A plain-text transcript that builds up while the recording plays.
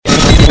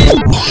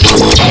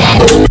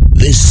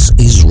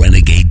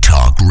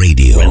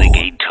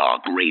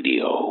Talk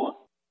Radio.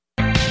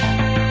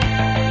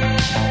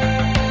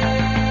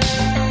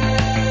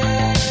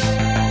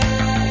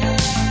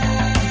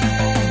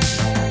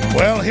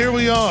 Well, here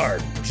we are,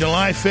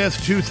 July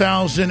 5th,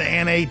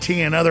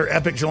 2018. Another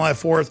epic July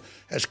 4th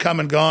has come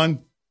and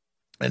gone,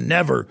 and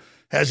never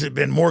has it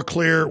been more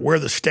clear where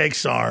the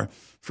stakes are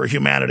for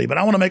humanity. But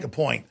I want to make a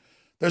point.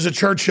 There's a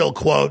Churchill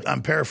quote,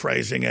 I'm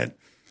paraphrasing it,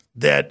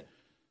 that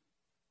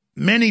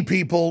many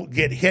people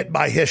get hit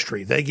by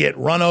history. They get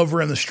run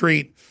over in the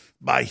street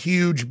by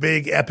huge,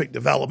 big, epic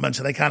developments,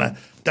 and they kind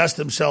of dust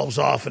themselves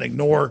off and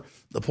ignore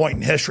the point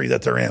in history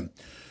that they're in.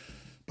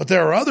 But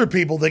there are other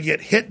people that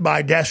get hit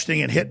by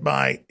destiny and hit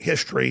by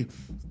history,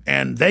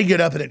 and they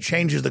get up and it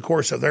changes the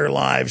course of their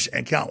lives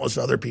and countless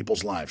other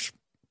people's lives.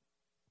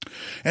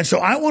 And so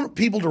I want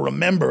people to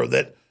remember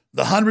that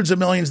the hundreds of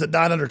millions that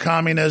died under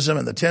communism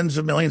and the tens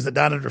of millions that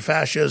died under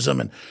fascism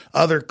and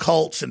other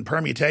cults and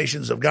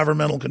permutations of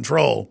governmental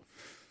control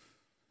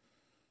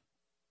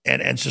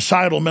and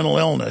societal mental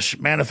illness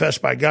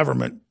manifest by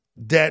government,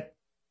 that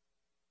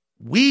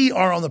we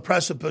are on the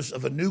precipice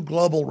of a new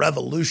global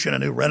revolution, a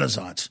new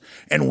renaissance.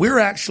 And we're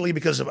actually,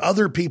 because of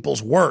other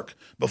people's work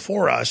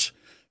before us,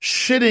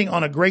 sitting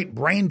on a great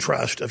brain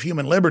trust of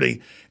human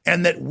liberty,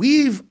 and that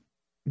we've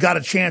got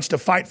a chance to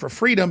fight for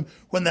freedom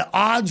when the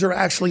odds are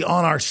actually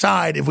on our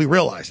side if we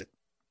realize it.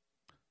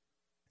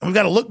 And we've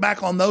got to look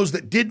back on those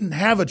that didn't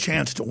have a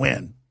chance to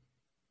win,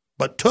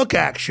 but took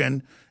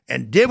action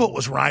and did what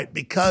was right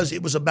because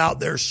it was about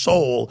their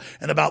soul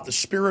and about the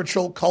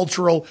spiritual,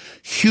 cultural,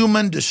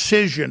 human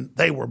decision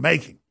they were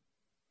making.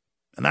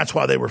 And that's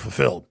why they were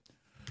fulfilled.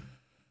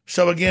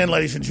 So again,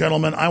 ladies and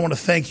gentlemen, I want to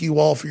thank you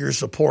all for your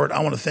support. I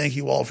want to thank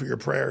you all for your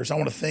prayers. I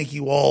want to thank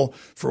you all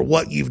for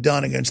what you've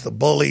done against the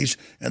bullies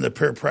and the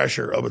peer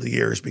pressure over the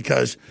years,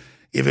 because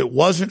if it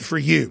wasn't for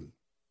you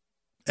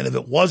and if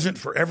it wasn't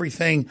for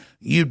everything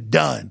you've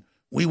done,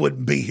 we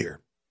wouldn't be here.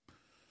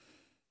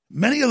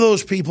 Many of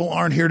those people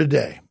aren't here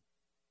today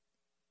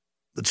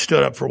that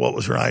stood up for what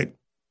was right.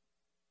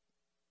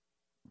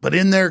 But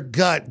in their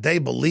gut, they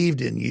believed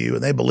in you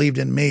and they believed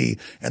in me,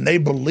 and they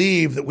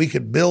believed that we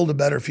could build a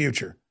better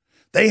future.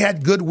 They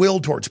had goodwill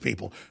towards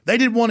people. They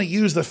didn't want to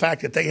use the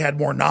fact that they had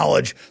more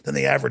knowledge than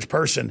the average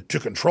person to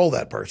control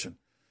that person.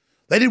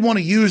 They didn't want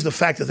to use the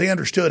fact that they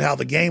understood how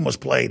the game was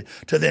played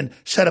to then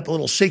set up a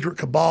little secret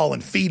cabal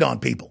and feed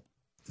on people.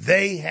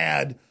 They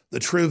had the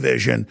true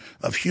vision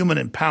of human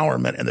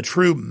empowerment and the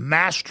true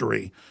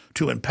mastery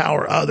to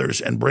empower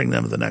others and bring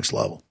them to the next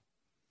level.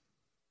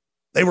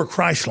 They were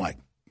Christ-like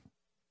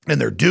in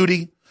their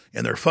duty,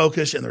 in their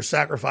focus, in their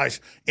sacrifice,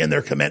 in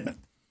their commitment.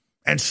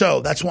 And so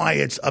that's why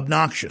it's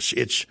obnoxious.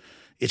 It's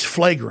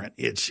flagrant.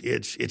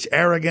 It's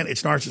arrogant.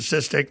 It's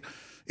narcissistic.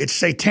 It's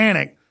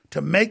satanic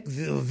to make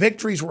the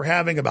victories we're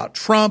having about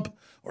Trump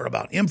or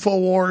about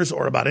InfoWars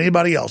or about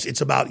anybody else. It's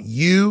about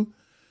you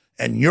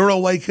and your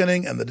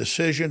awakening and the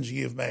decisions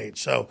you've made.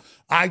 So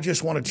I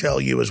just want to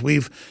tell you, as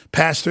we've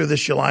passed through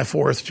this July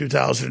 4th,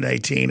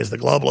 2018, as the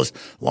globalists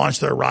launch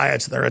their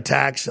riots, their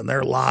attacks, and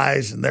their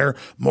lies and their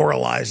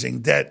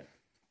moralizing, that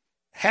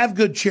have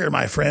good cheer,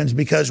 my friends,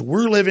 because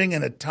we're living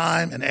in a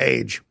time and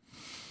age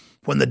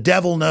when the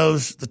devil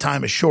knows the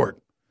time is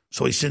short,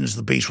 so he sends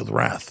the beast with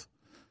wrath.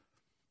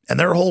 And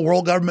their whole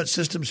world government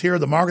system's here,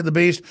 the mark of the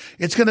beast.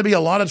 It's going to be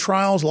a lot of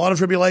trials, a lot of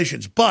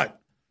tribulations, but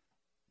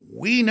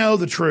we know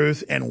the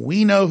truth, and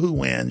we know who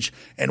wins,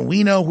 and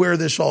we know where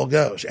this all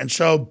goes. And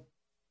so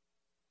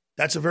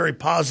that's a very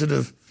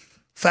positive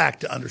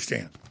fact to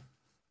understand.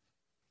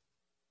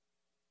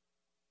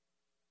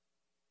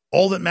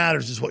 All that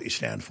matters is what you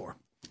stand for.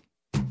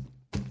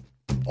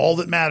 All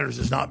that matters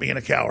is not being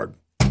a coward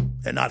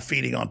and not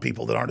feeding on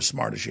people that aren't as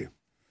smart as you.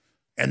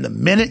 And the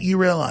minute you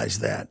realize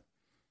that,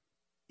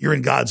 you're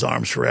in God's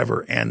arms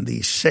forever. And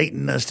these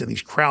Satanists and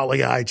these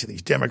Crowleyites and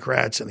these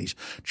Democrats and these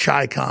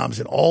Chi-Coms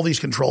and all these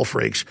control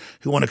freaks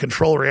who want to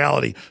control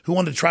reality, who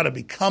want to try to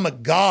become a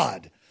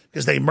God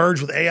because they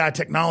merged with AI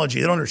technology,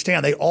 they don't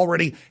understand. They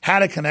already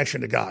had a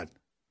connection to God.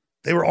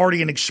 They were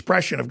already an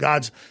expression of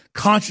God's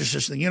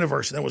consciousness in the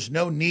universe, and there was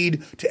no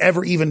need to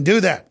ever even do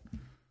that.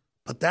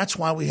 But that's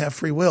why we have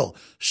free will.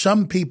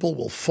 Some people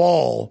will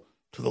fall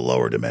to the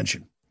lower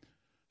dimension.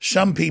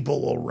 Some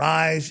people will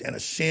rise and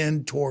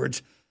ascend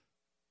towards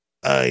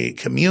a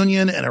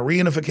communion and a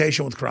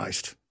reunification with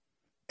Christ.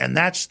 And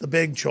that's the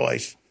big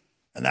choice.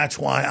 And that's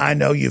why I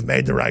know you've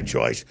made the right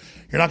choice.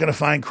 You're not going to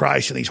find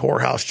Christ in these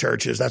whorehouse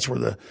churches. That's where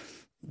the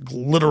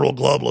literal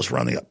globalists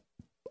run the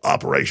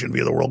operation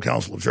via the World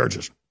Council of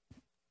Churches.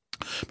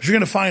 But you're going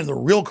to find the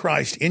real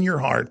Christ in your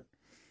heart,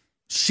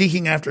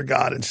 seeking after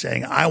God and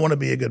saying, I want to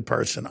be a good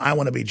person. I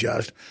want to be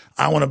just.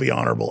 I want to be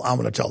honorable. I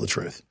want to tell the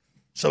truth.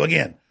 So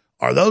again,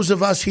 are those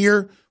of us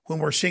here when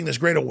we're seeing this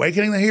great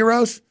awakening the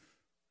heroes?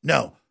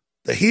 No.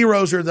 The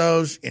heroes are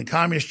those in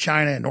communist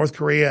China and North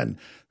Korea and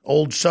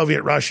old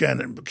Soviet Russia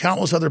and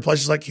countless other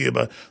places like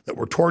Cuba that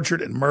were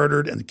tortured and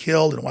murdered and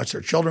killed and watched their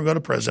children go to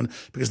prison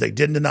because they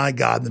didn't deny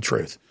God and the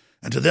truth.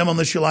 And to them on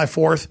this July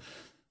 4th,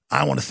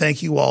 I want to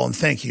thank you all and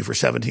thank you for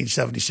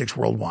 1776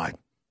 worldwide.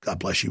 God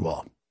bless you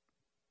all.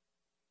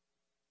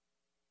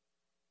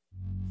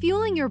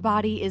 Fueling your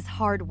body is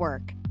hard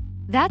work.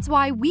 That's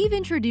why we've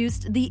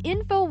introduced the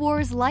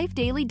InfoWars Life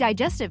Daily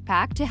Digestive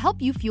Pack to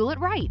help you fuel it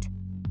right.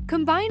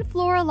 Combine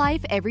Flora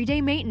Life Everyday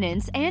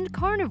Maintenance and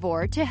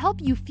Carnivore to help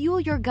you fuel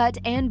your gut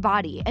and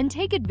body and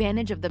take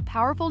advantage of the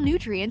powerful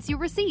nutrients you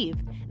receive.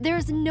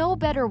 There's no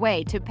better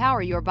way to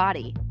power your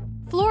body.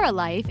 Flora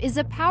Life is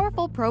a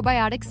powerful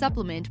probiotic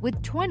supplement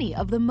with 20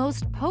 of the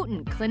most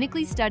potent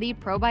clinically studied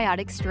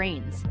probiotic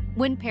strains.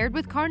 When paired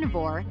with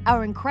Carnivore,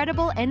 our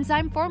incredible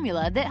enzyme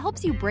formula that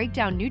helps you break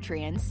down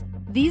nutrients,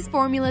 these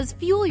formulas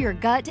fuel your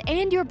gut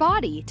and your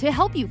body to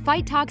help you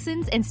fight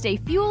toxins and stay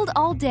fueled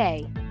all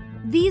day.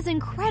 These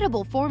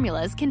incredible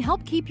formulas can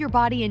help keep your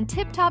body in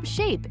tip-top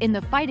shape in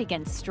the fight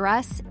against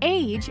stress,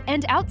 age,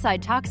 and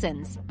outside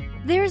toxins.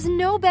 There's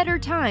no better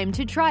time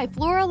to try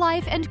Flora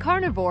Life and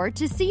Carnivore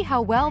to see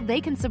how well they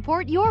can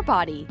support your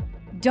body.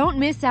 Don't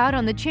miss out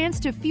on the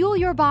chance to fuel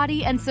your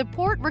body and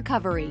support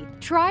recovery.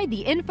 Try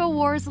the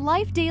InfoWars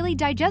Life Daily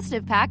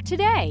Digestive Pack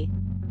today.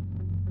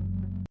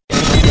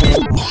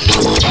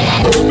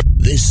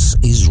 This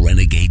is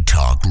Renegade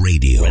Talk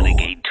Radio.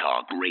 Renegade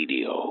Talk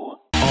Radio.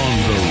 On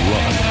the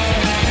run.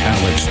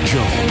 Alex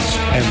Jones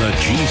and the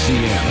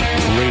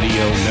GCN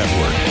Radio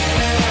Network.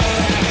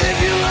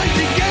 If you like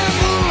to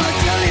gamble, I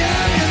tell you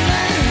I'm your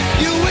man.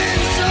 You win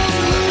some,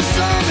 lose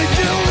some, it's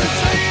all the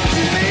same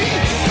to me.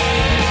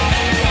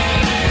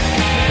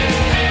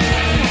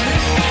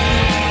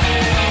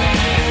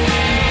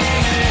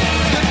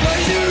 The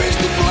pleasure is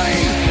to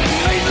blame.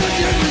 Ain't no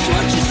difference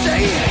what you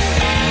say.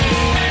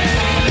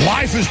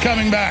 Life is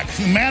coming back.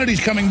 Humanity's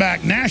coming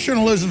back.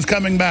 Nationalism's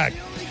coming back.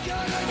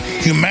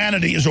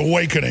 Humanity is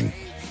awakening.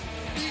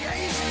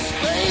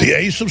 The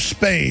Ace of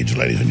Spades,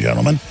 ladies and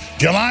gentlemen.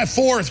 July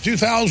 4th,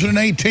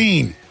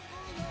 2018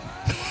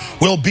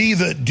 will be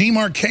the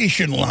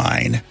demarcation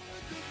line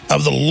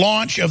of the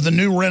launch of the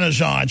new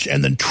Renaissance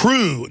and the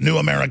true new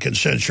American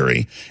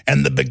century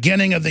and the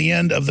beginning of the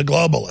end of the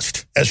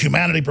globalist as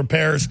humanity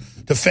prepares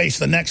to face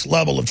the next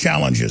level of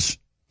challenges.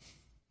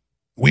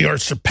 We are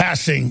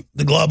surpassing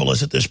the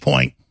globalists at this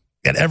point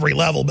at every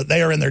level, but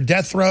they are in their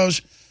death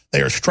throes.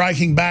 They are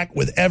striking back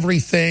with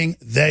everything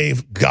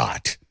they've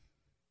got.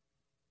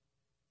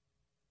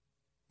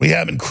 We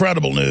have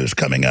incredible news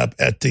coming up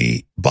at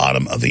the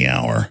bottom of the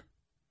hour.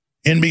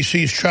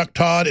 NBC's Chuck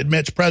Todd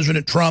admits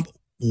President Trump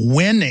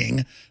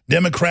winning,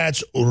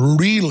 Democrats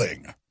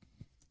reeling.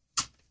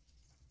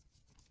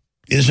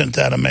 Isn't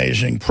that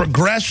amazing?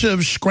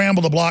 Progressives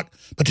scramble to block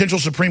potential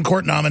Supreme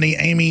Court nominee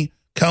Amy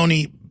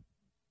Coney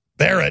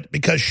Barrett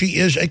because she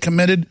is a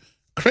committed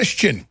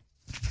Christian.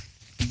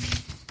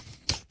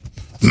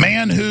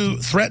 Man who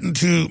threatened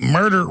to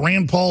murder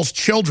Rand Paul's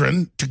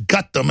children, to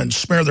gut them and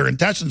smear their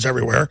intestines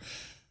everywhere,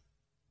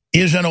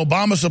 is an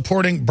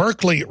Obama-supporting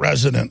Berkeley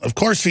resident. Of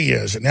course he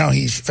is, and now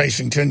he's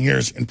facing 10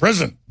 years in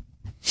prison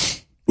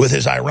with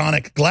his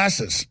ironic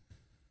glasses.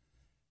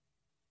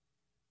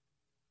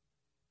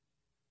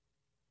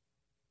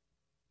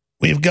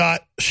 We've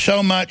got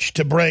so much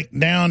to break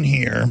down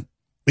here.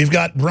 We've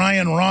got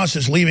Brian Ross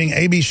is leaving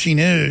ABC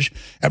News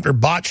after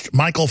botched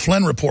Michael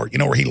Flynn report,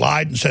 where he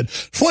lied and said,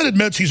 Flynn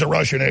admits he's a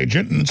Russian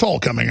agent, and it's all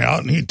coming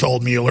out, and he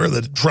told Mueller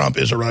that Trump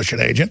is a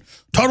Russian agent.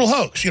 Total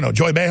hoax.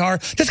 Joy Behar,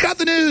 just got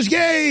the news,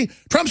 yay,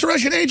 Trump's a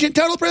Russian agent,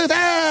 total proof,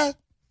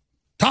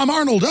 Tom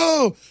Arnold,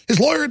 his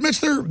lawyer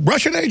admits they're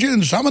Russian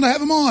agents, I'm going to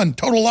have him on.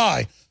 Total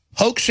lie.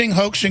 Hoaxing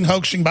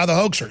by the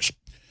hoaxers.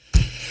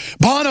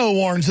 Bono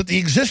warns that the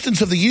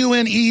existence of the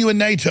UN, EU, and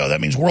NATO,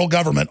 that means world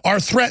government, are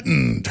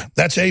threatened.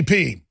 That's AP.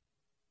 We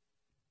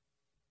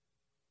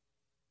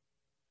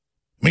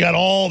got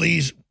all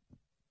these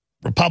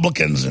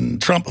Republicans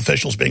and Trump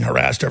officials being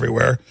harassed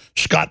everywhere.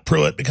 Scott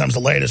Pruitt becomes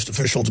the latest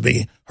official to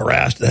be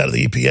harassed, the head of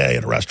the EPA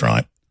at a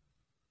restaurant.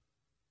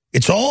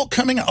 It's all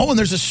coming. Oh, and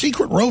there's a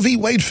secret Roe v.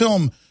 Wade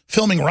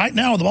filming right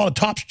now with a lot of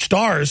top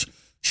stars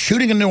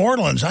shooting in New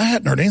Orleans. I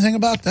hadn't heard anything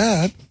about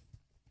that.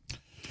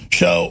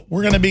 So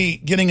we're going to be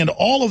getting into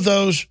all of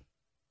those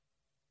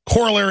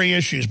corollary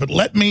issues. But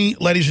let me,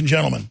 ladies and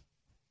gentlemen,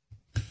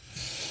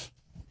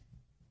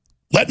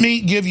 let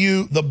me give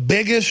you the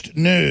biggest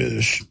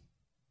news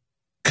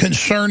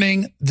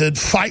concerning the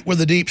fight with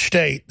the deep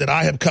state that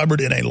I have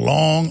covered in a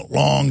long,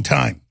 long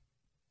time.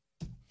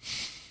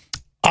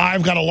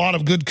 I've got a lot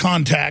of good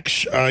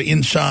contacts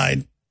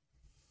inside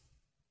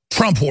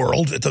Trump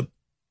world at the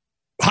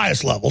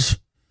highest levels.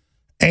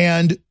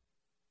 And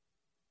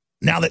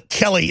now that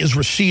Kelly is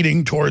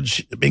receding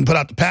towards being put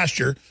out to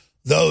pasture,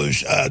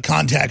 those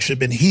contacts have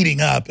been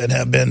heating up and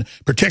have been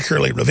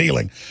particularly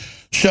revealing.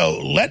 So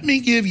let me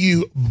give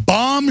you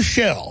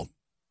bombshell,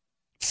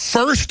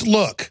 first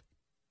look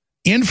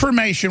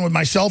information with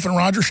myself and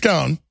Roger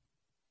Stone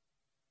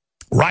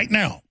right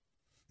now.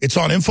 It's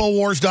on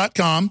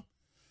Infowars.com.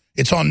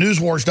 It's on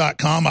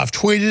Newswars.com. I've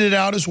tweeted it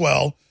out as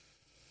well.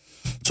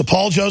 It's a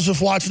Paul Joseph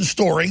Watson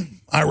story.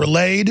 I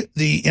relayed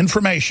the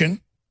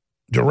information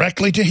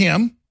directly to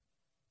him.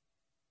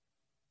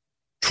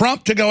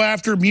 Trump to go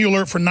after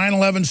Mueller for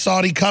 9/11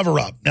 Saudi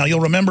cover-up. Now, you'll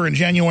remember in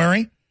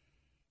January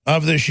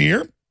of this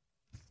year,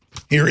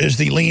 here is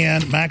the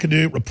Leanne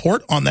McAdoo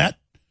report on that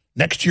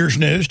next year's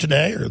news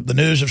today, or the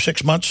news of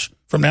 6 months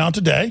from now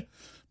today.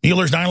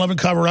 Mueller's 9/11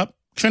 cover-up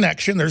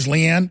connection. There's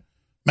Leanne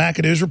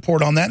McAdoo's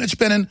report on that. And it's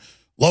been in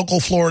local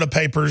Florida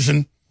papers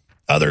and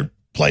other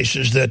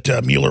places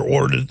that Mueller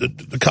ordered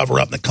the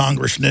cover-up that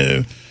Congress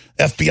knew.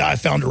 FBI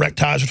found direct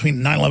ties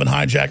between 9/11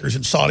 hijackers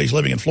and Saudis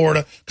living in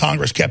Florida.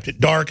 Congress kept it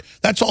dark.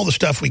 That's all the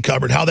stuff we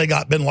covered, how they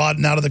got bin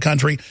Laden out of the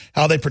country,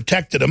 how they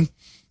protected him,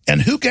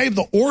 and who gave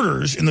the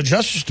orders in the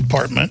Justice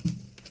Department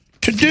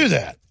to do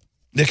that.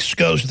 This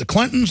goes to the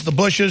Clintons, the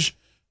Bushes,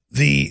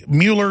 the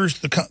Muellers,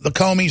 the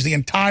Comeys, the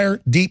entire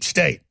deep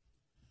state.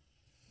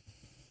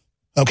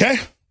 Okay?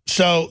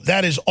 So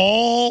that is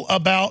all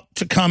about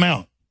to come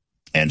out.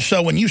 And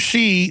so when you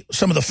see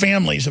some of the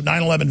families of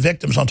 9/11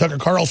 victims on Tucker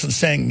Carlson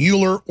saying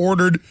Mueller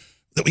ordered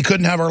that we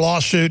couldn't have our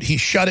lawsuit, he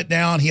shut it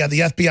down, he had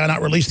the FBI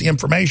not release the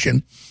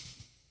information,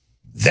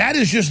 that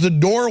is just the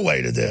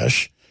doorway to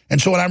this.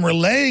 And so what I'm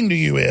relaying to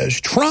you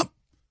is Trump,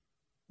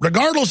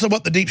 regardless of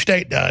what the deep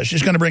state does,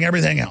 is going to bring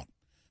everything out.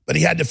 But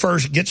he had to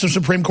first get some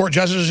Supreme Court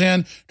justices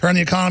in, turn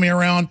the economy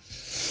around,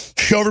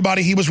 show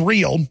everybody he was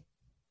real.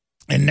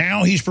 And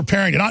now he's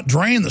preparing to not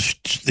drain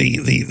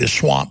the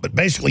swamp, but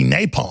basically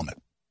napalm it.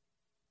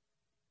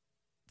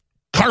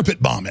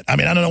 Carpet bomb it. I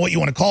mean, I don't know what you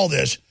want to call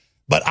this,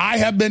 but I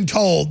have been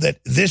told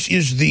that this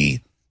is the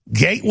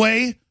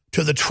gateway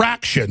to the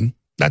traction.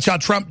 That's how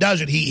Trump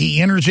does it.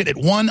 He enters it at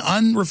one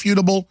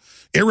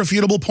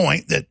irrefutable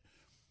point that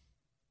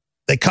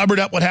they covered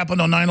up what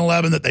happened on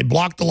 9/11, that they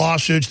blocked the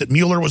lawsuits, that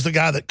Mueller was the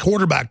guy that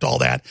quarterbacked all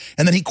that,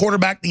 and then he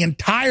quarterbacked the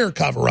entire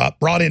cover-up,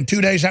 brought in 2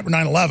 days after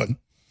 9/11,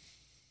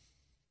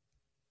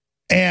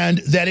 and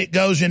that it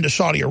goes into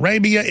Saudi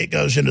Arabia, it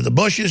goes into the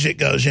Bushes, it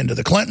goes into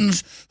the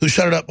Clintons, who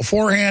set it up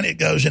beforehand, it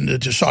goes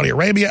into Saudi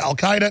Arabia,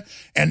 Al-Qaeda,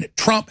 and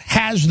Trump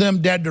has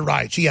them dead to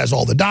rights. He has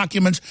all the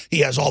documents, he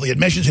has all the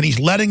admissions, and he's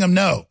letting them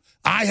know,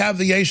 I have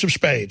the ace of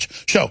spades.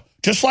 So,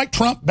 just like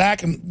Trump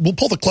back, and we'll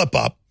pull the clip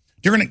up,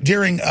 during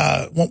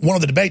one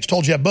of the debates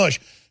told Jeb Bush,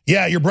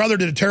 yeah, your brother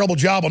did a terrible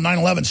job on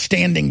 9/11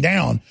 standing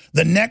down.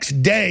 The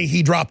next day,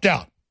 he dropped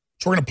out.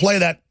 So we're going to play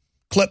that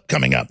clip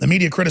coming up. The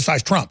media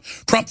criticized Trump.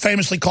 Trump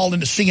famously called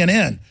into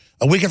CNN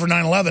a week after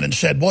 9/11 and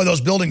said, boy, those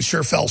buildings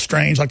sure felt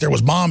strange, like there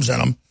was bombs in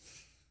them.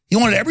 He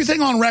wanted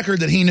everything on record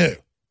that he knew.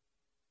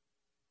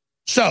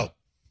 So,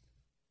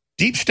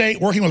 deep state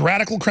working with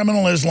radical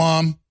criminal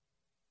Islam,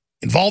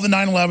 involved in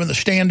 9/11, the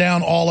stand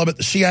down, all of it,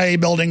 the CIA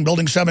building,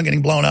 Building 7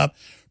 getting blown up.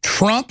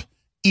 Trump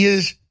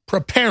is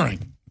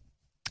preparing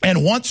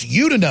and wants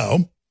you to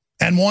know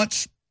and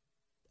wants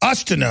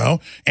us to know,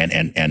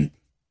 and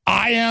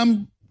I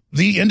am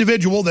the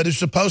individual that is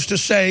supposed to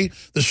say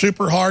the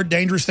super hard,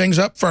 dangerous things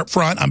up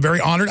front. I'm very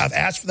honored. I've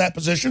asked for that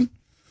position.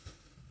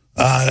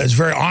 It's a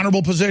very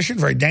honorable position,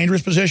 very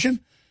dangerous position.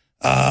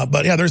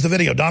 But yeah, there's the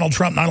video. Donald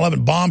Trump,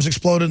 9/11, bombs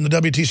exploded in the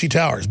WTC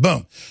towers.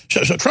 Boom.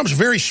 So Trump's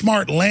very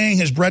smart, laying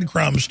his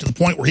breadcrumbs to the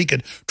point where he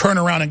could turn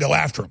around and go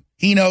after him.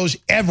 He knows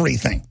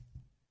everything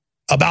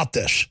about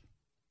this.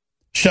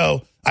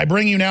 So I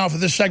bring you now for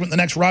this segment, the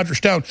next Roger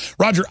Stone.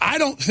 Roger, I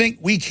don't think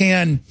we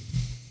can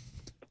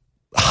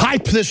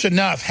hype this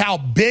enough, how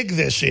big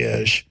this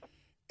is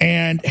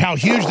and how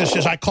huge this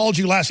is. I called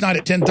you last night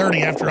at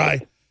 10:30 after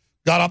I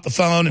got off the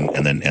phone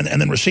and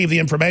then received the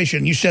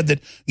information. You said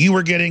that you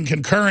were getting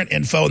concurrent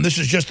info, and this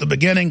is just the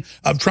beginning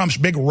of Trump's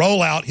big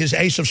rollout, his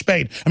ace of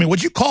spades. I mean,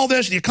 would you call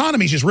this, the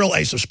economy's his real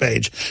ace of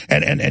spades,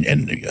 and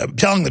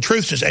telling the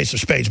truth is his ace of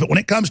spades. But when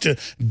it comes to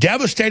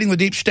devastating the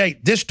deep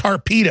state, this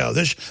torpedo,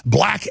 this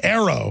black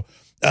arrow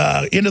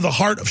into the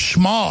heart of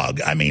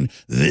smog, I mean,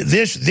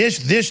 this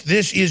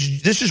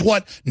is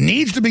what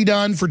needs to be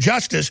done for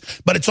justice,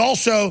 but it's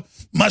also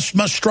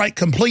must strike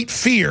complete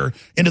fear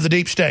into the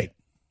deep state.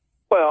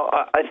 Well,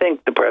 I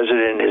think the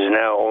president has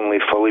now only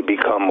fully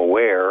become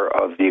aware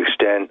of the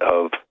extent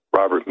of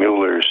Robert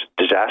Mueller's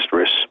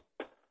disastrous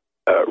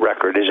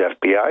record as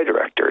FBI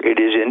director. It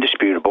is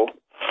indisputable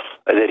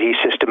that he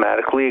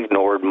systematically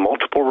ignored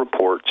multiple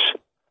reports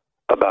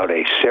about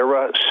a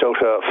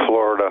Sarasota,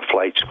 Florida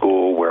flight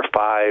school where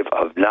 5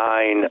 of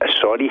 9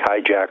 Saudi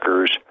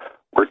hijackers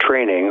were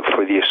training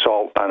for the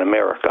assault on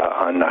America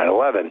on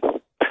 9/11.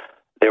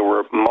 There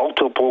were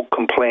multiple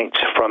complaints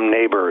from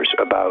neighbors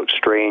about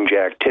strange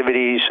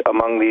activities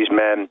among these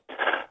men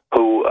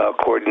who,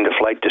 according to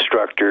flight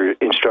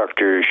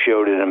instructors,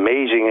 showed an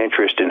amazing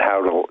interest in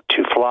how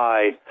to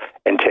fly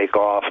and take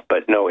off,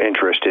 but no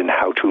interest in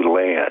how to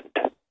land.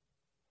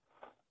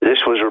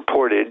 This was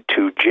reported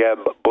to Jeb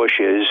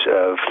Bush's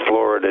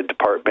Florida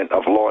Department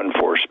of Law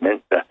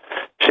Enforcement, the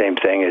same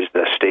thing as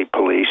the state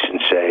police in,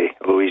 say,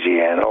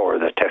 Louisiana or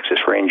the Texas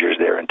Rangers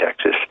there in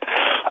Texas,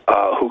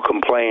 who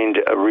complained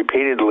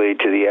repeatedly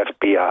to the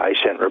FBI,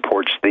 sent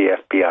reports to the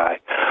FBI,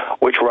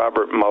 which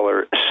Robert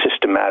Mueller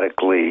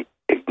systematically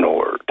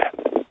ignored.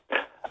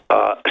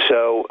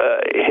 So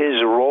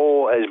his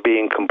role as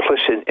being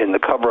complicit in the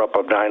cover-up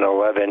of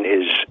 9/11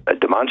 is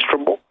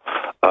demonstrable.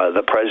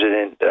 The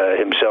president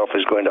himself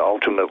is going to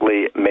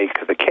ultimately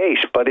make the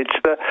case, but it's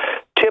the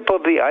tip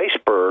of the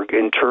iceberg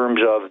in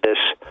terms of this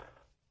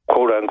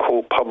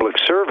quote-unquote public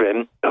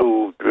servant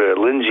who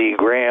Lindsey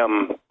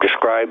Graham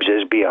describes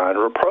as beyond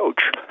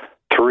reproach.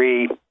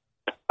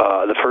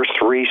 The first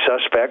three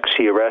suspects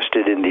he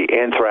arrested in the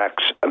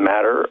anthrax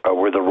matter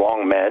were the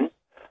wrong men.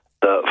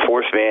 The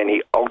fourth man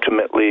he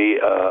ultimately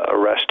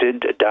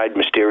arrested died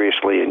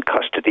mysteriously in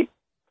custody.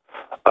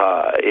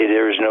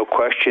 There is no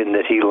question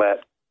that he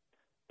let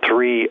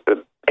three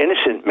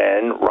innocent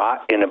men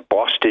rot in a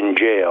Boston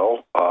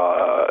jail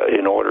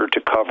in order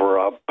to cover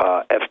up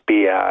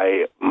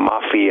FBI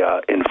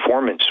mafia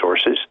informant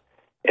sources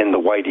in the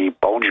Whitey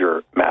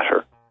Bulger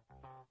matter.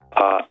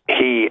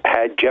 He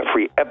had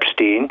Jeffrey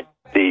Epstein,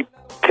 the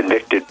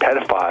convicted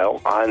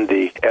pedophile, on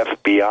the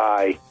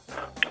FBI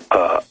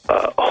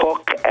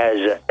hook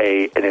as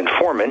an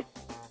informant,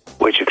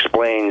 which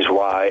explains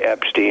why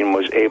Epstein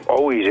was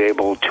always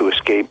able to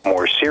escape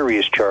more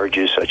serious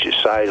charges such as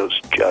child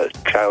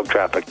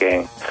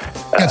trafficking.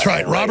 That's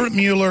right. Robert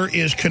Mueller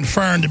is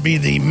confirmed to be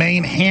the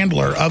main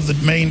handler of the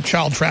main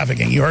child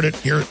trafficking. You heard it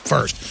here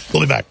first.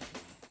 We'll be back.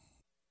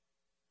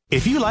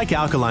 If you like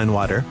alkaline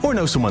water, or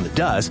know someone that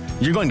does,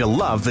 you're going to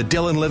love the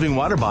Dylan Living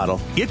Water Bottle.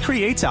 It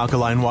creates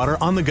alkaline water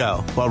on the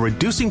go while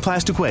reducing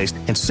plastic waste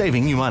and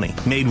saving you money.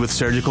 Made with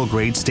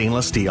surgical-grade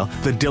stainless steel,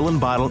 the Dylan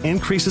bottle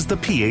increases the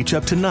pH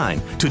up to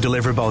 9 to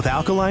deliver both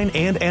alkaline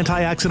and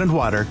antioxidant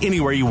water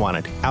anywhere you want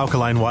it.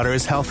 Alkaline water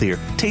is healthier,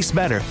 tastes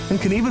better,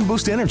 and can even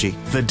boost energy.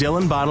 The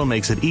Dylan bottle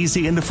makes it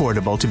easy and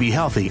affordable to be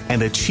healthy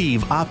and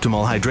achieve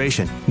optimal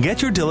hydration.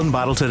 Get your Dylan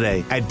bottle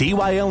today at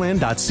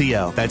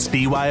dyln.co. That's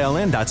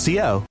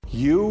dyln.co.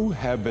 You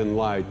have been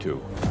lied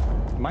to.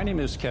 My name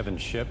is Kevin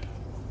Shipp.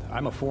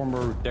 I'm a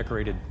former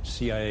decorated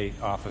CIA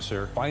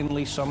officer.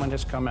 Finally, someone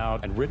has come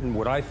out and written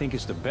what I think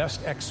is the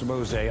best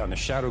expose on the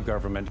shadow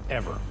government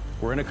ever.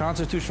 We're in a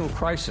constitutional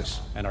crisis,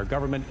 and our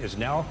government is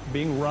now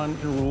being run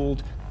and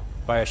ruled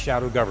by a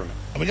shadow government.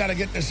 And we got to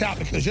get this out,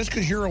 because just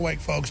because you're awake,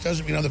 folks,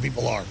 doesn't mean other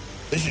people are.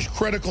 This is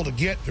critical to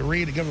get, to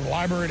read, to give to the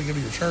library, to give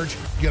to your church.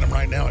 Get them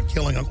right now at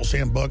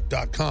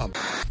killingunclesambook.com.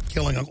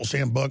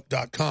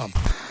 killingunclesambook.com.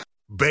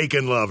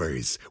 Bacon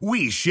lovers,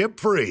 we ship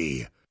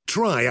free.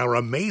 Try our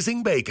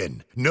amazing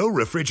bacon. No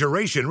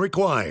refrigeration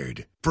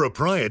required.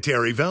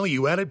 Proprietary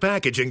value-added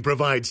packaging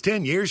provides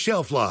 10-year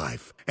shelf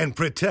life and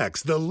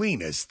protects the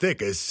leanest,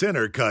 thickest,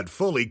 center-cut,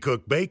 fully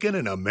cooked bacon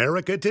in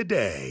America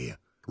today.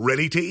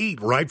 Ready to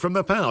eat right from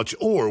the pouch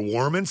or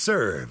warm and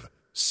serve.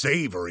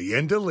 Savory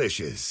and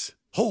delicious.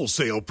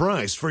 Wholesale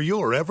price for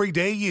your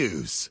everyday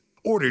use.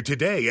 Order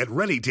today at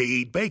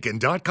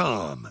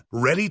readytoeatbacon.com.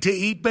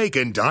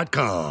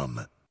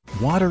 readytoeatbacon.com.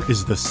 Water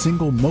is the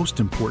single most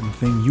important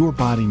thing your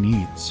body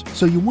needs,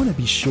 so you want to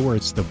be sure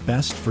it's the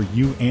best for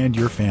you and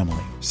your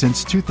family.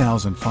 Since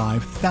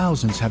 2005,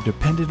 thousands have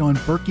depended on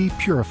Berkey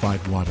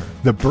purified water.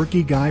 The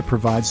Berkey Guy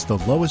provides the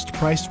lowest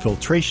priced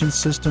filtration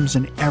systems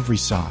in every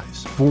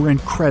size. For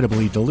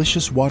incredibly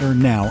delicious water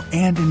now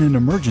and in an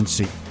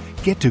emergency,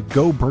 get to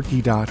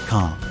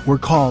GoBerkey.com or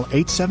call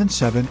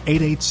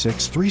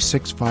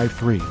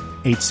 877-886-3653.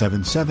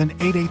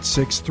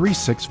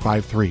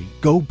 877-886-3653.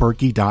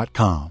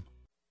 GoBerkey.com.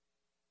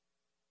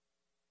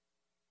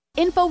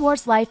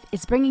 InfoWars Life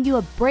is bringing you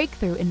a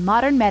breakthrough in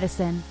modern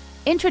medicine.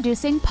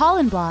 Introducing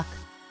Pollen Block.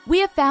 We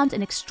have found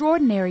an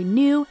extraordinary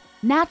new,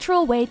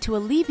 natural way to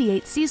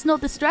alleviate seasonal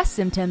distress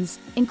symptoms,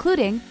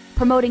 including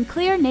promoting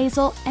clear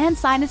nasal and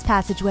sinus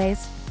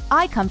passageways,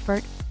 eye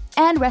comfort,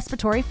 and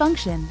respiratory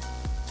function.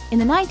 In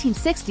the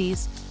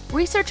 1960s,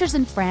 researchers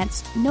in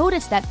France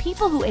noticed that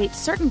people who ate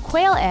certain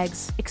quail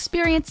eggs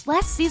experienced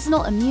less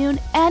seasonal immune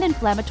and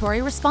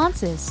inflammatory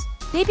responses.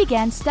 They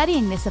began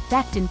studying this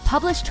effect in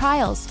published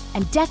trials,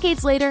 and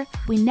decades later,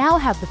 we now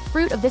have the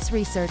fruit of this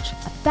research,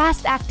 a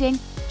fast-acting,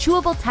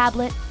 chewable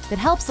tablet that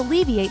helps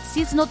alleviate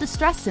seasonal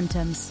distress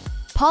symptoms.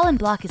 Pollen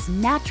Block is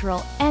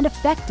natural and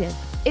effective.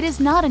 It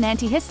is not an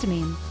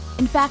antihistamine.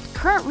 In fact,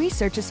 current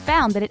research has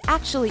found that it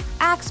actually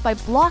acts by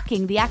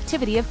blocking the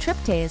activity of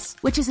tryptase,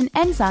 which is an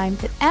enzyme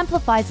that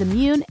amplifies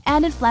immune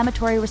and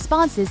inflammatory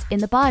responses in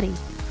the body.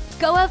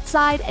 Go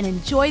outside and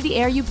enjoy the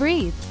air you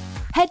breathe.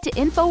 Head to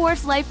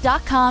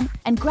InfoWarsLife.com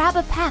and grab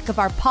a pack of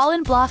our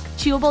Pollen Block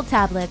chewable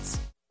tablets.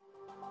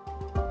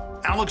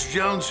 Alex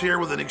Jones here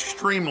with an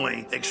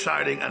extremely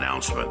exciting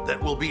announcement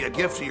that will be a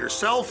gift to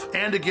yourself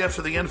and a gift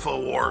to the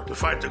InfoWar to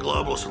fight the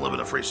globalists and live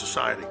in a free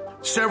society.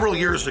 Several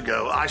years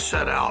ago, I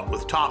set out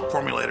with top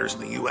formulators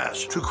in the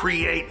U.S. to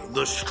create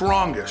the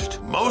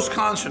strongest, most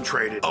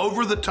concentrated,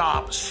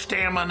 over-the-top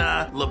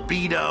stamina,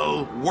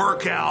 libido,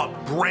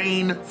 workout,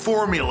 brain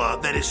formula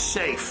that is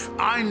safe.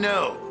 I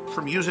know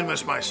from using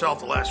this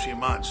myself the last few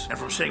months and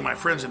from seeing my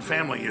friends and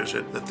family use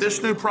it, that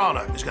this new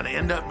product is going to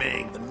end up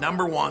being the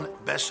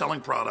 #1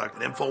 best-selling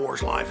product at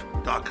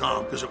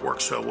InfoWarsLife.com because it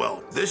works so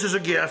well. This is a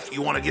gift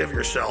you want to give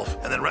yourself,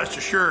 and then rest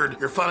assured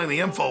you're funding the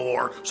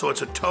InfoWar, so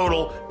it's a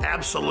total,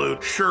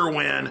 absolute, sure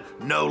win,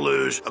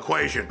 no-lose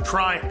equation.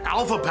 Try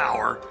Alpha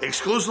Power,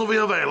 exclusively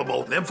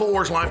available at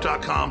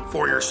InfoWarsLife.com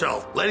for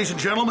yourself. Ladies and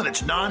gentlemen,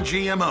 it's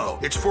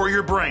non-GMO. It's for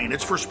your brain.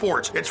 It's for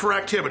sports. It's for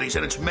activities,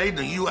 and it's made in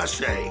the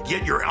USA.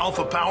 Get your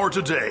Alpha Power Power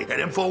today at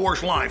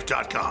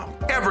InfoWarsLife.com.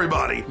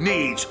 Everybody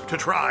needs to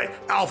try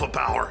Alpha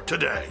Power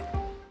today.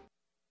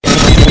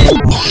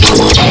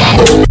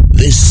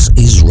 This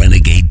is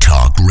Renegade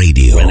Talk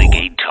Radio.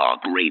 Renegade Talk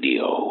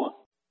Radio.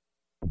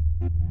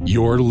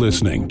 You're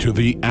listening to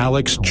The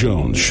Alex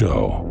Jones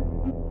Show.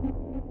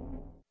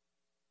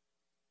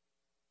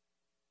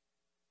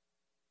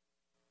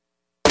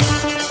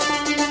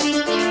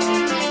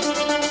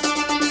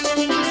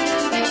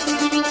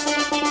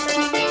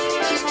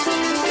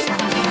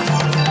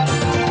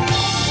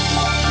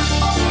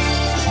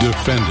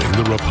 Defending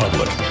the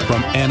Republic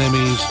from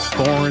enemies,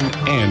 foreign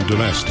and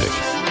domestic.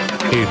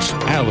 It's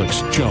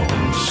Alex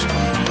Jones.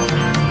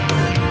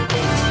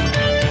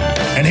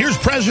 And here's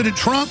President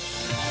Trump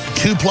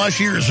 2+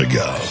 years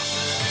ago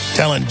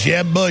telling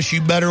Jeb Bush,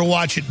 you better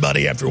watch it,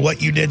 buddy, after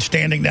what you did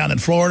standing down in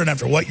Florida and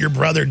after what your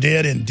brother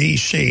did in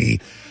D.C.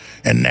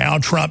 And now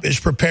Trump is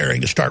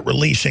preparing to start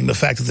releasing the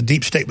fact that the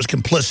deep state was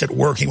complicit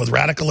working with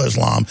radical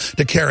Islam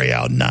to carry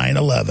out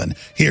 9/11.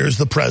 Here's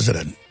the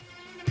president.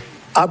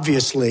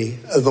 Obviously,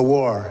 the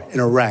war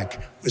in Iraq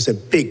was a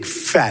big,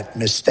 fat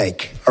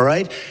mistake, all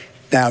right?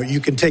 Now,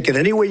 you can take it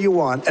any way you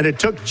want, and it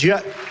took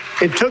Jeb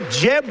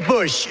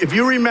Bush, if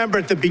you remember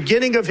at the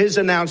beginning of his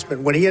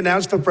announcement, when he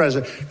announced for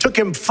president, took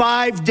him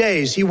 5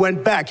 days. He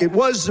went back. It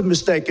was a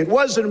mistake. It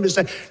wasn't a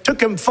mistake. Took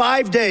him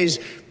 5 days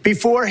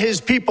before his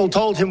people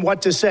told him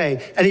what to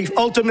say, and he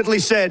ultimately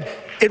said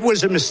it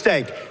was a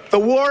mistake. The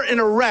war in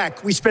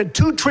Iraq, we spent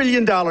 $2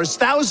 trillion,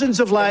 thousands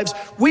of lives.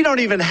 We don't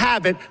even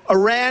have it.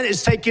 Iran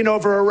is taking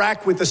over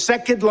Iraq with the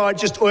second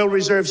largest oil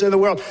reserves in the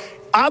world.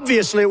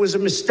 Obviously, it was a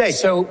mistake.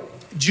 So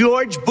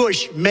George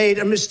Bush made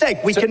a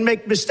mistake. We can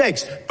make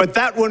mistakes, but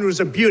that one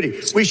was a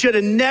beauty. We should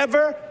have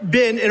never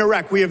been in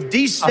Iraq. We have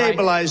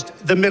destabilized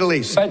the Middle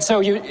East. But so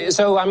you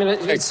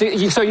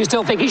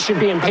still think he should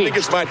be impeached? I think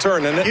it's my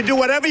turn, isn't it? You do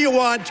whatever you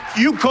want.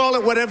 You call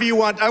it whatever you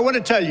want. I want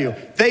to tell you,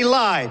 they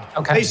lied.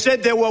 Okay. They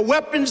said there were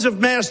weapons of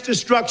mass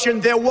destruction.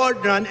 There were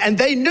none, and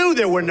they knew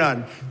there were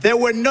none. There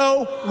were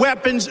no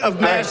weapons of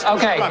mass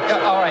destruction.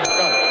 All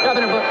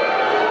right.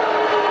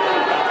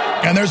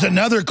 And there's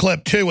another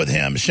clip, too, with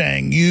him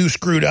saying, you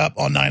screwed up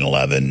on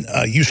 9/11.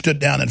 You stood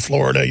down in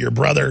Florida. Your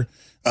brother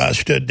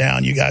stood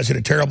down. You guys did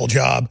a terrible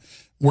job.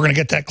 We're going to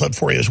get that clip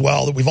for you as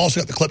well. We've also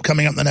got the clip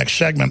coming up in the next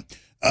segment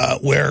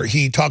where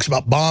he talks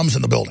about bombs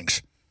in the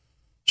buildings.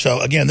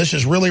 So, again, this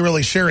is really,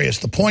 really serious.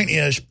 The point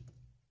is,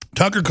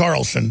 Tucker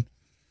Carlson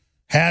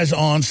has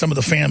on some of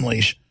the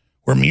families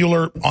where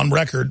Mueller, on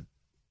record,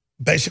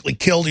 basically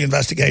killed the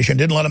investigation,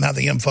 didn't let him have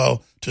the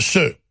info to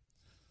sue.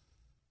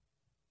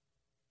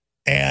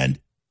 And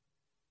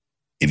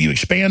if you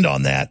expand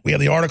on that, we have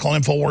the article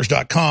on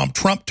Infowars.com,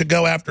 Trump to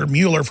go after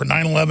Mueller for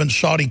 9/11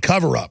 Saudi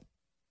cover-up.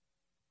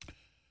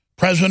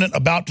 President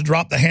about to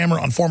drop the hammer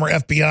on former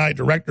FBI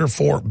director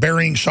for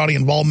burying Saudi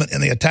involvement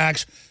in the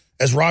attacks,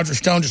 as Roger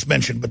Stone just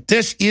mentioned. But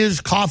this is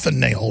coffin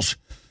nails.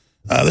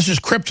 This is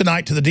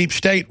kryptonite to the deep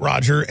state,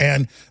 Roger.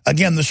 And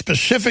again, the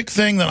specific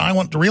thing that I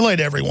want to relay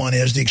to everyone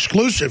is, the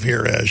exclusive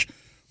here is,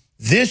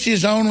 this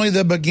is only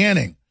the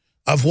beginning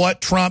of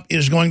what Trump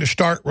is going to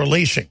start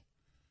releasing.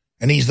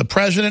 And he's the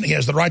president. He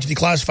has the right to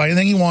declassify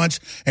anything he wants.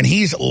 And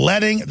he's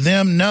letting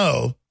them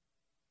know,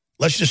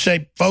 let's just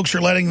say folks are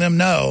letting them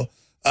know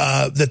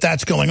that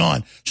that's going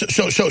on.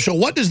 So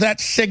what does that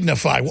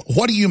signify?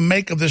 What do you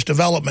make of this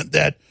development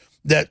that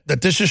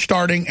this is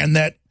starting and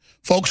that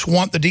folks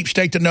want the deep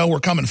state to know we're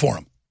coming for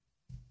them?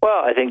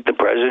 Well, I think the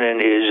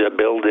president is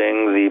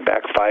building the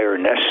backfire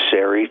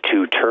necessary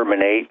to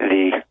terminate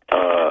the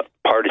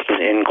partisan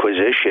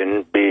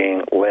inquisition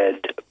being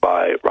led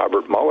by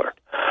Robert Mueller.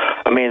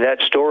 I mean,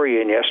 that story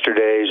in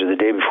yesterday's or the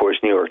day before's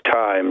New York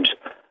Times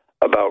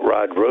about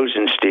Rod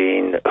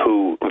Rosenstein,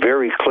 who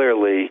very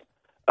clearly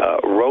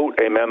wrote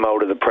a memo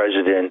to the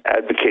president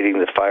advocating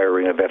the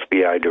firing of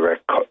FBI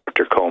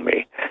Director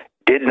Comey,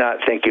 did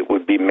not think it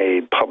would be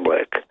made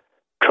public.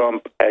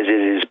 Trump, as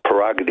it is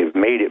prerogative,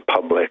 made it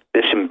public.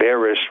 This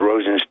embarrassed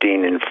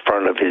Rosenstein in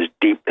front of his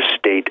deep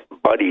state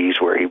buddies,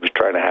 where he was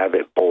trying to have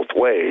it both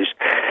ways.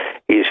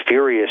 He is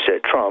furious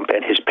at Trump,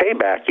 and his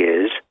payback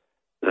is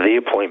the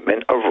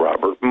appointment of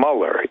Robert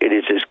Mueller. It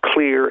is as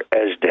clear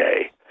as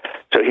day.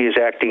 So he is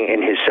acting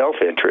in his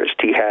self-interest.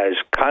 He has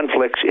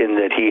conflicts in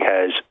that he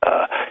has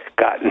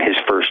gotten his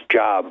first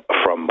job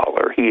from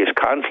Mueller. He has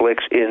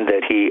conflicts in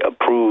that he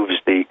approves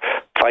the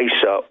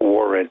FISA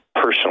warrant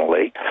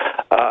personally.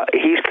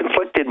 He's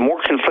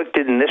more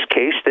conflicted in this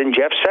case than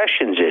Jeff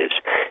Sessions is.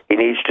 He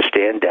needs to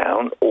stand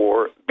down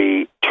or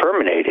be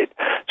terminated.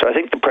 So I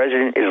think the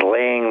president is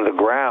laying the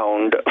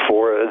ground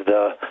for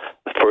the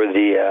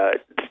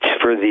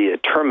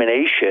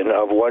termination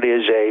of what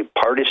is a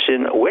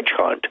partisan witch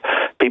hunt.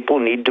 People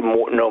need to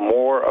know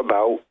more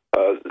about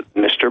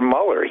Mr.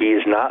 Mueller. He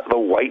is not the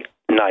white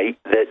knight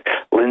that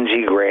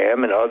Lindsey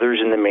Graham and others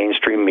in the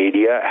mainstream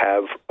media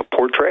have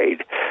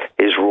portrayed.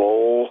 His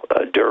role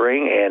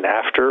during and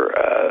after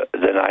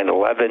the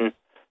 9/11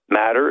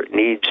 matter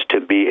needs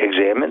to be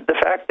examined. The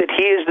fact that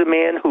he is the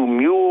man who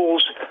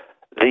mules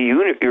the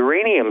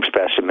uranium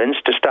specimens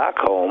to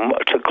Stockholm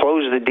to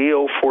close the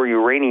deal for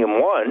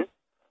Uranium One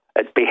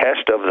at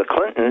behest of the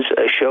Clintons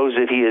shows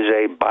that he is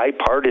a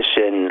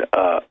bipartisan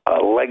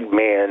leg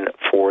man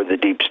for the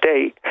deep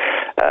state,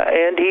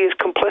 and he is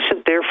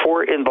complicit,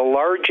 therefore, in the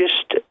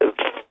largest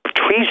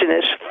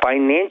treasonous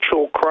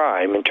financial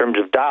crime in terms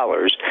of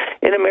dollars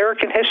in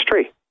American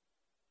history.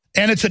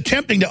 And it's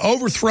attempting to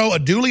overthrow a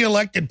duly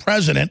elected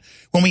president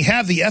when we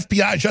have the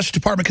FBI, Justice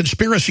Department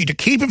conspiracy to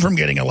keep him from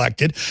getting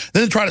elected.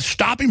 Then they try to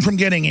stop him from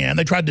getting in.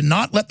 They tried to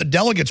not let the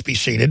delegates be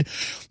seated.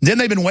 Then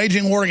they've been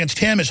waging war against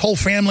him, his whole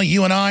family,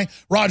 you and I.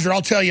 Roger,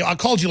 I'll tell you, I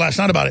called you last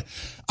night about it.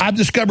 I've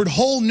discovered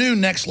whole new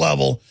next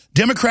level.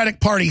 Democratic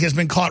Party has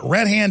been caught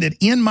red-handed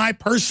in my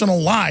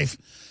personal life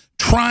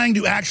trying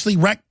to actually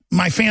wreck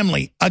my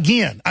family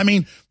again. I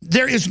mean,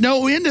 there is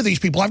no end to these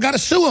people. I've got to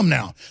sue them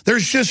now.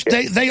 There's just,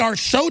 they are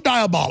so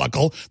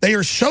diabolical. They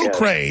are so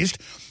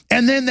crazed.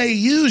 And then they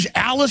use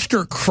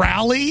Aleister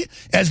Crowley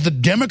as the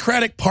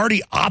Democratic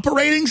Party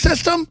operating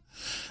system.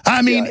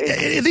 I mean,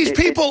 these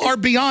people are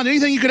beyond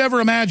anything you could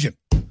ever imagine.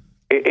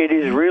 It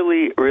is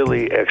really,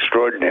 really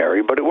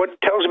extraordinary. But what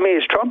it tells me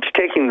is Trump's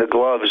taking the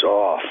gloves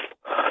off.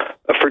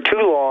 For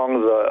too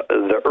long,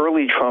 the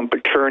early Trump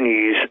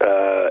attorneys'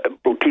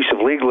 piece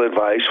of legal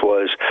advice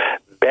was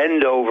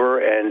bend over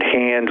and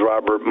hand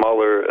Robert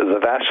Mueller the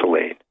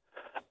Vaseline.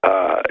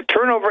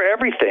 Turn over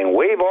everything.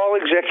 Waive all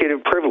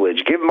executive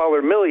privilege. Give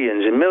Mueller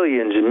millions and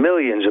millions and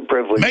millions of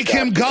privilege. Make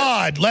him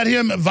God. Let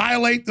him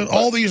violate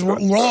all these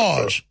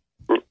laws.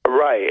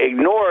 Right.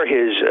 Ignore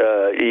his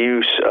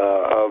use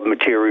of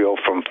material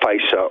from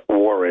FISA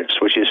warrants,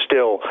 which is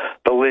still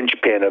the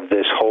linchpin of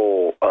this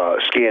whole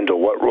scandal.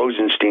 What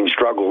Rosenstein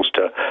struggles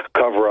to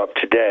cover up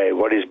today,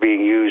 what is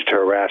being used to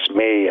harass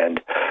me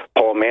and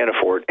Paul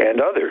Manafort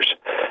and others.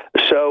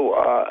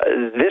 So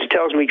this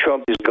tells me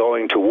Trump is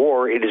going to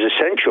war. It is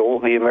essential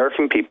the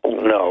American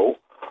people know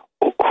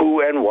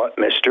who and what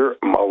Mr.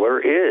 Mueller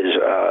is.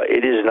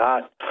 It is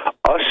not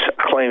us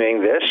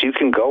claiming this. You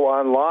can go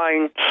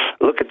online,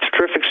 look at the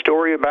terrific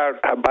story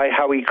by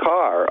Howie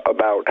Carr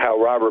about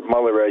how Robert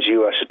Mueller, as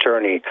U.S.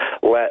 attorney,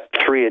 let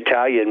 3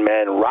 Italian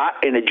men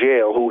rot in a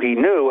jail who he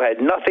knew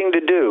had nothing to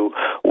do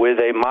with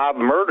a mob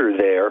murder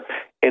there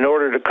in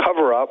order to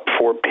cover up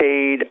for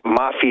paid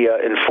mafia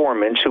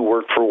informants who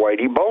worked for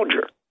Whitey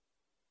Bulger.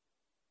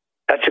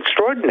 That's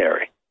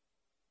extraordinary.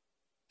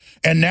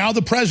 And now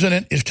the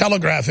president is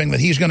telegraphing that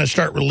he's going to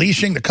start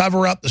releasing the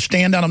cover-up, the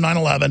stand-down of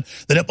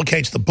 9/11 that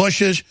implicates the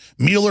Bushes,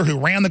 Mueller, who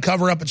ran the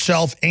cover-up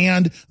itself,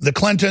 and the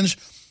Clintons,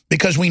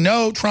 because we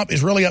know Trump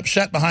is really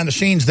upset behind the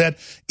scenes that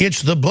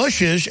it's the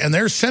Bushes and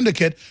their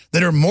syndicate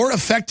that are more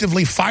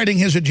effectively fighting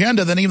his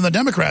agenda than even the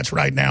Democrats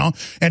right now.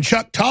 And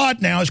Chuck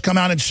Todd now has come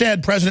out and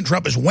said President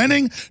Trump is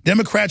winning,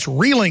 Democrats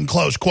reeling,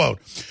 close quote.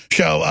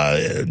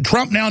 So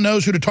Trump now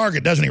knows who to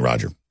target, doesn't he,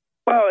 Roger?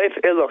 Well,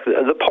 look,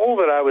 the poll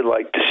that I would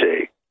like to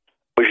see,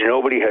 which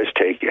nobody has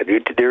taken.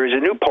 There is a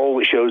new poll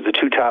that shows the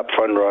 2 top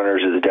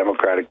frontrunners of the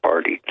Democratic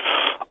Party.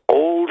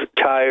 Old,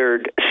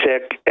 tired,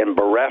 sick, and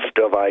bereft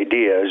of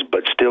ideas,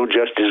 but still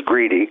just as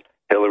greedy,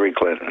 Hillary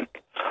Clinton.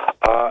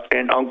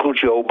 And Uncle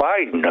Joe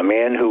Biden, a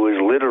man who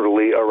is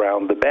literally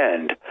around the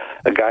bend,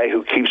 a guy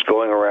who keeps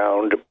going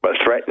around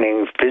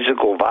threatening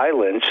physical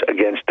violence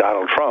against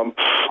Donald Trump,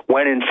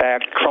 when in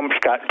fact Trump's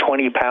got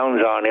 20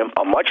 pounds on him,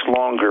 a much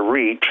longer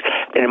reach,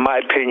 and in my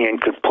opinion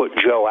could put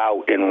Joe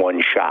out in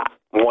one shot.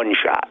 One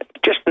shot.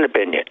 Just an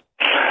opinion.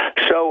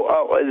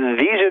 So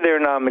these are their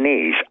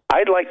nominees.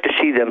 I'd like to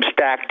see them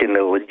stacked in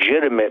a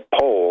legitimate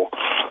poll,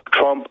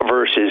 Trump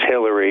versus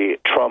Hillary,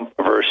 Trump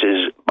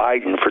versus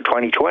Biden for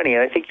 2020,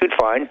 and I think you'd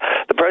find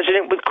the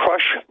president would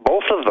crush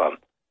both of them.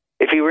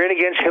 If he ran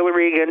against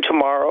Hillary again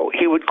tomorrow,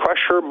 he would crush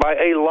her by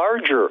a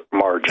larger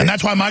margin. And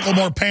that's why Michael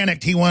Moore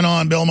panicked. He went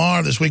on Bill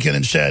Maher this weekend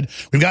and said,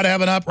 we've got to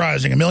have an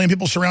uprising. 1 million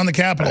people surround the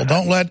Capitol.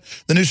 Don't let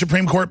the new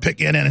Supreme Court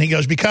pick in. And he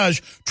goes,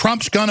 because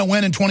Trump's going to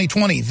win in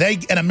 2020.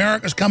 And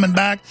America's coming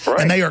back,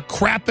 and they are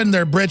crapping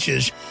their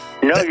britches.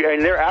 No,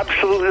 and they're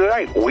absolutely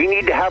right. We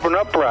need to have an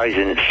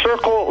uprising.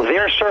 Circle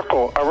their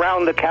circle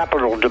around the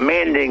Capitol,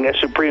 demanding a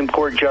Supreme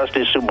Court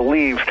justice who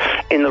believes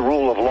in the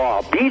rule of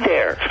law. Be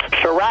there.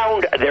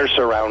 Surround their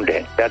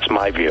surrounding. That's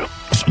my view.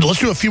 Let's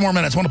do a few more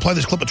minutes. I want to play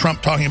this clip of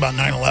Trump talking about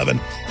 9/11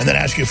 and then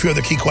ask you a few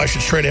other key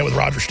questions straight ahead with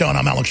Roger Stone.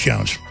 I'm Alex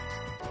Jones.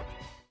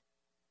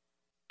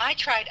 I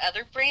tried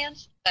other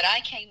brands, but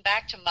I came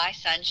back to my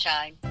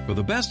Sunshine. For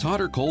the best hot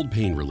or cold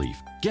pain relief,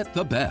 get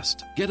the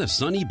best. Get a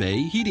Sunny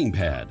Bay heating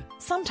pad.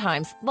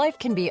 Sometimes life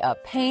can be a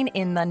pain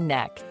in the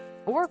neck,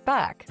 or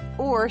back,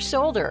 or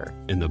shoulder.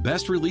 And the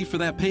best relief for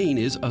that pain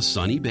is a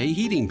Sunny Bay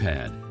heating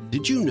pad.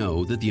 Did you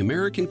know that the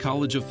American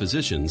College of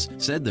Physicians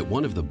said that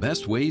one of the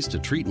best ways to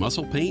treat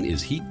muscle pain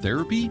is heat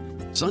therapy?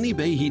 Sunny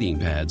Bay heating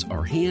pads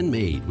are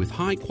handmade with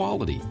high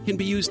quality, can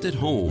be used at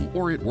home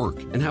or at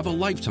work, and have a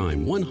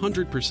lifetime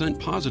 100%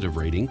 positive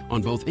rating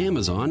on both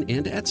Amazon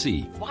and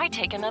Etsy. Why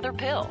take another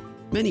pill?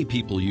 Many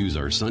people use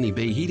our Sunny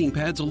Bay heating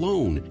pads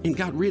alone and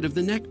got rid of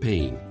the neck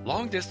pain.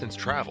 Long-distance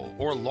travel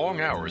or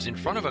long hours in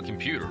front of a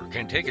computer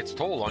can take its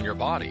toll on your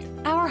body.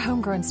 Our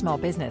homegrown small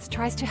business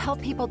tries to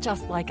help people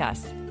just like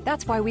us.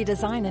 That's why we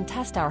design and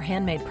test our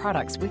handmade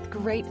products with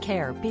great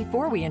care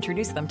before we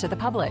introduce them to the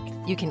public.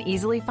 You can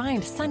easily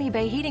find Sunny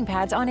Bay heating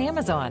pads on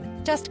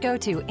Amazon. Just go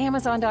to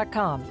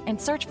Amazon.com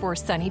and search for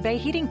Sunny Bay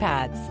heating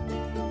pads.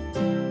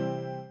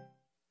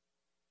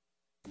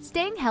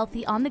 Staying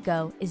healthy on the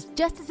go is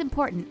just as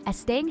important as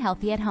staying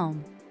healthy at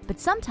home. But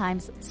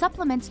sometimes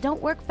supplements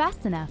don't work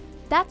fast enough.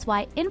 That's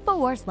why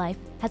InfoWars Life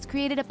has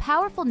created a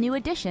powerful new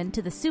addition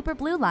to the Super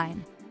Blue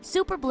line,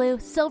 Super Blue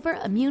Silver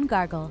Immune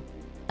Gargle.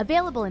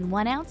 Available in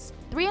 1 ounce,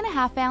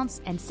 3.5 ounce,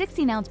 and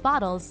 16-ounce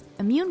bottles,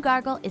 Immune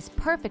Gargle is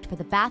perfect for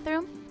the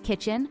bathroom,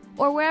 kitchen,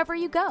 or wherever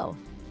you go.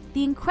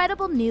 The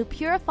incredible new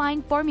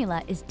purifying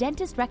formula is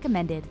dentist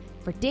recommended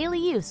for daily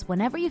use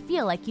whenever you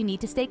feel like you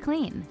need to stay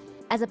clean.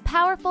 As a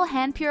powerful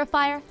hand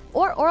purifier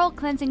or oral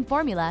cleansing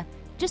formula,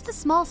 just a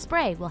small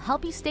spray will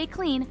help you stay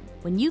clean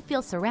when you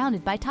feel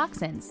surrounded by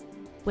toxins.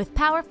 With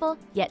powerful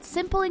yet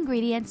simple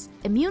ingredients,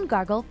 Immune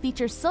Gargle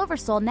features Silver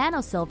Sol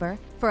Nano Silver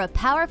for a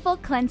powerful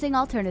cleansing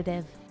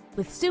alternative.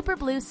 With Super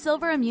Blue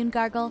Silver Immune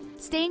Gargle,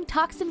 staying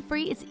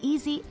toxin-free is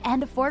easy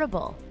and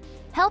affordable.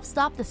 Help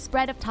stop the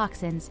spread of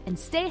toxins and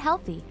stay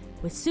healthy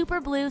with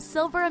Super Blue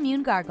Silver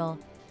Immune Gargle.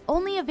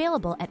 Only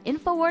available at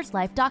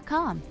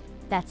InfoWarsLife.com.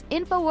 That's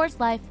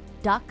InfoWarsLife.com.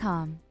 The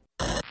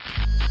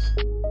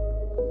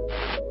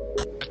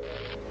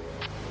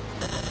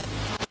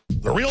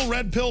Real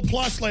Red Pill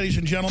Plus, ladies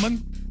and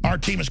gentlemen. Our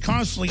team is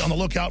constantly on the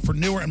lookout for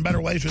newer and better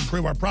ways to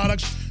improve our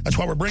products. That's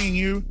why we're bringing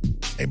you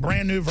a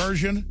brand new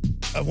version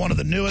of one of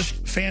the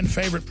newest fan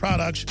favorite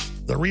products,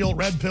 the Real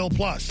Red Pill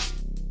Plus.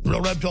 The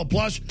Real Red Pill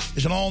Plus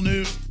is an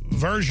all-new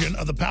version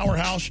of the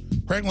powerhouse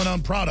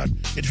Pregnenolone product.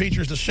 It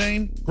features the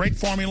same great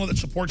formula that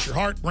supports your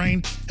heart,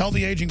 brain,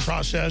 healthy aging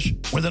process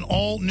with an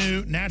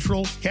all-new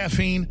natural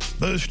caffeine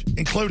boost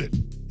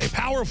included. A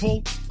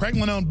powerful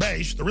Pregnenolone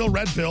base, the Real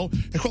Red Pill,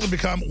 has quickly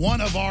become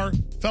one of our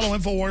fellow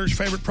InfoWarriors'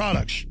 favorite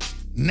products.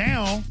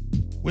 Now,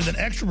 with an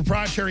extra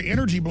proprietary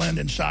energy blend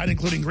inside,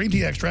 including green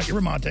tea extract,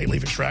 yerba mate,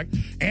 leaf extract,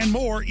 and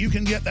more, you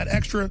can get that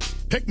extra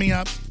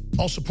pick-me-up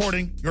while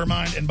supporting your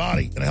mind and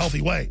body in a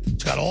healthy way.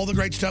 It's got all the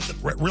great stuff that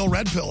Real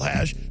Red Pill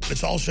has, but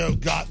it's also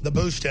got the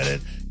boost in it.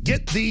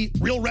 Get the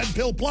Real Red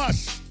Pill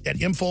Plus at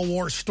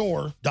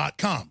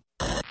InfoWarsStore.com.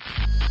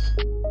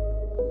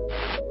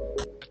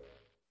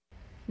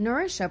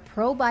 Nourish a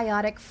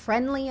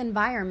probiotic-friendly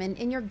environment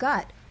in your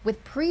gut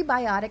with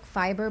prebiotic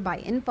fiber by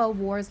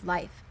InfoWars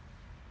Life.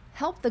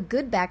 Help the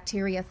good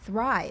bacteria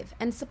thrive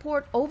and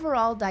support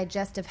overall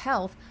digestive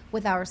health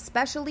with our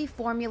specially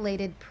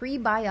formulated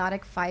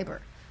prebiotic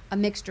fiber, a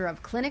mixture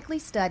of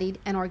clinically studied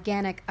and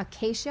organic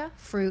acacia,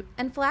 fruit,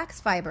 and flax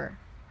fiber.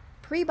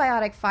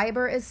 Prebiotic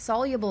fiber is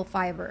soluble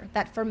fiber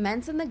that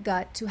ferments in the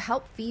gut to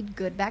help feed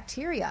good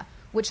bacteria,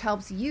 which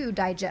helps you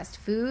digest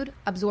food,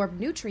 absorb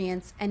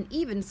nutrients, and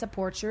even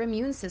support your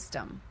immune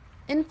system.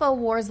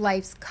 InfoWars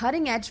Life's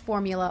cutting-edge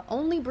formula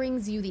only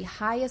brings you the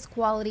highest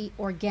quality,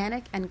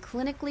 organic, and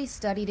clinically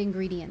studied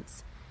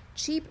ingredients.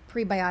 Cheap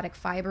prebiotic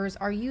fibers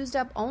are used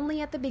up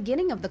only at the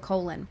beginning of the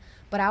colon,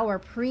 but our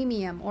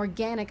premium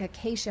organic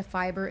acacia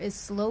fiber is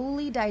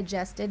slowly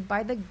digested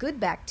by the good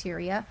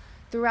bacteria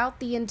throughout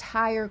the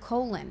entire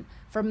colon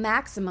for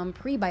maximum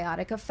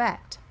prebiotic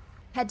effect.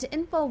 Head to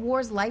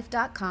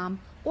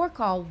InfoWarsLife.com or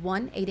call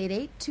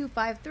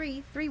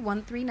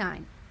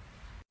 1-888-253-3139.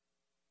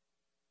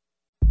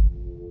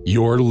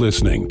 You're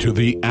listening to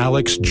The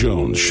Alex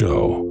Jones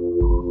Show.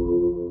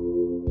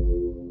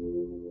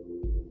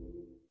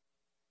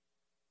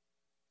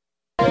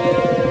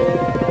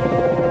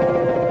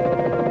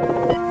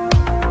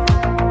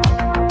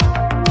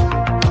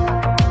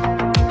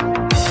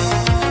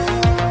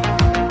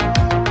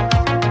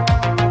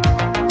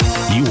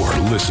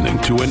 Listening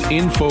to an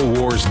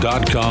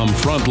Infowars.com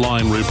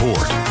frontline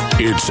report.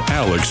 It's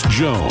Alex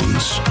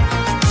Jones.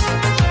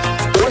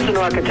 There was an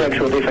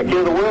architectural defect. You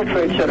know, the World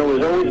Trade Center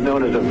was always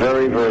known as a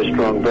very, very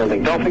strong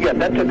building. Don't forget,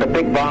 that took a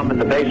big bomb in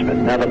the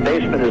basement. Now, the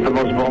basement is the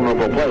most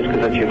vulnerable place because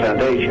that's your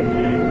foundation.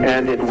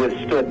 And it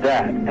withstood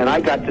that. And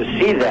I got to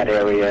see that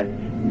area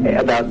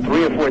about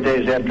 3 or 4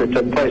 days after it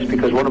took place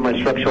because one of my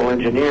structural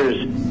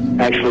engineers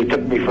actually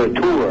took me for a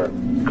tour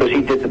because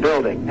he did the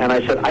building. And I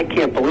said, I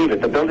can't believe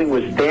it. The building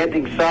was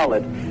standing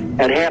solid,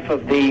 and half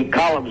of the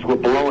columns were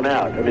blown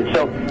out. I mean,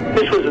 so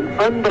this was an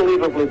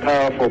unbelievably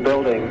powerful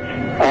building.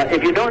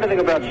 If you know anything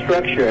about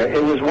structure,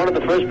 it was one of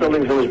the first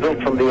buildings that was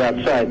built from the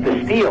outside.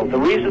 The steel, the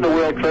reason the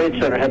World Trade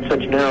Center had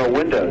such narrow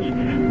windows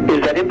is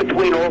that in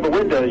between all the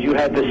windows, you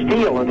had the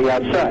steel on the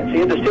outside. So you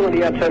had the steel on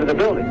the outside of the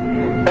building.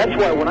 That's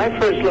why when I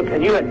first looked,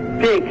 and you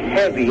had big,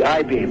 heavy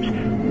I-beams,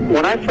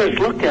 when I first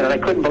looked at it, I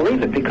couldn't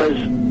believe it because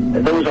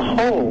there was a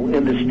hole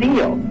in the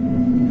steel.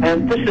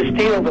 And this is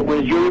steel that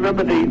was, you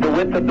remember the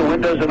width of the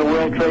windows in the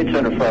World Trade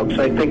Center, folks.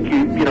 I think,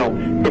 you know,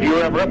 if you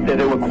were ever up there,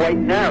 they were quite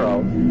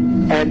narrow.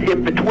 and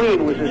in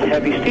between was this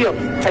heavy steel.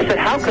 I said,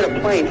 how could a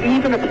plane,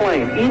 even a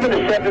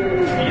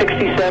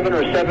 767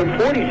 or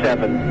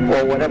 747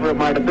 or whatever it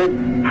might have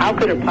been, how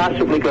could it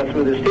possibly go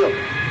through this steel?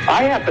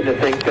 I happen to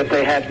think that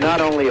they had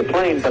not only a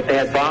plane, but they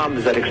had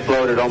bombs that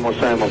exploded almost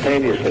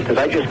simultaneously, because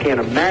I just can't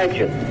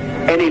imagine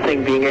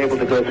anything being able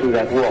to go through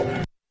that wall.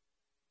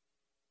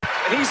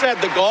 He's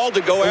had the gall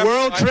to go after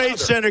World my Trade mother.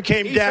 Center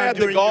came He's down had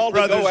the during gall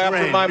your to go brother's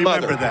after reign. my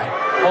mother. Remember that.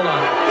 Hold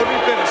on. Let me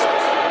finish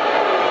this.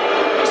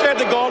 He's had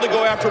the gall to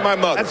go after my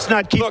mother. That's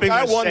not keeping Look,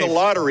 I us won safe. the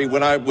lottery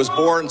when I was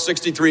born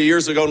 63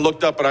 years ago and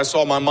looked up and I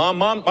saw my mom.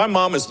 My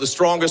mom is the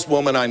strongest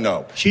woman I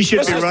know. She should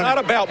this be is running. not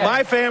about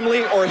my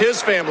family or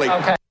his family.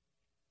 Okay.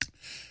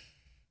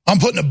 I'm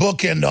putting a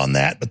bookend on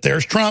that, but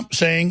there's Trump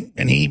saying,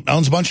 and he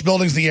owns a bunch of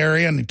buildings in the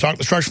area, and he talked to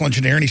the structural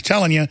engineer, and he's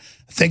telling you,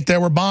 I think there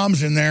were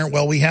bombs in there.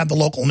 Well, we have the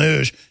local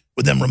news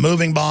with them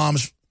removing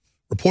bombs,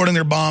 reporting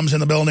their bombs in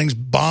the buildings,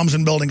 bombs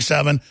in Building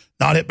 7,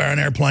 not hit by an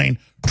airplane.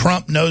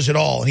 Trump knows it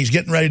all, and he's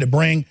getting ready to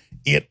bring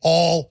it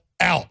all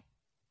out.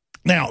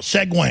 Now,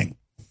 segueing,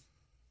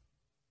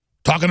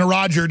 talking to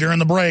Roger during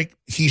the break,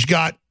 he's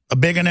got a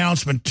big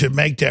announcement to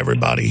make to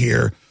everybody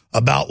here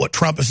about what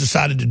Trump has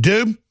decided to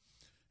do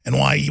and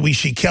why we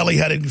see Kelly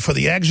headed for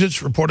the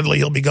exits. Reportedly,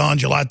 he'll be gone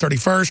July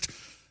 31st.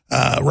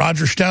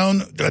 Roger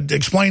Stone,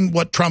 explain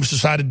what Trump's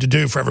decided to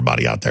do for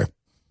everybody out there.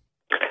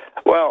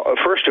 Well,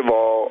 first of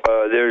all,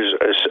 there's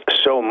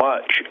so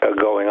much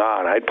going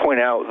on. I'd point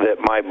out that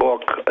my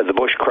book, The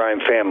Bush Crime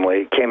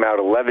Family, came out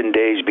 11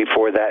 days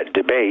before that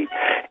debate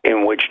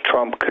in which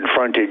Trump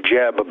confronted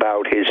Jeb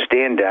about his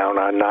stand down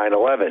on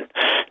 9/11.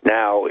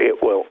 Now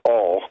it will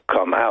all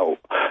come out.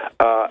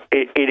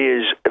 It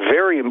is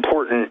very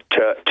important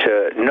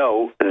to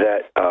note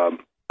that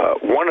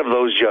one of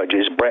those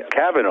judges, Brett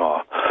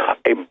Kavanaugh,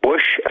 a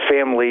Bush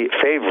family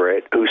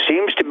favorite who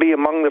seems to be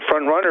among the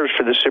front runners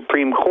for the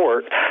Supreme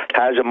Court,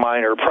 has a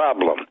minor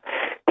problem.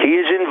 He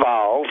is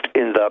involved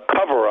in the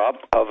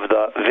cover-up of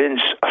the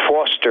Vince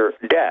Foster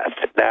death.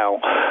 Now,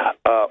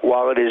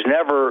 while it has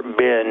never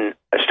been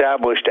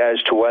established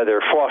as to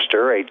whether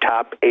Foster, a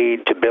top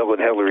aide to Bill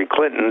and Hillary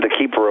Clinton, the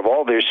keeper of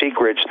all their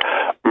secrets,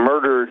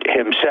 murdered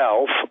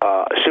himself,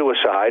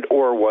 suicide,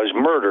 or was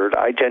murdered,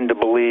 I tend to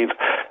believe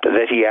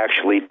that he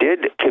actually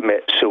did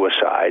commit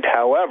suicide.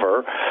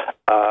 However,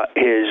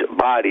 his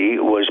body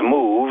was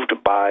moved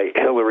by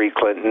Hillary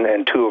Clinton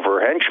and two of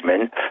her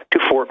henchmen to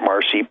Fort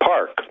Marcy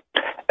Park.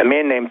 A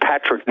man named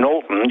Patrick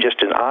Knowlton,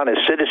 just an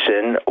honest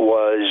citizen,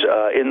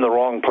 was in the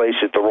wrong place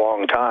at the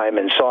wrong time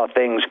and saw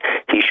things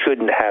he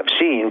shouldn't have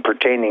seen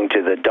pertaining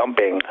to the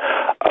dumping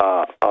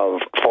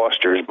of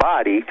Foster's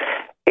body,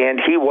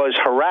 and he was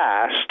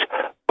harassed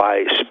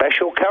by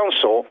special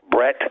counsel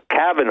Brett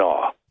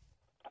Kavanaugh,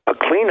 a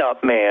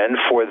cleanup man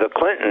for the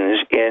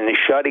Clintons in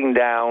shutting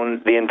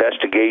down the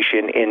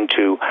investigation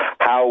into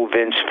how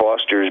Vince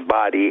Foster's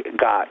body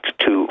got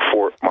to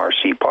Fort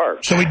Marcy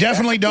Park. So we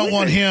definitely don't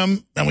want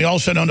him, and we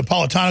also know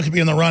Napolitano could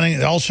be in the running.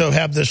 They also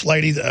have this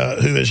lady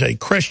who is a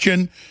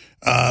Christian,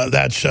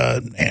 that's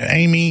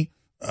Amy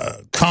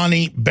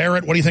Coney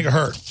Barrett. What do you think of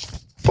her?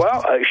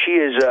 Well, she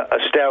is a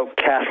stout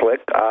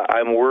Catholic.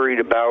 I'm worried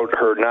about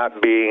her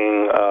not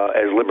being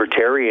as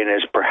libertarian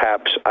as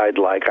perhaps I'd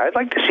like. I'd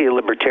like to see a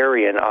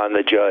libertarian on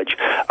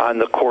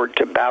the court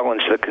to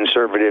balance the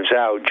conservatives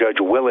out. Judge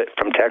Willett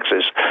from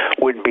Texas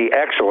would be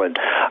excellent.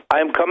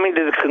 I'm coming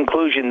to the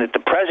conclusion that the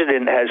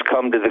president has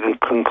come to the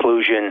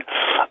conclusion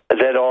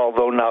that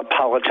although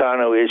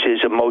Napolitano is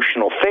his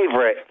emotional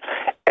favorite,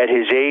 at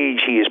his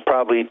age, he is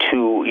probably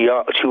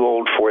too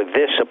old for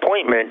this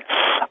appointment.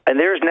 And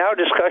there's now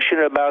discussion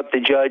about the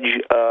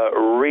judge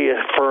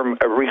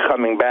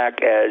coming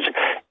back as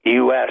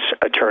U.S.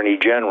 Attorney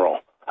General.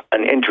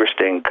 An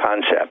interesting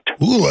concept.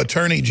 Ooh,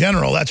 Attorney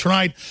General. That's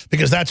right,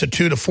 because that's a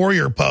 2 to 4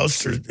 year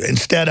post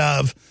instead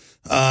of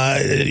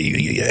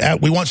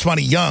we want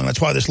somebody young.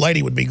 That's why this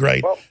lady would be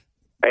great. Well,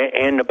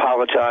 and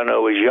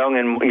Napolitano is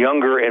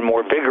younger and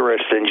more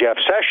vigorous than Jeff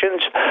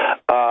Sessions,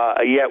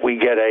 yet we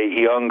get a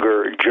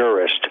younger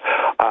jurist.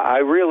 I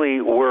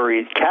really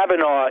worry.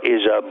 Kavanaugh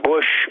is a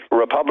Bush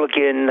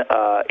Republican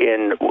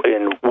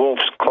in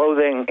wolf's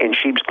clothing, in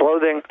sheep's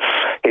clothing.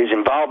 His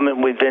involvement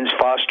with Vince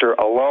Foster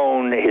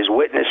alone, his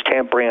witness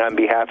tampering on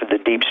behalf of the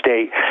deep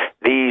state,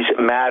 these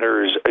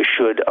matters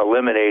should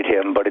eliminate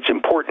him. But it's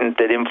important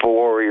that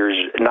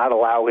InfoWarriors not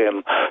allow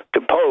him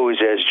to pose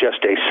as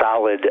just a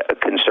solid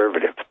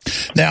conservative.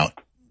 Now,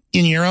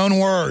 in your own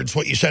words,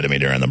 what you said to me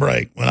during the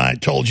break, when I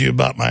told you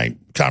about my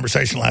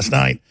conversation last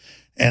night,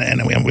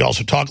 and we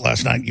also talked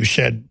last night, you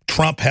said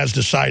Trump has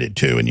decided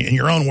to, in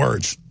your own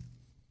words.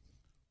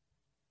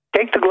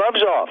 Take the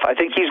gloves off. I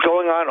think he's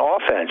going on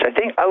offense. I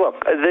think,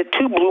 look, the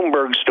two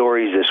Bloomberg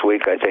stories this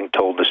week, I think,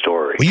 told the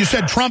story. Well, you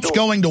said Trump's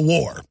going to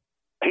war.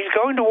 He's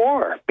going to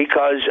war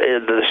because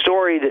the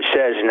story that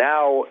says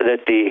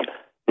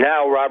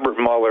now Robert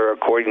Mueller,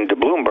 according to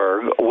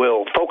Bloomberg,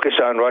 will focus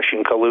on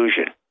Russian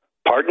collusion.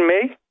 Pardon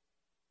me?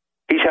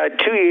 He's had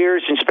 2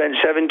 years and spent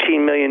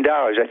 $17 million.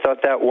 I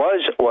thought that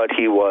was what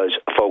he was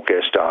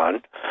focused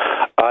on.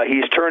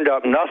 He's turned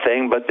up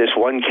nothing but this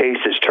one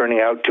case is turning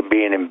out to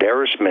be an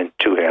embarrassment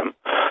to him.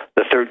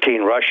 The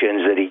 13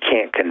 Russians that he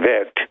can't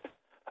convict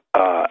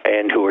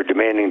and who are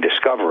demanding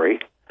discovery.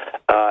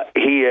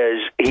 He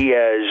has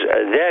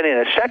then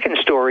in a second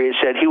story it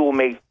said he will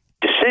make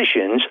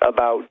decisions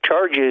about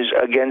charges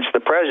against the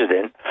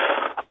president,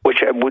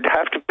 which would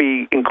have to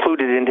be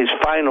included in his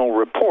final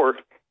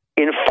report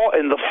in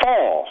the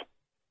fall,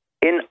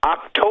 in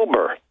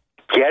October.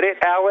 Get it,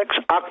 Alex?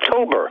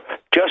 October,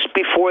 just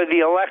before the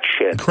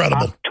election.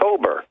 Incredible.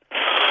 October.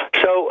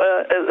 So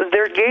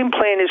their game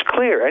plan is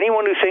clear.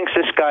 Anyone who thinks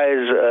this guy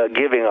is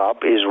giving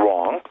up is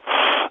wrong.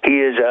 He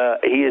is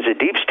a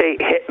deep state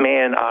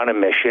hitman on a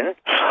mission.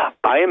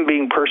 I am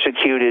being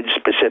persecuted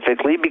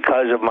specifically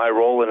because of my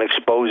role in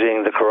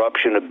exposing the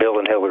corruption of Bill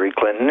and Hillary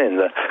Clinton and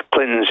the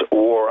Clintons'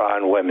 war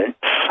on women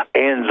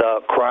and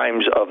the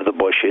crimes of the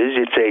Bushes.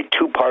 It's a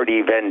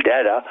two-party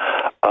vendetta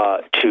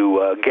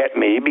to get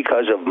me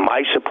because of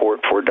my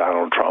support for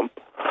Donald Trump.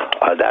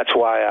 That's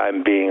why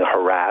I'm being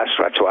harassed.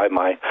 That's why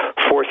my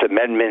Fourth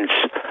Amendments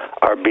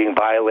are being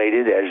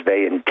violated as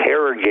they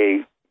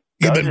interrogate.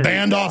 You've been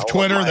banned off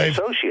Twitter.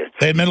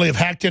 They admittedly have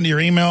hacked into your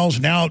emails.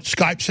 Now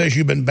Skype says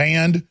you've been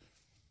banned.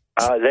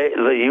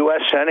 The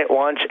U.S. Senate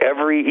wants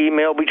every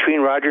email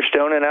between Roger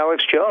Stone and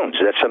Alex Jones.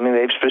 That's something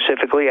they've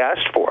specifically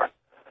asked for.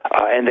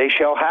 And they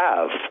shall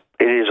have.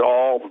 It is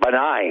all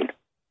benign.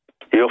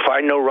 You'll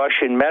find no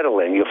Russian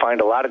meddling. You'll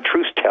find a lot of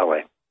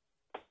truth-telling.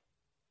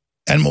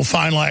 And we'll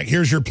find, like,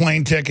 here's your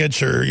plane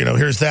tickets, or, you know,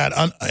 here's that.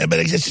 But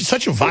it's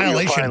such a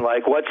violation. You'll find,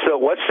 like, what's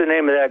the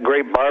name of that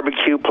great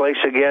barbecue place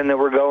again that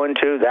we're going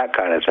to? That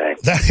kind of thing.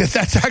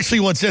 That's actually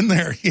what's in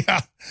there,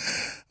 yeah.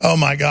 Oh,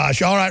 my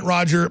gosh. All right,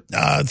 Roger,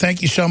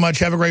 thank you so much.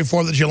 Have a great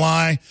 4th of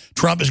July.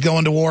 Trump is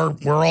going to war.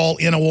 We're all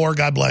in a war.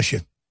 God bless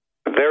you.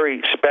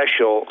 Very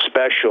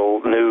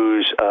special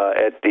news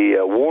at the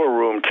War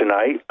Room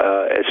tonight,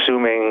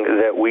 assuming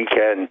that we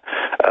can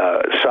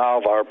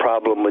solve our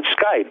problem with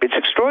Skype. It's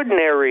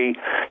extraordinary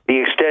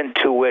the extent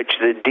to which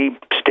the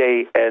deep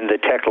state and the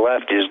tech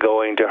left is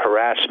going to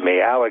harass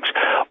me. Alex,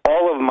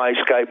 all of my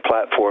Skype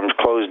platforms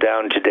closed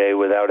down today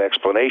without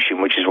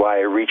explanation, which is why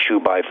I reach you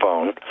by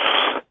phone.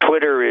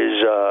 Twitter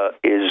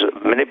is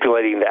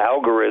manipulating the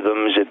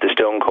algorithms at the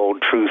Stone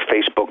Cold Truth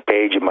Facebook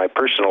page and my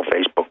personal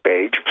Facebook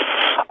page.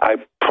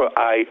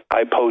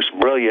 I post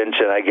brilliance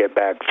and I get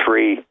back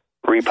 3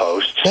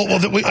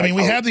 reposts.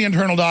 We have the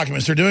internal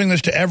documents. They're doing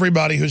this to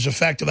everybody who's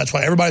affected. That's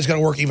why everybody's got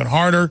to work even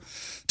harder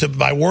to,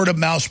 by word of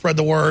mouth, spread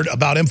the word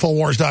about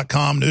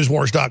Infowars.com,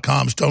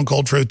 Newswars.com,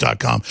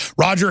 StoneColdTruth.com.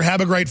 Roger,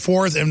 have a great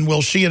 4th, and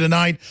we'll see you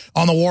tonight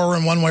on the War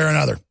Room one way or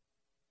another.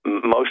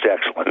 Most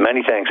excellent.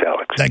 Many thanks,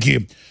 Alex. Thank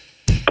you.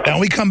 Now,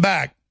 when we come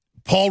back,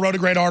 Paul wrote a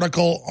great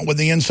article with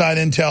the inside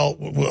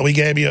intel. We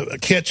gave you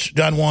Kit's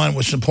done one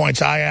with some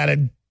points I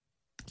added.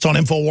 It's on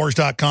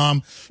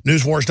Infowars.com,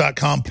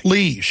 Newswars.com.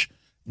 Please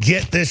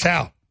get this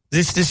out.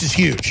 This is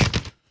huge.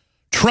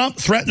 Trump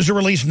threatens to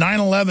release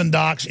 9/11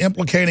 docs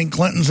implicating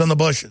Clintons and the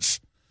Bushes.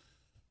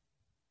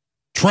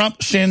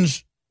 Trump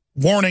sends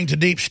warning to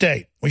deep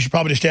state. We should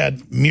probably just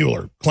add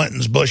Mueller,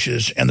 Clintons,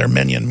 Bushes, and their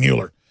minion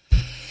Mueller.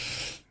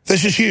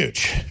 This is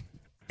huge.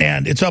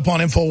 And it's up on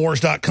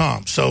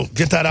Infowars.com. So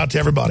get that out to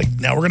everybody.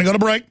 Now we're going to go to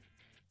break.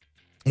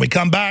 When we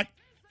come back,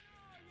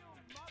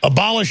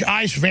 abolish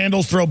ICE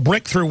vandals throw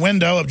brick through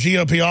window of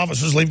GOP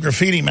offices, leave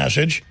graffiti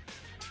message.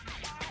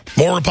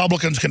 More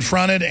Republicans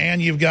confronted,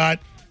 and you've got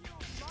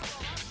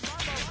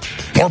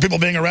more people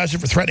being arrested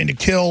for threatening to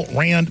kill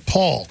Rand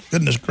Paul.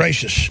 Goodness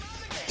gracious.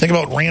 Think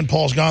about what Rand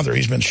Paul's gone through.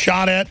 He's been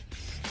shot at,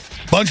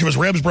 a bunch of his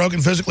ribs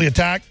broken, physically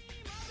attacked,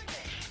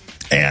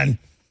 and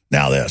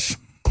now this.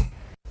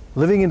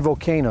 Living in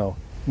Volcano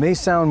may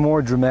sound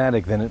more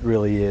dramatic than it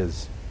really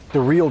is. The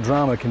real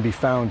drama can be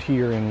found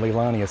here in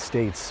Leilani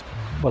Estates.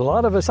 But a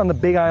lot of us on the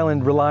Big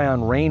Island rely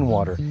on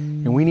rainwater,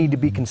 and we need to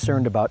be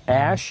concerned about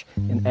ash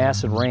and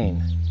acid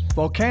rain.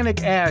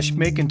 Volcanic ash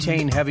may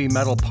contain heavy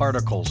metal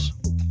particles,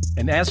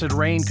 and acid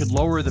rain could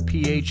lower the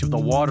pH of the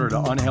water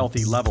to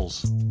unhealthy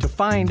levels. To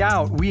find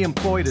out, we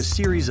employed a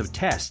series of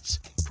tests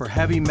for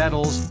heavy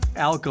metals,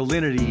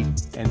 alkalinity,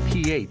 and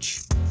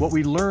pH. What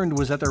we learned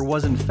was that there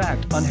was in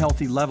fact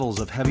unhealthy levels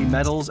of heavy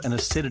metals and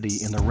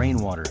acidity in the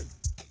rainwater.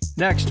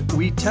 Next,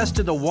 we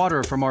tested the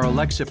water from our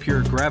Alexa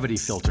Pure gravity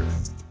filter.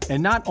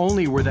 And not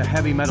only were the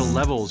heavy metal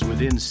levels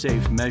within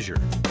safe measure,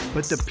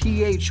 but the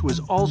pH was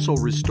also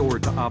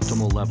restored to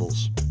optimal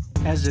levels.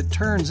 As it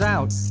turns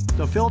out,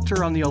 the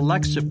filter on the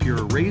Alexa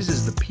Pure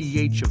raises the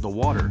pH of the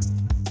water.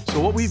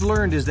 So what we've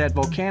learned is that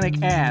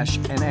volcanic ash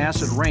and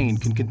acid rain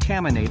can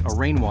contaminate a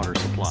rainwater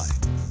supply.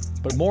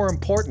 But more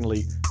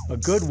importantly, a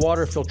good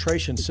water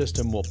filtration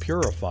system will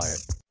purify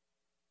it.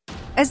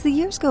 As the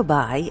years go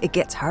by, it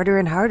gets harder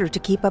and harder to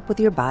keep up with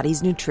your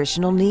body's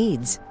nutritional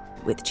needs.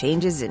 With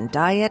changes in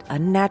diet,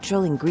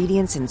 unnatural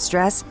ingredients, and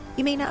stress,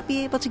 you may not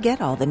be able to get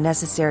all the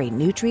necessary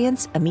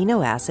nutrients,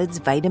 amino acids,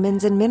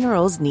 vitamins, and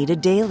minerals needed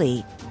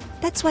daily.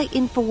 That's why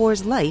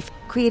InfoWars Life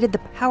created the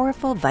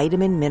powerful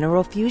Vitamin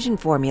Mineral Fusion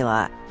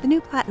formula. The new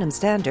platinum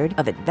standard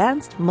of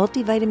advanced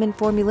multivitamin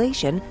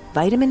formulation,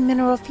 Vitamin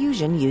Mineral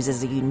Fusion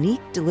uses a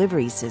unique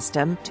delivery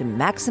system to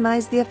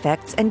maximize the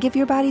effects and give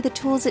your body the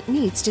tools it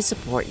needs to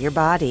support your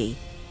body.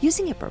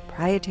 Using a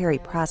proprietary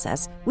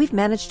process, we've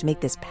managed to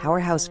make this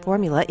powerhouse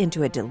formula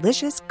into a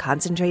delicious,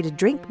 concentrated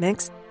drink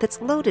mix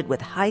that's loaded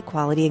with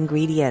high-quality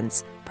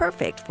ingredients.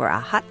 Perfect for a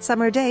hot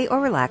summer day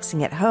or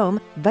relaxing at home,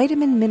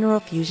 Vitamin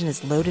Mineral Fusion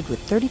is loaded with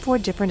 34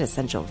 different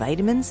essential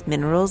vitamins,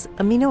 minerals,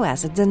 amino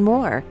acids, and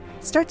more.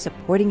 Start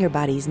supporting your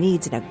body's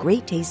needs in a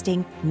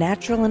great-tasting,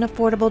 natural, and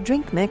affordable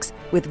drink mix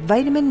with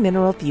Vitamin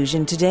Mineral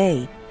Fusion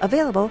today.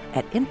 Available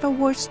at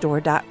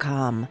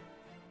InfoWarsStore.com.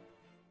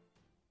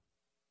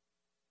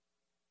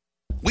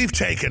 We've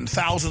taken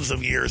thousands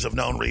of years of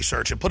known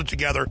research and put it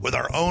together with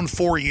our own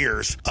 4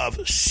 years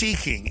of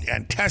seeking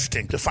and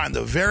testing to find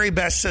the very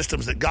best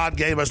systems that God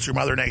gave us through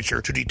Mother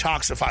Nature to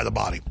detoxify the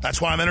body.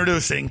 That's why I'm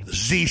introducing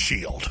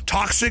Z-Shield,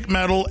 Toxic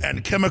Metal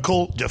and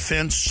Chemical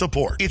Defense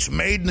Support. It's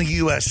made in the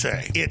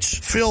USA. It's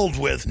filled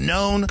with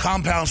known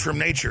compounds from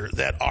nature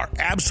that are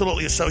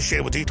absolutely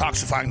associated with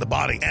detoxifying the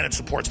body, and it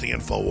supports the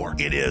InfoWar.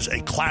 It is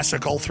a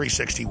classical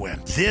 360 win.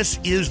 This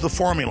is the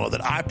formula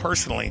that I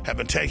personally have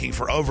been taking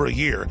for over a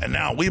year, and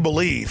now we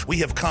believe we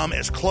have come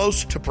as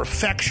close to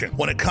perfection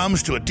when it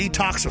comes to a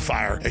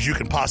detoxifier as you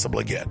can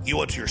possibly get. You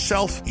owe it to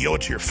yourself, you owe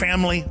it to your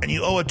family, and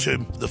you owe it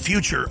to the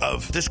future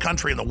of this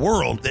country and the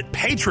world that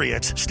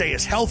patriots stay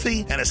as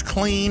healthy and as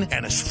clean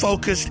and as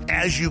focused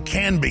as you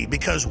can be,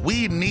 because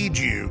we need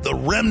you, the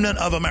remnant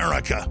of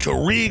America, to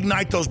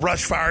reignite those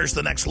brush fires to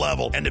the next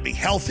level and to be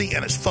healthy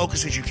and as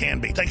focused as you can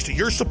be. Thanks to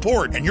your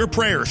support and your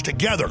prayers,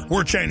 together,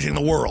 we're changing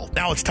the world.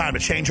 Now it's time to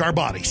change our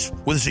bodies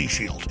with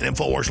Z-Shield at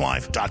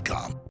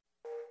InfoWarsLife.com.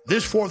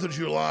 This 4th of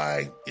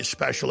July is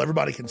special.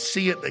 Everybody can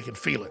see it. They can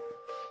feel it.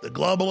 The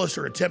globalists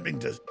are attempting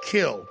to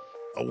kill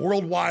a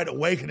worldwide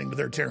awakening to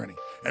their tyranny.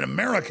 And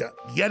America,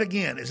 yet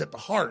again, is at the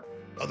heart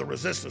of the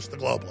resistance to the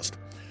globalist.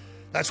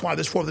 That's why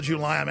this 4th of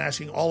July, I'm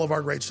asking all of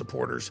our great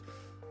supporters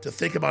to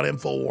think about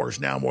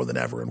InfoWars now more than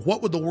ever. And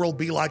what would the world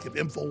be like if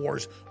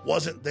InfoWars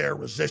wasn't there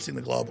resisting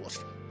the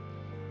globalist?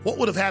 What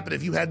would have happened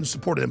if you hadn't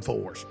supported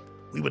InfoWars?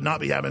 We would not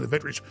be having the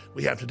victories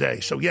we have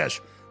today. So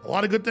yes, a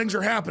lot of good things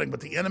are happening,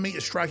 but the enemy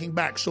is striking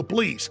back. So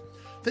please,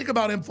 think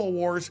about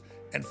InfoWars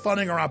and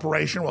funding our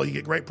operation while you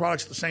get great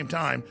products at the same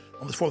time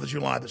on this 4th of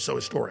July that's so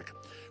historic.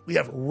 We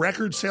have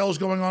record sales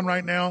going on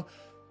right now,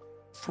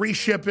 free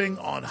shipping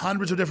on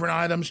hundreds of different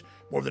items.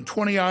 More than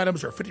 20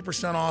 items are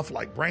 50% off,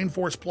 like Brain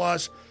Force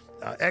Plus,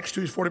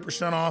 X2 is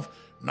 40% off,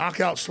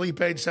 Knockout Sleep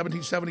Aid,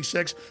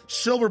 $17.76,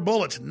 Silver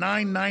Bullets,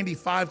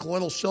 $9.95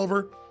 colloidal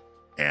silver,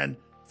 and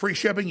free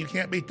shipping. You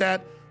can't beat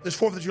that. This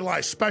 4th of July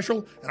is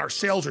special, and our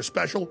sales are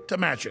special to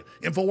match it.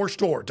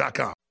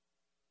 InfoWarsStore.com.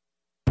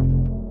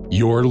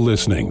 You're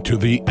listening to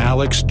The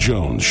Alex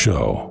Jones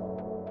Show.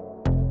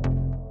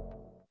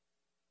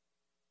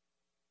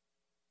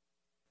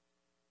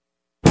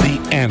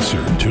 The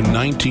answer to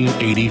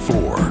 1984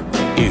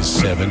 is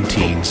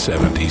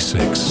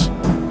 1776.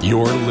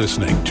 You're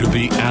listening to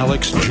The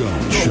Alex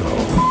Jones Show.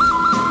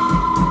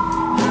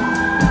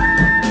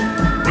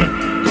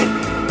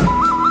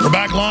 We're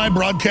back live,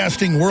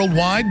 broadcasting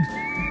worldwide.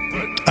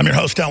 I'm your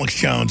host, Alex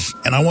Jones,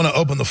 and I want to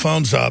open the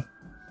phones up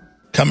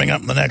coming up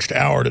in the next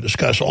hour to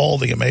discuss all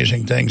the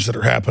amazing things that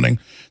are happening.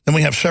 Then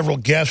we have several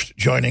guests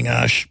joining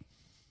us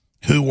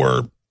who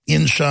were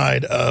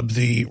inside of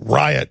the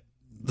riot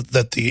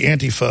that the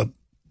Antifa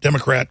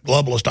Democrat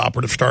globalist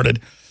operative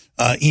started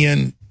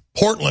in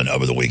Portland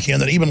over the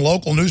weekend, that even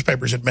local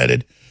newspapers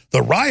admitted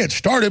the riot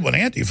started when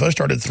Antifa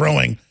started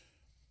throwing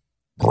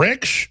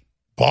bricks,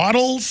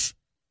 bottles,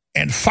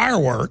 and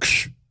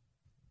fireworks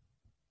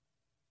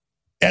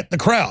at the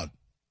crowd.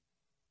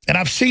 And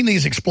I've seen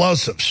these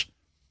explosives.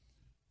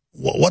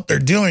 What they're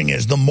doing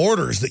is the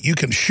mortars that you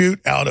can shoot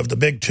out of the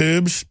big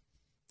tubes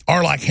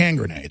are like hand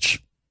grenades.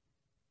 In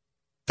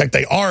fact,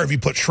 they are if you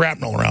put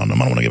shrapnel around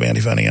them. I don't want to give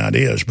Antifa any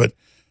ideas, but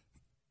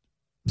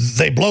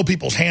they blow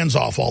people's hands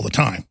off all the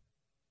time.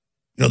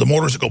 You know, the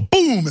mortars that go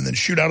boom and then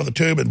shoot out of the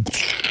tube, and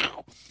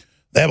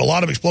they have a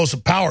lot of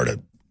explosive power to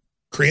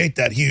create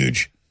that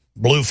huge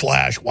blue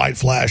flash, white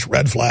flash,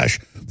 red flash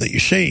that you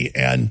see.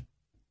 And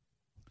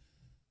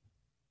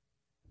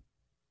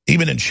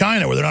even in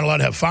China, where they're not allowed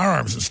to have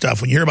firearms and stuff,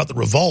 when you hear about the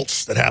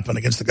revolts that happen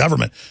against the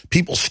government,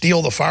 people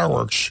steal the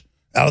fireworks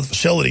out of the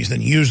facilities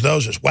and then use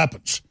those as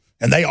weapons.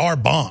 And they are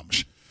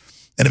bombs.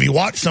 And if you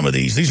watch some of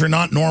these are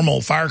not normal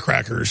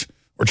firecrackers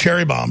or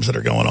cherry bombs that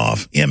are going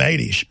off,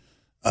 M80s.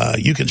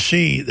 You can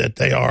see that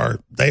they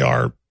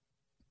are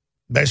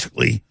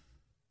basically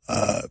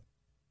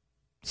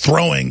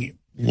throwing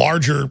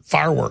larger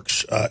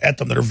fireworks at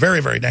them that are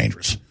very, very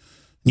dangerous.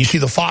 You see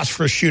the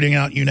phosphorus shooting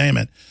out, you name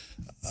it.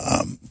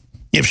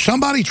 If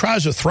somebody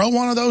tries to throw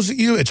one of those at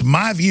you, it's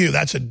my view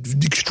that's an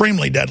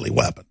extremely deadly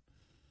weapon.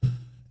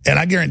 And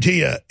I guarantee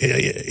you,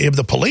 if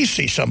the police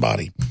see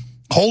somebody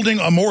holding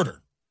a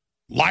mortar,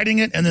 lighting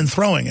it, and then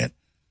throwing it,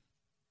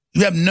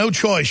 you have no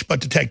choice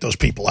but to take those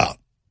people out.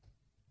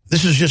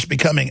 This is just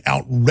becoming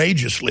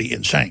outrageously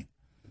insane.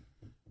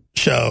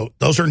 So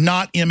those are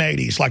not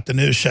M80s like the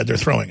news said they're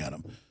throwing at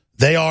them.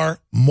 They are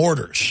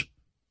mortars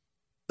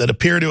that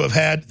appear to have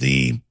had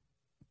the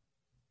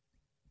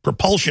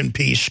propulsion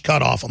piece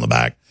cut off on the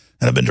back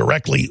and have been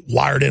directly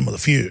wired in with a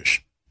fuse.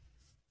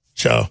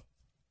 So,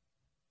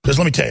 because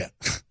let me tell you,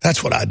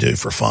 that's what I do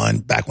for fun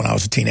back when I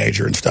was a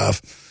teenager and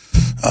stuff.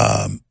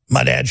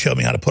 My dad showed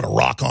me how to put a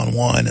rock on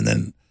one and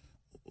then,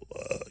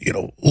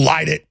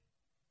 light it,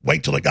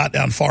 wait till it got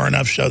down far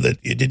enough so that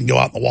it didn't go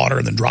out in the water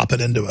and then drop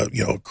it into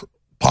a,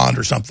 pond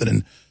or something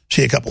and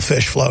see a couple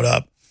fish float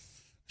up.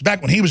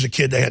 Back when he was a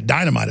kid, they had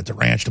dynamite at the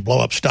ranch to blow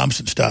up stumps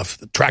and stuff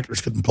the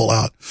tractors couldn't pull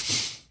out.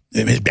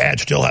 And his dad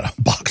still had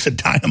a box of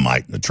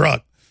dynamite in the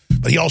truck,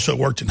 but he also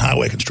worked in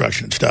highway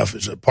construction and stuff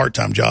as a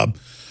part-time job.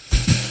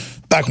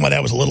 Back when my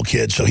dad was a little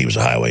kid, so he was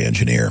a highway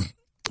engineer,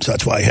 so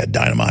that's why he had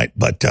dynamite.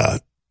 But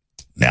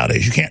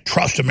nowadays, you can't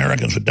trust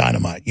Americans with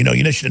dynamite.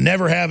 You should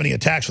never have any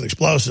attacks with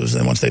explosives, and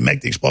then once they make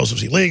the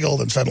explosives illegal,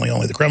 then suddenly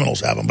only the criminals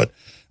have them. But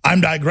I'm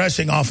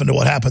digressing off into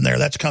what happened there.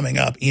 That's coming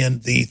up in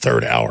the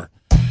third hour.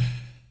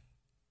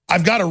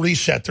 I've got to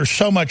reset. There's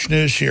so much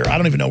news here. I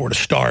don't even know where to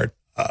start.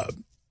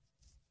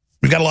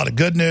 We've got a lot of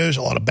good news,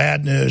 a lot of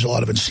bad news, a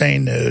lot of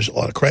insane news, a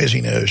lot of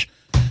crazy news.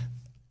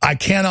 I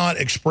cannot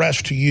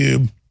express to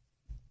you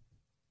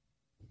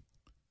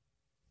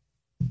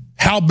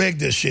how big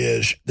this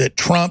is that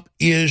Trump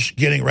is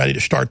getting ready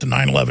to start the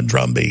 9/11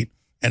 drumbeat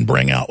and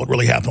bring out what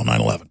really happened on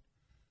 9/11.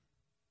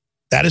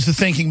 That is the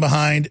thinking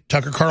behind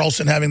Tucker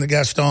Carlson having the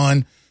guest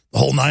on, the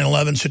whole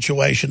 9/11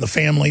 situation, the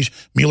families,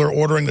 Mueller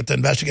ordering that the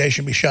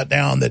investigation be shut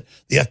down, that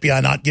the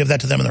FBI not give that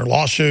to them in their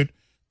lawsuit.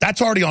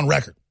 That's already on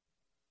record.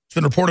 It's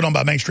been reported on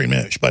by mainstream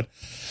news. But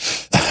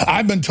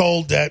I've been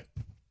told that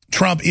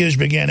Trump is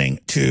beginning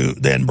to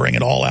then bring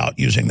it all out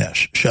using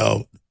this.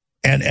 So,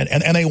 and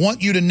they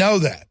want you to know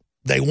that.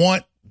 They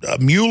want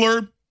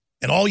Mueller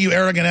and all you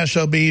arrogant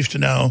SOBs to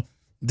know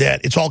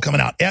that it's all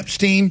coming out.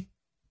 Epstein,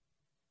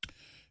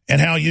 and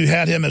how you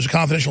had him as a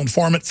confidential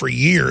informant for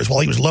years while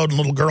he was loading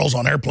little girls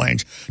on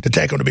airplanes to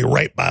take them to be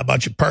raped by a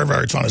bunch of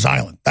perverts on his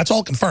island. That's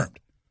all confirmed.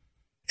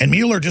 And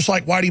Mueller, just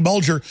like Whitey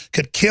Bulger,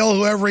 could kill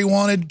whoever he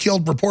wanted,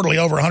 killed reportedly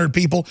over 100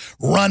 people,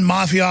 run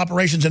mafia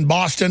operations in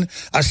Boston,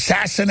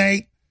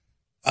 assassinate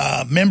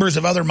members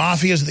of other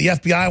mafias that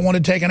the FBI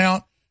wanted taken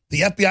out.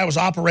 The FBI was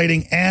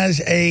operating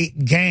as a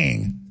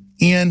gang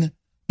in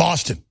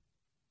Boston.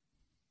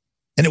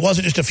 And it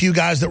wasn't just a few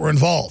guys that were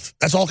involved.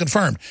 That's all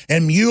confirmed.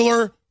 And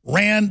Mueller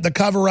ran the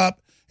cover-up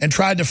and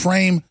tried to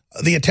frame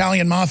the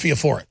Italian mafia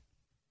for it.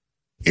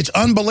 It's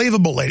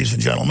unbelievable, ladies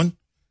and gentlemen.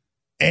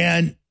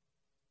 And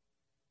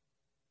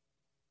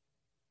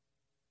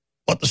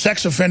what, the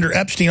sex offender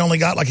Epstein only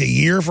got like a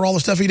year for all the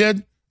stuff he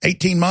did?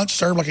 18 months,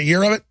 served like a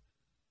year of it?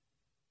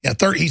 Yeah,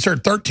 he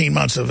served 13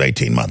 months of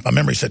 18 months. My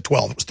memory said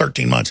 12. It was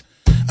 13 months.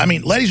 I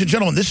mean, ladies and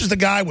gentlemen, this is the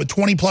guy with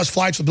 20-plus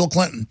flights with Bill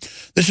Clinton.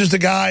 This is the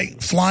guy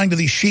flying to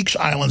these sheiks'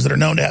 islands that are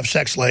known to have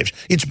sex slaves.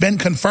 It's been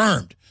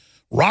confirmed.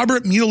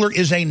 Robert Mueller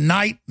is a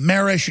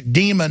nightmarish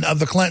demon of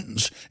the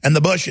Clintons and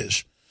the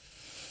Bushes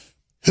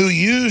who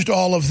used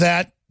all of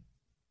that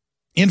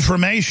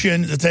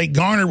information that they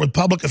garnered with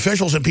public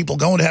officials and people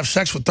going to have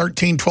sex with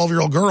 13,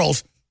 12-year-old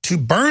girls to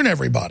burn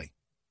everybody.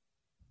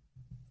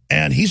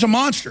 And he's a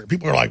monster.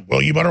 People are like,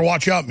 well, you better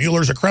watch out.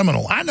 Mueller's a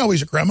criminal. I know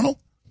he's a criminal.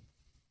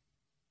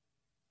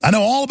 I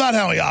know all about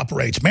how he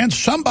operates. Man,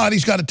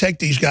 somebody's got to take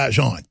these guys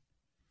on.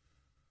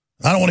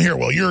 I don't want to hear,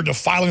 well, you're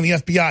defiling the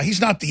FBI.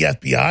 He's not the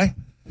FBI.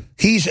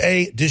 He's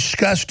a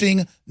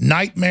disgusting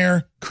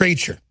nightmare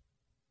creature.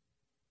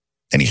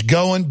 And he's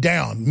going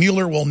down.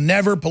 Mueller will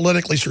never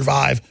politically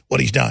survive what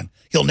he's done.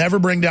 He'll never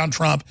bring down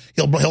Trump.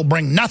 He'll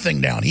bring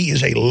nothing down. He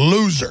is a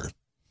loser.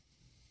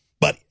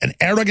 But an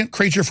arrogant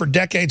creature for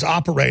decades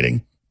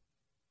operating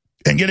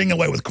and getting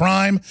away with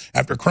crime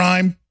after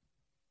crime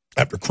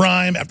after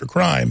crime after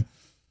crime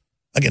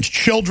against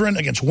children,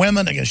 against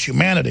women, against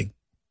humanity.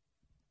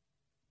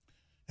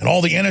 And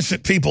all the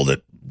innocent people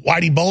that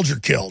Whitey Bulger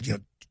killed,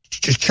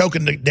 just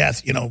choking to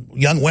death,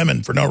 young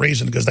women for no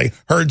reason because they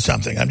heard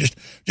something. I'm just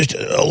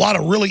a lot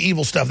of really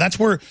evil stuff. That's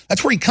where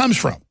he comes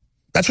from.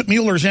 That's what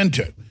Mueller's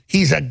into.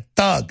 He's a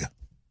thug.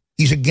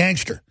 He's a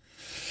gangster.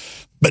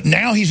 But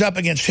now he's up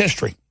against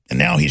history, and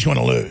now he's going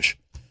to lose.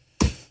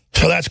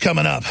 So that's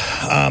coming up.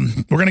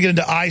 We're going to get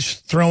into ICE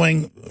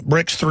throwing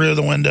bricks through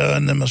the window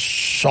and them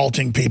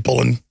assaulting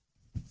people and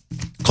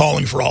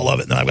calling for all of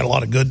it. And then I've got a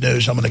lot of good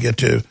news I'm going to get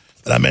to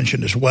that I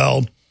mentioned as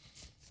well.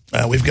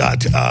 We've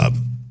got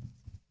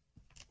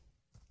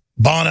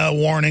Bono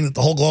warning that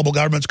the whole global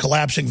government's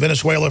collapsing.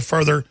 Venezuela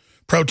further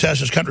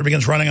protests as country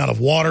begins running out of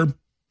water.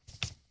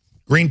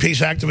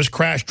 Greenpeace activists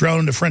crash drone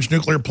into French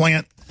nuclear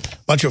plant.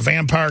 Bunch of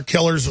vampire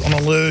killers on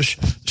the loose.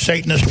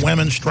 Satanist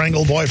women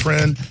strangle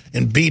boyfriend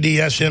in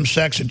BDSM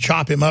sex and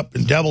chop him up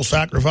in devil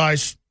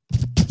sacrifice.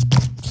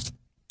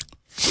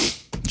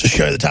 To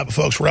show you the type of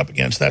folks we're up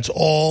against. That's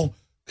all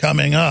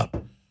coming up.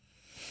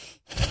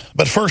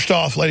 But first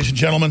off, ladies and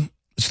gentlemen,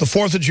 it's the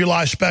 4th of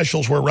July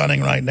specials we're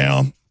running right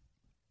now.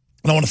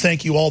 And I want to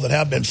thank you all that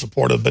have been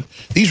supportive. But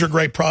these are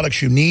great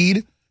products you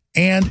need,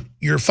 and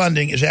your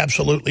funding is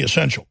absolutely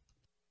essential.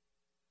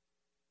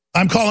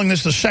 I'm calling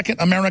this the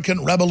Second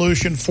American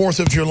Revolution 4th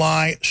of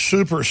July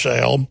Super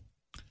Sale.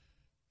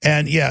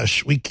 And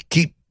yes, we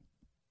keep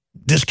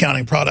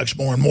discounting products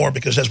more and more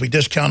because as we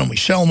discount them, we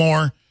sell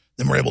more.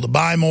 Then we're able to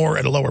buy more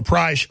at a lower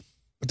price.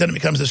 But then it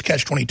becomes this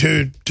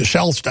catch-22 to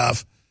sell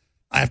stuff.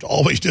 I have to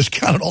always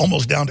discount it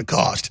almost down to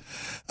cost.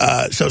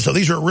 So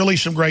these are really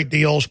some great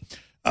deals.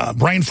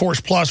 Brain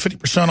Force Plus,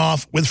 50%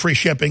 off with free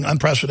shipping,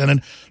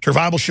 unprecedented.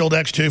 Survival Shield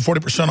X2,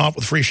 40% off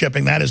with free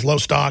shipping. That is low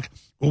stock.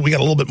 We got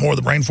a little bit more of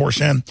the Brain Force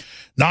in.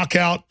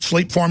 Knockout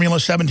Sleep Formula,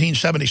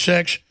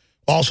 $17.76.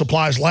 All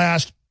supplies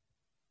last.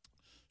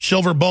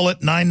 Silver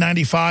Bullet,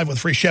 $9.95 with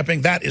free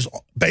shipping. That is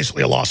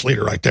basically a loss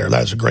leader right there.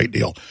 That is a great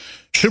deal.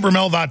 Super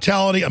Male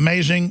Vitality,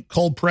 amazing.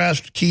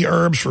 Cold-pressed key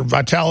herbs for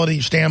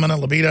vitality, stamina,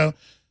 libido.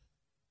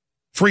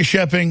 Free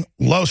shipping,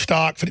 low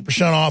stock,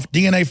 50% off.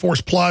 DNA Force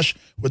Plus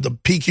with the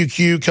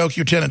PQQ,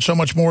 CoQ10, and so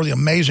much more. The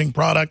amazing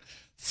product,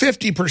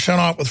 50%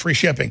 off with free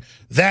shipping.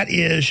 That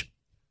is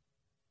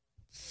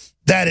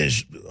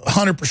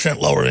 100%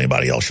 lower than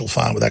anybody else you'll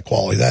find with that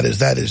quality. That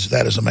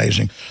is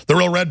amazing. The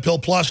Real Red Pill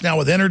Plus now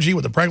with energy,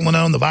 with the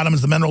pregnenolone, the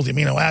vitamins, the minerals, the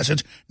amino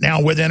acids.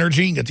 Now with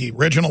energy, you can get the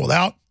original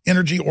without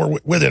energy or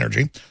with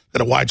energy.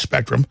 Got a wide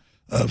spectrum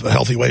of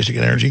healthy ways to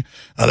get energy.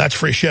 That's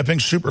free shipping.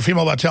 Super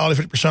Female Vitality,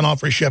 50%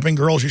 off, free shipping.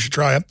 Girls, you should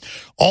try it.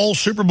 All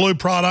Super Blue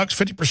products,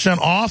 50%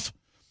 off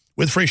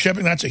with free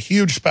shipping. That's a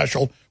huge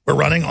special we're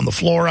running on the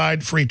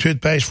fluoride-free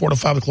toothpaste,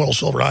 fortified with colloidal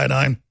silver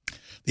iodine.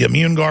 The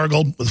Immune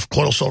Gargle with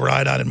colloidal silver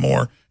iodine and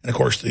more. And, of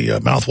course, the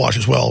mouthwash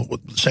as well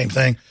with the same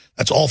thing.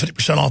 That's all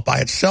 50% off by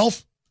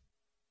itself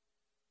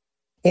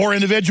or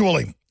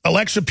individually.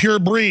 Alexa Pure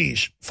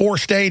Breeze,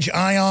 4-stage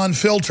ion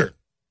filter.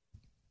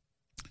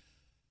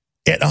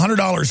 At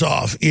 $100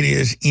 off, it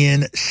is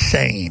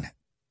insane.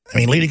 I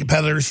mean, leading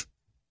competitors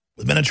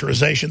with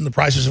miniaturization, the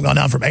prices have gone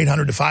down from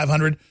 $800 to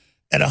 $500.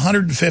 At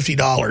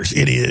 $150,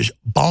 it is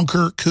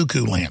bonker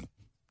cuckoo land.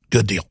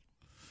 Good deal.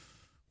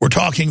 We're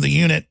talking the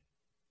unit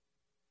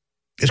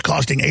is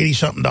costing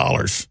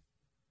 $80-something.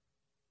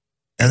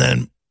 And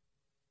then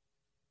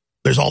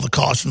there's all the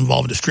costs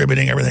involved in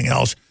distributing, everything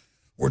else.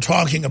 We're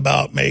talking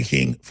about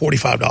making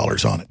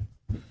 $45 on it.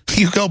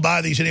 You go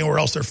buy these anywhere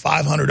else, they're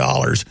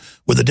 $500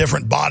 with a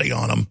different body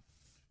on them.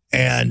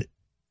 And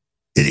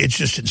it's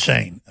just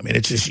insane. I mean,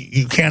 it's just,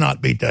 you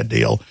cannot beat that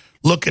deal.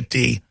 Look at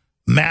the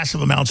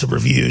massive amounts of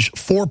reviews,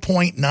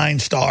 4.9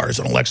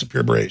 stars on Alexa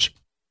Pure Breeze.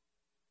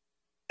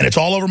 And it's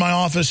all over my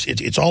office.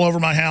 It's all over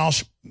my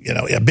house. You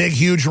know, a big,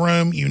 huge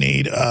room, you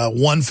need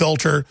one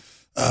filter.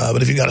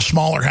 But if you've got a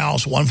smaller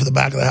house, one for the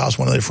back of the house,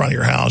 one in the front of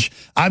your house.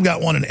 I've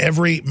got one in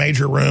every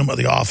major room of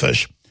the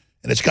office.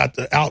 And it's got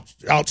the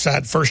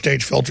outside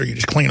first-stage filter you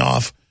just clean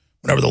off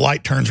whenever the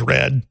light turns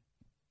red. And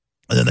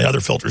then the other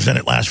filters in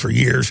it last for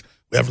years.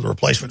 We have the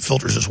replacement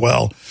filters as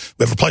well.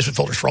 We have replacement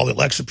filters for all the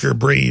Alexa Pure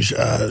Breeze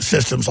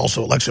systems,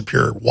 also Alexa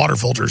Pure water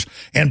filters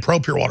and Pro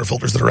Pure water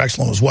filters that are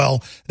excellent as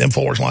well. At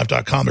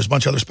InfoWarsLife.com, there's a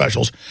bunch of other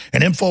specials.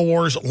 And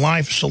InfoWars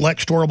Life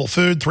Select Storable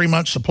Food,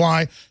 3-month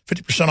supply,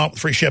 50% off with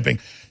free shipping.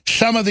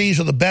 Some of these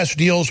are the best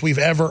deals we've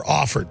ever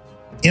offered.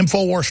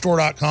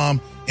 InfoWarsStore.com,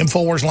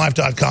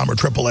 InfoWarsLife.com, or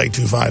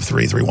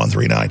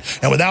 888-253-3139.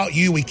 And without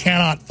you, we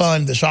cannot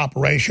fund this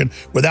operation.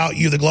 Without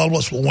you, the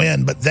globalists will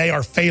win. But they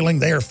are failing.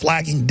 They are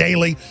flagging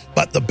daily.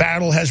 But the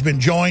battle has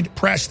been joined.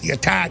 Press the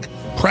attack.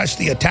 Press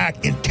the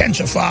attack.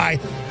 Intensify.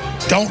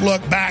 Don't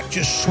look back.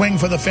 Just swing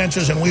for the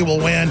fences, and we will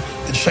win.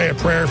 And say a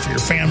prayer for your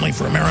family,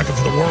 for America,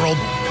 for the world,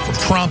 for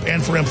Trump,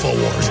 and for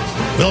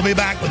InfoWars. We'll be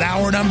back with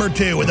hour number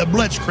 2 with a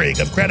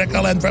blitzkrieg of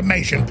critical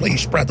information.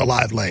 Please spread the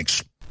live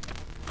links.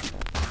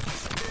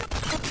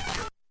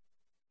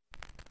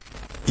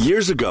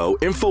 Years ago,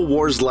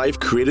 InfoWars Life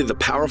created the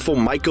powerful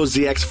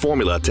MycoZX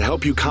formula to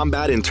help you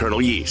combat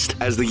internal yeast.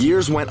 As the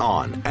years went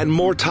on and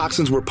more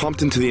toxins were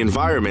pumped into the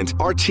environment,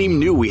 our team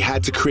knew we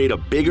had to create a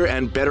bigger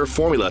and better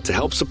formula to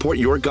help support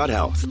your gut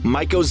health.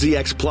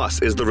 MycoZX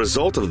Plus is the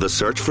result of the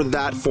search for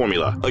that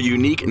formula, a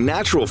unique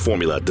natural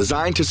formula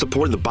designed to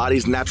support the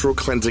body's natural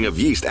cleansing of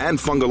yeast and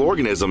fungal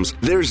organisms.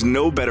 There's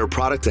no better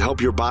product to help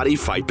your body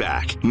fight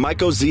back.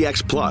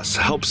 MycoZX Plus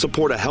helps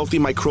support a healthy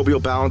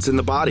microbial balance in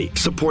the body,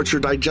 supports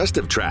your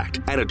digestive tract,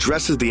 and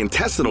addresses the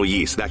intestinal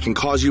yeast that can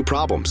cause you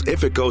problems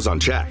if it goes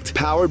unchecked.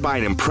 Powered by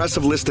an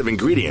impressive list of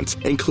ingredients,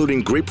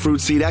 including grapefruit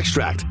seed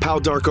extract, Pau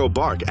d'Arco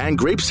bark, and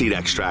grapeseed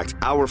extract,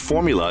 our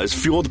formula is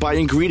fueled by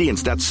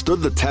ingredients that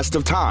stood the test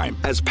of time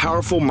as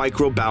powerful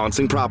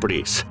microbalancing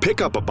properties.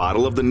 Pick up a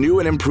bottle of the new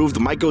and improved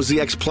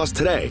MycoZX Plus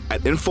today at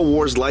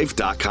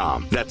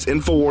InfoWarsLife.com. That's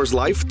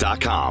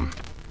InfoWarsLife.com.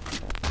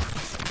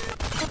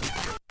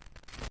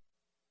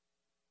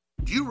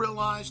 Do you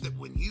realize that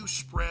when you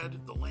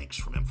spread the links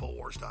from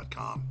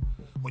InfoWars.com,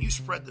 when you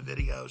spread the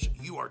videos,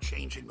 you are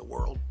changing the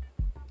world?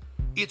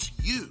 It's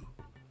you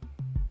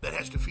that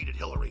has defeated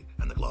Hillary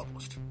and the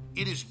globalists.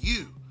 It is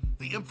you,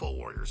 the info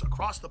warriors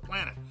across the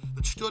planet,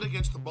 that stood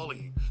against the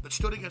bullying, that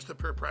stood against the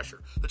peer pressure,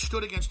 that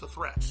stood against the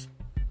threats,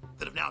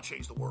 that have now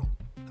changed the world.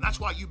 And that's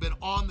why you've been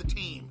on the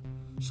team,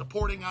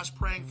 supporting us,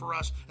 praying for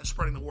us, and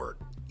spreading the word.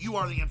 You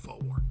are the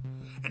InfoWar.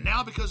 And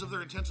now, because of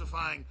their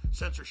intensifying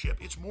censorship,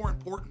 it's more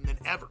important than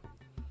ever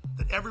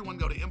that everyone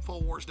go to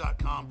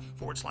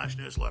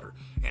Infowars.com/newsletter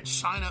and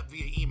sign up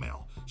via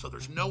email. So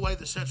there's no way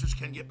the censors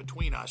can get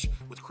between us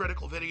with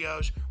critical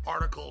videos,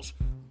 articles,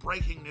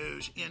 breaking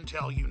news,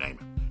 intel, you name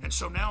it. And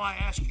so now I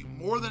ask you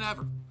more than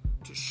ever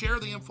to share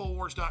the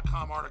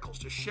Infowars.com articles,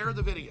 to share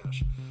the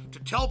videos, to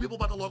tell people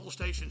about the local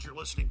stations you're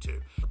listening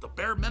to. But the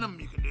bare minimum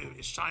you can do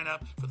is sign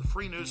up for the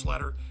free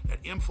newsletter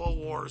at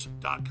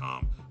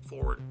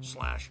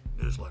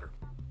Infowars.com/newsletter.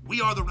 We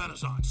are the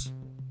Renaissance,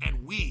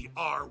 and we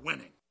are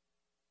winning.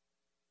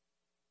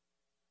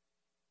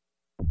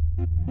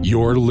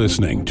 You're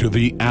listening to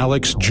The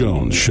Alex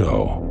Jones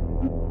Show.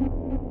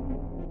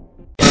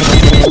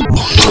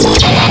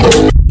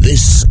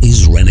 This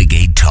is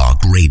Renegade Talk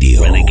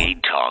Radio.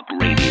 Renegade Talk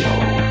Radio.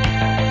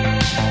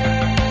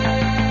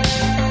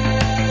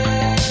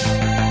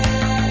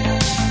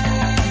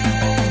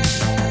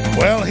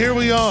 Well, here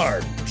we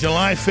are.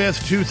 July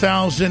 5th,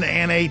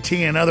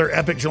 2018. Another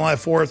epic July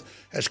 4th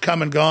has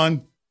come and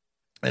gone.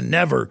 And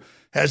never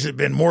has it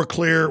been more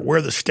clear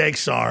where the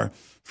stakes are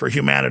for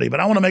humanity. But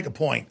I want to make a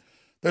point.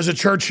 There's a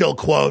Churchill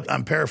quote,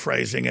 I'm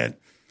paraphrasing it,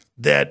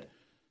 that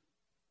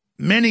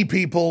many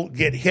people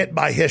get hit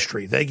by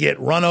history. They get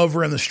run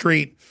over in the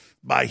street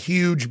by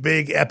huge,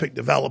 big, epic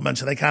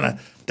developments, and they kind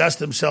of dust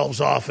themselves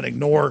off and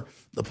ignore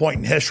the point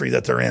in history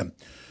that they're in.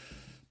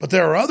 But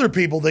there are other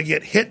people that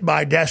get hit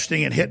by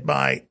destiny and hit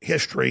by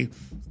history,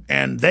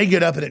 and they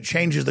get up and it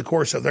changes the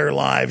course of their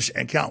lives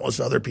and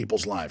countless other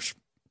people's lives.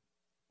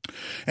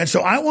 And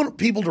so I want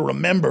people to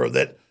remember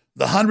that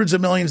the hundreds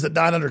of millions that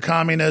died under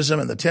communism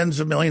and the tens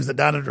of millions that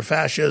died under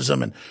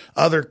fascism and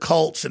other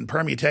cults and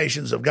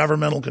permutations of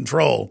governmental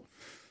control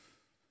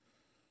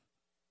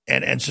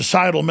and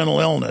societal mental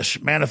illness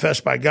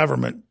manifest by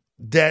government,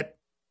 that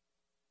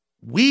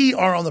we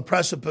are on the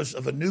precipice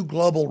of a new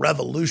global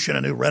revolution,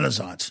 a new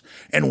renaissance.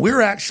 And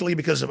we're actually,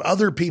 because of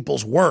other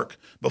people's work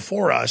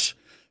before us,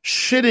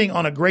 sitting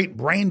on a great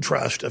brain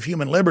trust of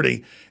human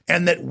liberty,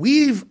 and that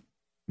we've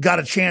got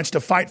a chance to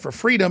fight for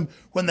freedom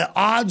when the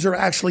odds are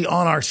actually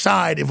on our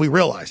side if we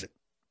realize it.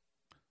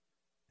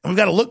 And we've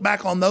got to look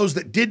back on those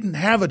that didn't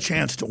have a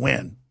chance to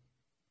win,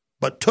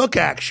 but took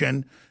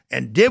action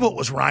and did what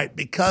was right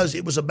because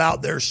it was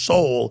about their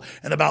soul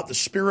and about the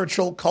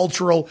spiritual,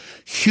 cultural,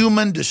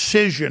 human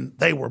decision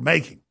they were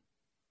making.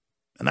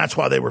 And that's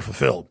why they were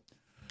fulfilled.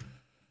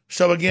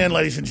 So again,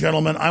 ladies and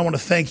gentlemen, I want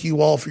to thank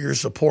you all for your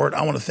support.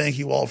 I want to thank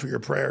you all for your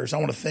prayers. I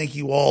want to thank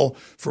you all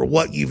for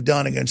what you've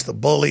done against the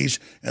bullies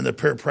and the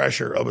peer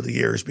pressure over the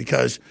years,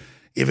 because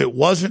if it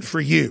wasn't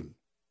for you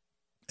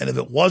and if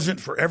it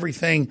wasn't for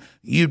everything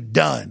you've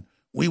done,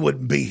 we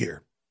wouldn't be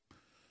here.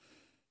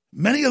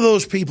 Many of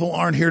those people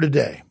aren't here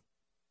today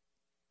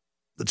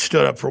that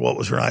stood up for what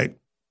was right.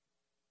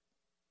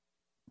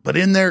 But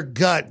in their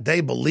gut,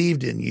 they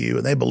believed in you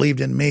and they believed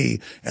in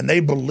me, and they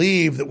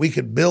believed that we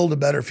could build a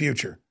better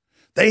future.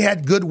 They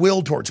had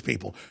goodwill towards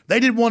people.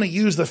 They didn't want to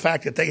use the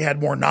fact that they had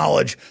more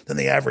knowledge than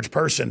the average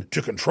person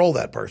to control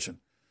that person.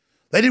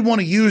 They didn't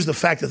want to use the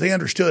fact that they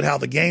understood how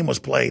the game was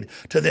played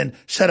to then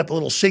set up a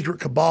little secret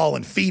cabal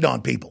and feed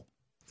on people.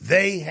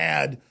 They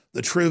had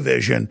the true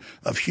vision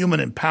of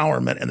human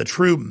empowerment and the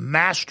true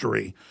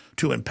mastery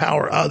to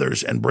empower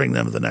others and bring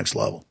them to the next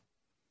level.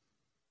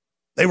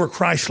 They were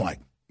Christ-like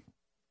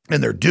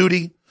in their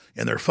duty,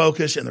 in their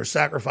focus, in their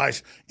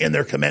sacrifice, in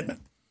their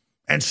commitment.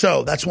 And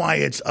so that's why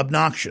it's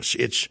obnoxious.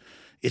 It's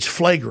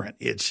flagrant.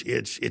 It's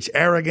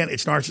arrogant.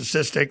 It's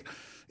narcissistic.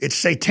 It's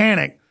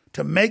satanic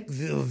to make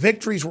the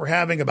victories we're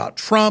having about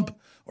Trump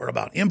or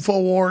about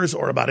InfoWars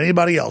or about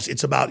anybody else.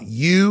 It's about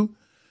you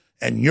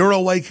and your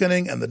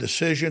awakening and the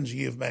decisions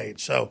you've made.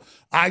 So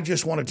I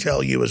just want to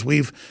tell you, as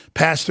we've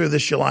passed through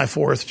this July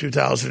 4th,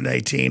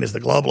 2018, as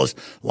the globalists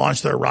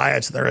launch their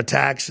riots, their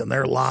attacks, and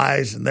their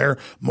lies and their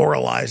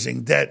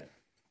moralizing, that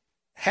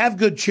have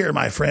good cheer,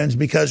 my friends,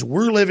 because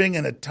we're living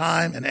in a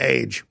time and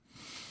age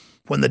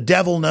when the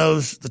devil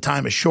knows the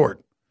time is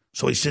short,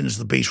 so he sends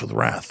the beast with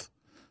wrath.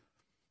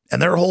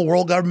 And their whole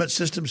world government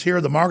system's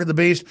here, the mark of the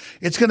beast.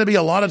 It's going to be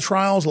a lot of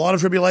trials, a lot of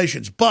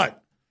tribulations,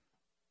 but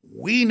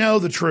we know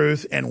the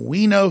truth, and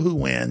we know who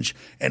wins,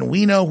 and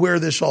we know where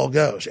this all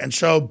goes. And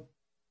so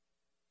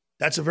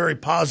that's a very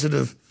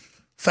positive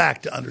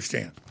fact to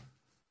understand.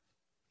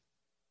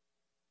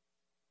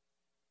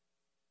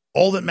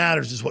 All that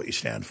matters is what you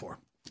stand for.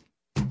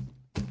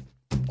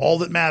 All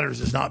that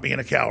matters is not being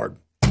a coward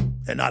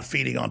and not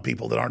feeding on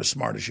people that aren't as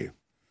smart as you.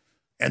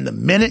 And the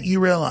minute you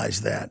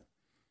realize that,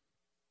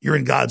 you're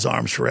in God's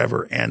arms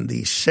forever. And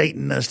these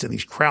Satanists and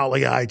these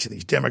Crowleyites and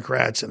these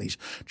Democrats and these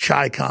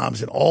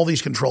Chi-Coms and all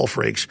these control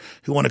freaks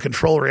who want to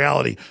control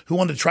reality, who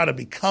want to try to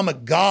become a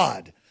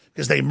God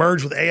because they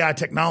merged with AI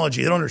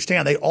technology, they don't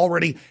understand. They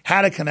already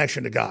had a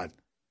connection to God.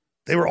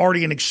 They were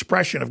already an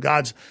expression of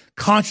God's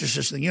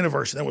consciousness in the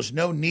universe. And there was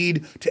no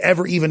need to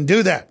ever even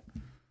do that.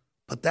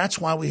 But that's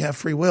why we have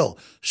free will.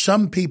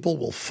 Some people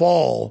will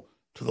fall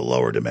to the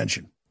lower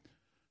dimension.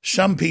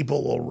 some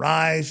people will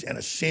rise and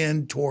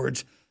ascend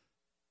towards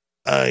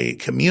a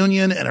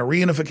communion and a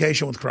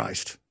reunification with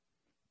Christ.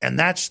 And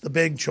that's the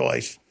big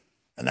choice.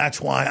 And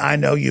that's why I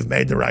know you've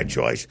made the right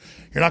choice.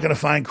 You're not going to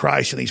find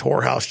Christ in these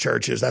whorehouse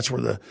churches. That's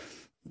where the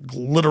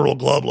literal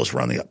globalists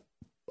run the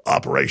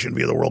operation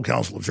via the World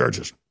Council of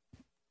Churches.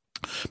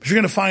 But you're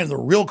going to find the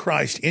real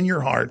Christ in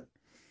your heart,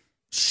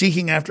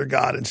 seeking after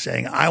God and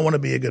saying, I want to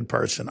be a good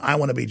person. I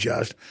want to be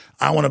just.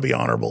 I want to be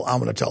honorable. I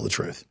want to tell the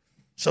truth.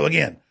 So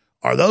again,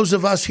 are those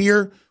of us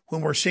here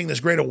when we're seeing this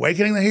great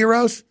awakening the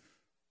heroes?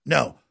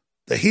 No.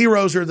 The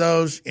heroes are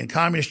those in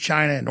communist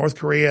China and North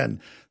Korea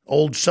and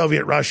old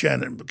Soviet Russia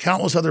and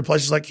countless other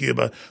places like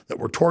Cuba that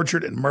were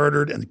tortured and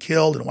murdered and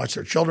killed and watched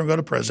their children go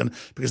to prison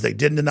because they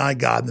didn't deny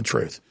God and the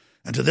truth.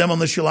 And to them on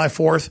this July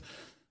 4th,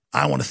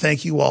 I want to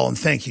thank you all and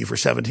thank you for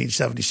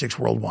 1776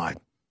 worldwide.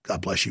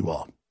 God bless you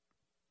all.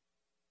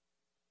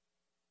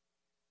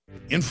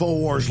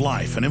 InfoWars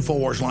Life and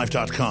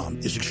InfoWarsLife.com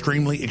is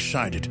extremely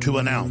excited to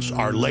announce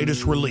our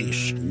latest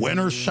release,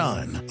 Winter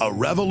Sun, a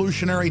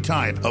revolutionary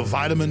type of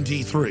vitamin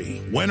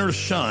D3. Winter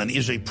Sun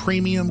is a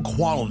premium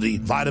quality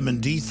vitamin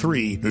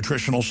D3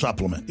 nutritional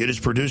supplement. It is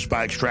produced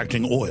by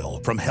extracting oil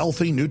from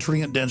healthy,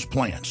 nutrient-dense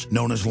plants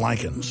known as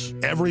lichens.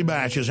 Every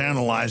batch is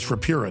analyzed for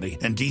purity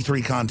and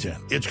D3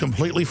 content. It's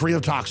completely free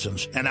of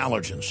toxins and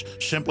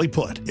allergens. Simply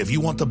put, if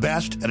you want the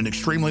best at an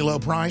extremely low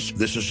price,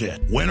 this is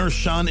it. Winter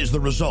Sun is the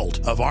result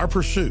of our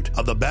pursuit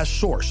of the best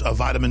source of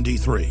vitamin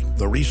D3.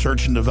 The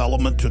research and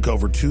development took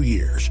over 2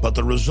 years, but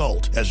the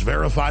result, as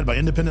verified by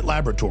independent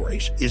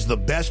laboratories, is the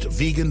best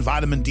vegan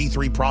vitamin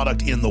D3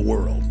 product in the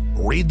world.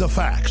 Read the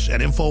facts at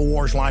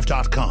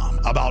InfoWarsLife.com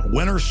about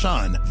Winter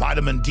Sun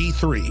Vitamin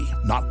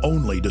D3. Not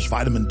only does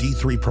vitamin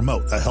D3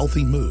 promote a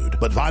healthy mood,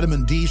 but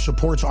vitamin D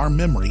supports our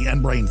memory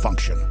and brain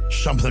function,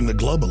 something the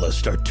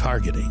globalists are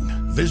targeting.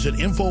 Visit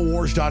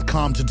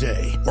InfoWars.com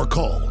today or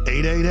call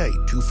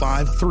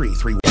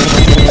 888-253-31.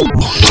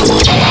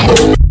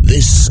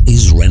 This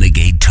is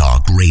Renegade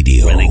Talk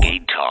Radio.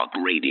 Renegade Talk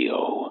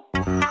Radio.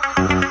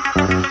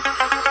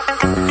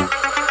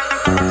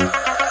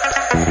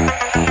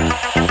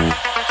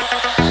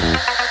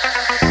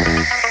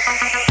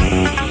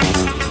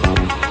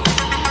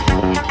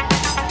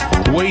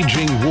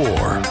 Waging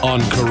war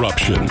on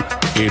corruption.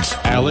 It's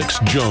Alex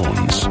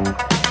Jones. Alex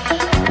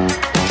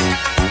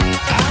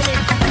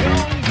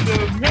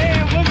Jones,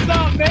 man, what's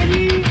up,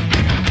 baby?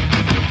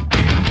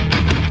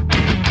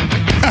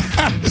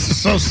 This is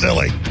so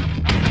silly.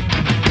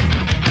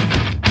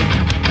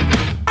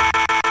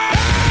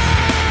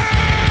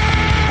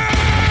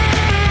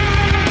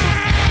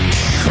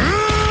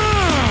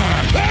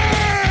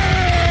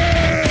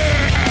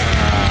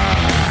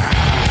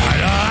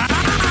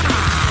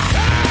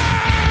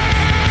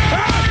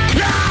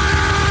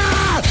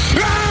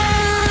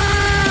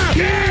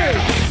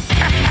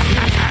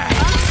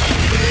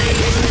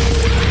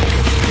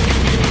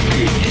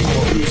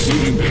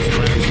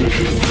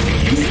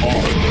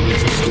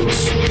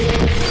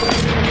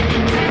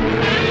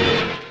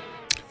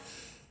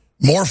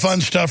 More fun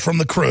stuff from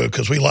the crew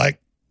because we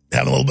like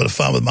having a little bit of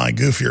fun with my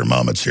goofier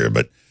moments here.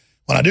 But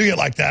when I do get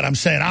like that, I'm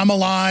saying I'm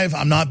alive.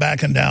 I'm not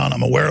backing down.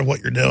 I'm aware of what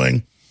you're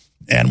doing,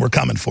 and we're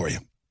coming for you.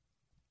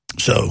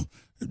 So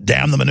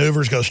damn the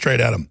maneuvers, go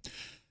straight at them.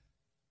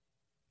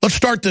 Let's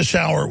start this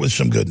hour with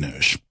some good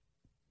news.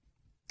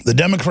 The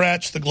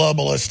Democrats, the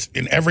globalists,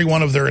 in every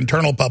one of their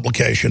internal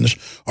publications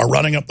are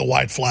running up the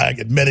white flag,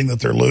 admitting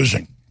that they're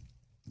losing.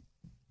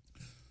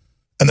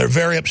 And they're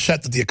very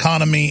upset that the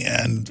economy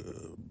and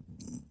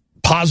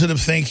positive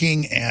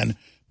thinking and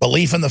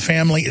belief in the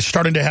family is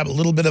starting to have a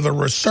little bit of a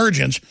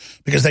resurgence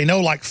because they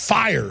know, like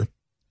fire,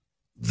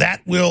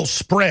 that will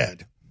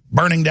spread,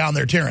 burning down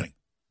their tyranny.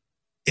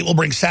 It will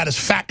bring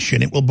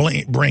satisfaction. It will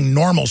bring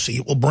normalcy.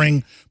 It will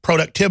bring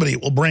productivity.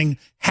 It will bring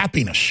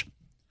happiness.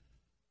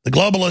 The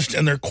globalists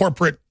and their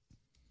corporate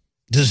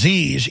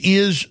disease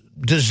is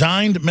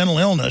designed mental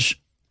illness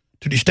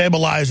to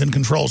destabilize and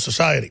control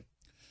society.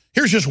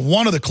 Here's just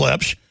one of the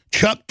clips.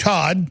 Chuck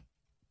Todd,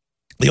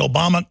 the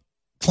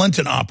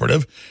Obama-Clinton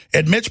operative,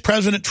 admits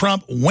President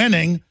Trump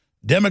winning,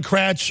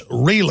 Democrats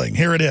reeling.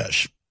 Here it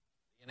is.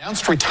 The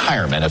announced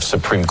retirement of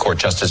Supreme Court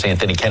Justice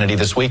Anthony Kennedy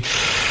this week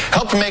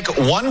helped make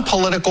one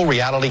political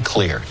reality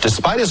clear.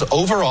 Despite his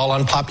overall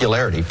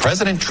unpopularity,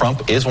 President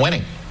Trump is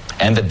winning,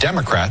 and the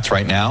Democrats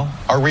right now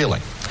are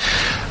reeling.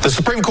 The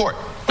Supreme Court.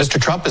 Mr.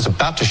 Trump is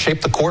about to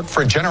shape the court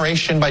for a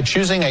generation by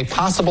choosing a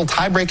possible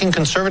tie-breaking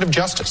conservative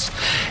justice.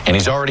 And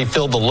he's already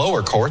filled the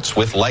lower courts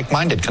with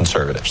like-minded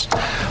conservatives.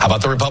 How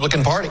about the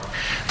Republican Party?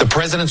 The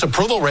president's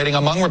approval rating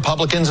among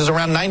Republicans is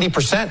around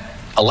 90%.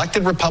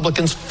 Elected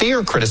Republicans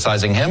fear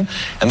criticizing him,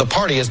 and the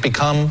party has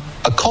become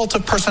a cult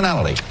of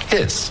personality,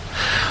 his.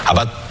 How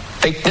about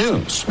fake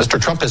news? Mr.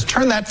 Trump has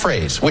turned that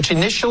phrase, which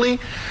initially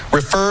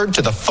referred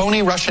to the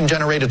phony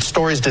Russian-generated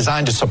stories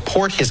designed to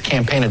support his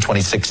campaign in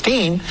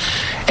 2016,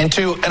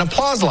 into an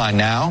applause line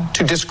now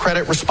to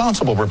discredit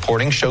responsible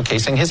reporting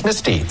showcasing his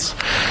misdeeds.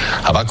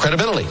 How about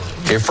credibility?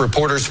 If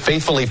reporters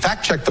faithfully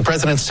fact-check the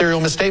president's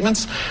serial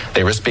misstatements,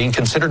 they risk being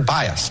considered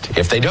biased.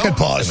 If they don't,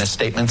 the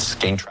misstatements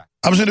gain traction.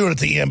 I was going to do it at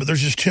the end, but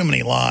there's just too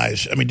many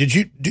lies. I mean, did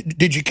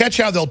you catch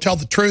how they'll tell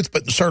the truth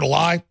but insert a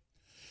lie?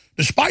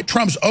 Despite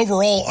Trump's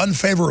overall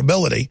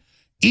unfavorability,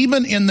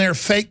 even in their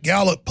fake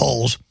Gallup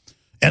polls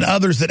and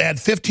others that add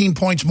 15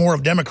 points more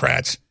of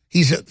Democrats,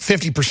 he's at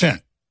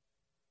 50%.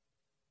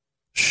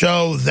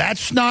 So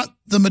that's not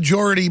the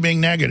majority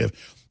being negative.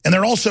 And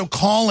they're also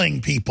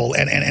calling people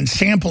and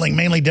sampling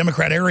mainly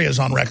Democrat areas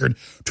on record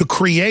to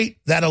create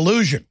that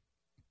illusion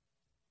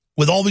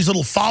with all these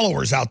little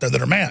followers out there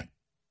that are mad.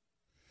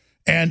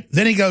 And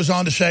then he goes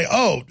on to say,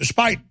 oh,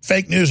 despite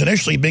fake news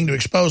initially being to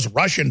expose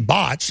Russian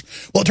bots,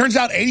 well, it turns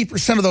out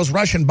 80% of those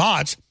Russian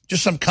bots,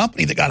 just some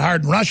company that got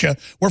hired in Russia,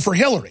 were for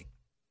Hillary.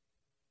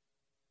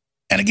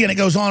 And again, it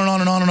goes on and on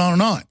and on and on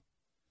and on.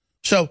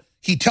 So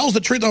he tells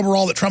the truth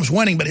overall that Trump's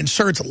winning, but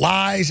inserts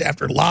lies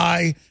after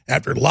lie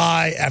after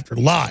lie after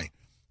lie.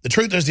 The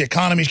truth is the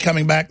economy's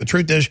coming back. The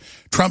truth is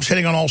Trump's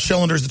hitting on all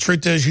cylinders. The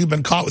truth is you've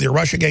been caught with your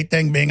Russiagate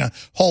thing being a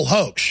whole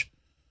hoax.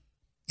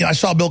 You know, I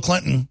saw Bill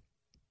Clinton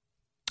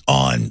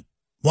on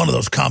one of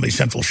those Comedy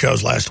Central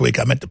shows last week.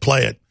 I meant to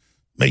play it.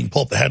 Maybe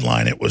pull up the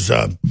headline. It was,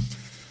 I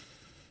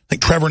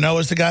think Trevor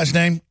Noah's the guy's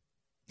name.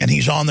 And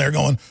he's on there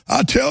going,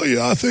 I tell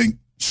you, I think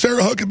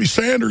Sarah Huckabee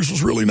Sanders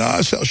was really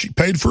nice. How she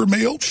paid for a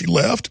meal. She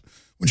left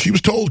when she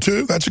was told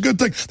to. That's a good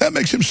thing. That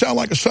makes him sound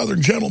like a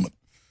Southern gentleman.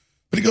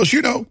 But he goes,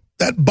 you know,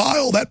 that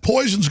bile, that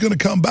poison's going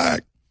to come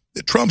back.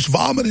 That Trump's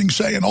vomiting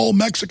saying all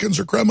Mexicans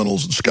are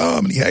criminals and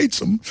scum and he hates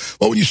them.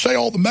 Well, when you say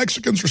all the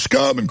Mexicans are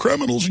scum and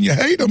criminals and you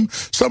hate them,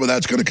 some of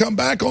that's going to come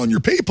back on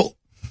your people.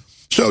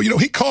 So, you know,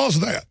 he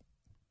caused that.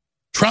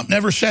 Trump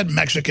never said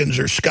Mexicans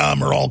are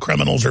scum or all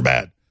criminals are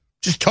bad.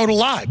 Just total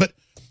lie. But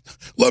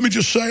let me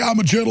just say I'm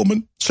a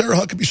gentleman, Sarah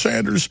Huckabee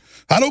Sanders.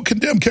 I don't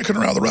condemn kicking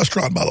her out of the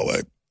restaurant, by the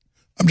way.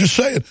 I'm just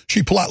saying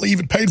she politely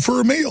even paid for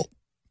her meal.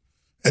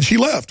 And she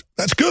left.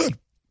 That's good.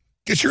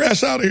 Get your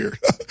ass out of here.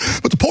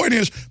 But the point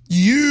is,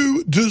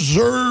 you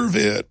deserve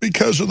it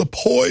because of the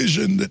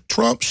poison that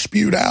Trump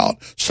spewed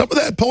out. Some of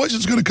that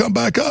poison's going to come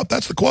back up.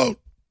 That's the quote.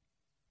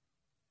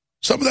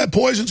 Some of that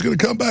poison's going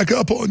to come back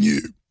up on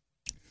you.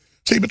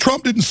 See, but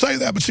Trump didn't say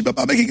that. But see,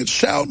 by making it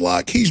sound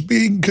like he's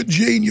being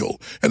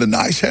congenial and a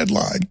nice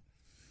headline.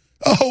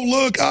 Oh,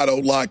 look, I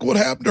don't like what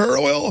happened to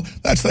her. Well,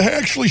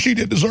 actually, she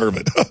did deserve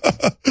it.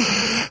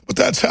 But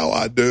that's how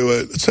I do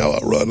it. It's how I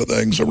run the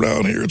things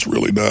around here. It's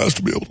really nice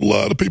to be able to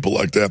lie to people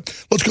like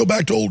that. Let's go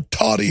back to old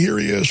Toddy. Here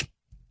he is.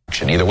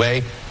 Either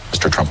way,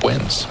 Mr. Trump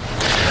wins.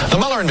 The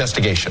Mueller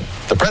investigation.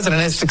 The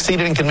president has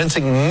succeeded in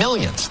convincing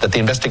millions that the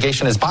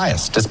investigation is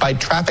biased,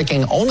 despite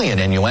trafficking only in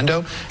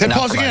innuendo. Then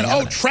pause again.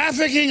 Oh,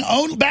 trafficking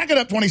only. Back it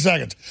up 20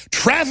 seconds.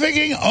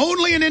 Trafficking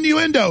only in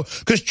innuendo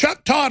because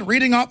Chuck Todd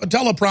reading off a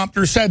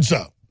teleprompter said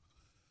so.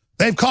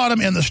 They've caught him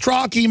in the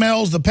Strzok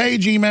emails, the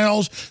Page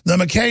emails, the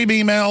McCabe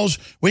emails.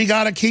 We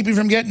got to keep him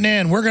from getting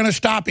in. We're going to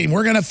stop him.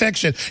 We're going to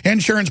fix it.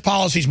 Insurance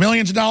policies,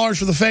 millions of dollars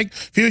for the fake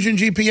Fusion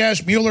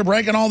GPS, Mueller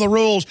breaking all the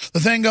rules, the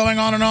thing going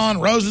on and on,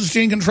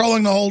 Rosenstein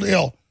controlling the whole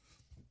deal.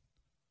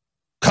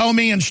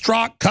 Comey and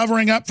Strzok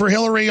covering up for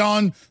Hillary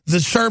on the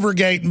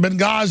Servergate and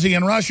Benghazi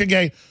and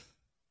Russiagate.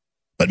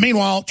 But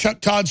meanwhile,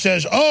 Chuck Todd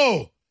says,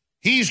 oh,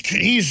 he's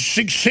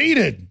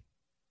succeeded.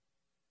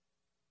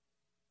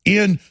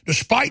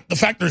 Despite the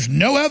fact there's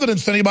no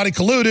evidence that anybody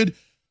colluded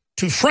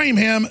to frame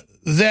him,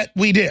 that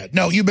we did.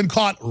 No, you've been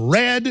caught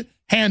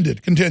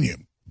red-handed. Continue.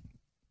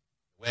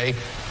 Way,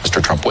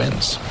 Mr. Trump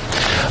wins.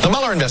 The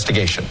Mueller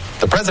investigation.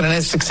 The president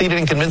has succeeded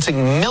in convincing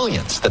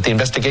millions that the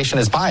investigation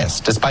is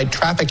biased, despite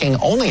trafficking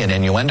only in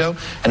innuendo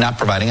and not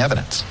providing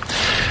evidence.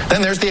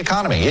 Then there's the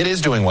economy. It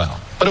is doing well,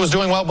 but it was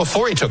doing well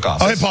before he took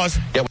office. Okay, pause.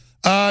 Yeah.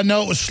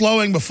 No, it was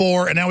slowing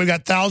before, and now we've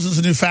got thousands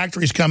of new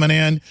factories coming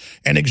in,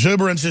 and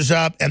exuberance is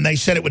up, and they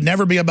said it would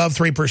never be above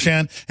 3%,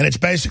 and it's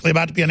basically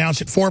about to be announced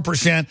at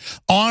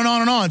 4%, on and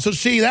on and on. So,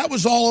 see, that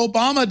was all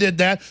Obama did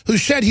that, who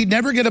said he'd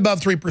never get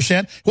above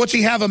 3%. What's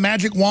he have, a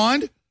magic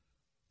wand?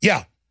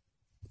 Yeah,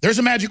 there's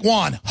a magic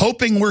wand,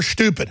 hoping we're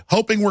stupid,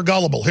 hoping we're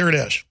gullible. Here it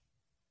is.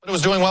 But it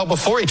was doing well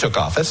before he took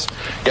office.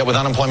 Yet with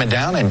unemployment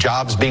down and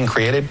jobs being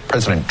created,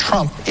 President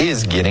Trump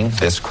is getting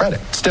this credit.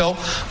 Still,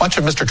 much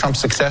of Mr. Trump's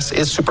success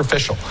is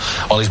superficial.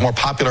 While he's more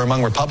popular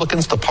among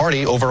Republicans, the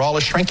party overall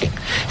is shrinking.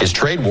 His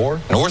trade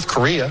war, North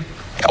Korea,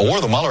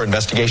 or the Mueller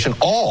investigation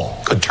all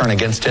could turn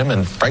against him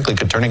and, frankly,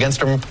 could turn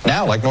against him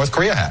now like North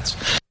Korea has.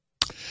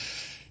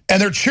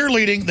 And they're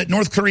cheerleading that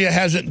North Korea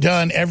hasn't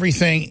done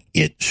everything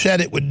it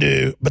said it would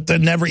do, but they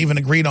never even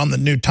agreed on the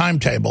new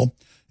timetable.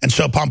 And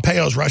so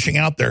Pompeo's rushing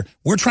out there.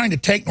 We're trying to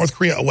take North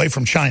Korea away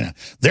from China.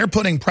 They're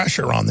putting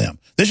pressure on them.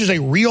 This is a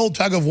real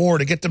tug of war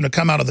to get them to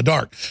come out of the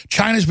dark.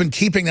 China's been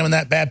keeping them in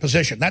that bad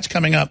position. That's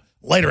coming up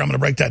later. I'm going to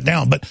break that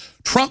down. But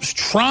Trump's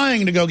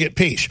trying to go get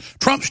peace.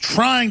 Trump's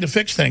trying to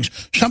fix things,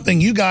 something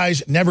you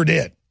guys never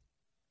did.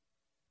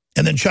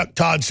 And then Chuck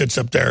Todd sits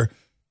up there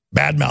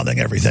bad-mouthing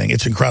everything.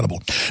 It's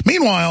incredible.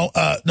 Meanwhile,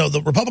 no,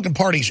 the Republican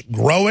Party's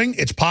growing.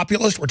 It's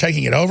populist. We're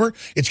taking it over.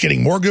 It's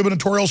getting more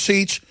gubernatorial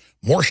seats,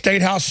 more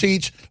state house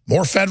seats,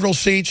 more federal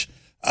seats.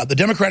 The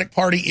Democratic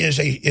Party is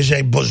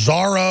a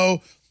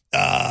bizarro,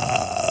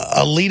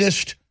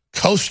 elitist,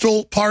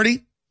 coastal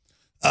party.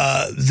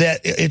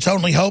 that its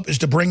only hope is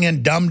to bring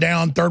in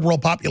dumbed-down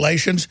third-world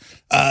populations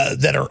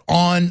that are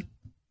on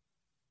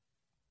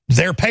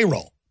their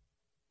payroll.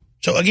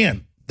 So,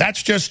 again,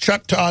 that's just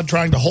Chuck Todd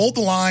trying to hold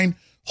the line,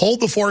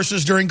 hold the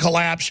forces during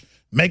collapse,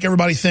 make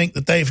everybody think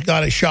that they've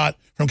got a shot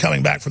from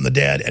coming back from the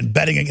dead and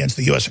betting against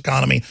the U.S.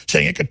 economy,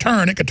 saying it could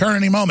turn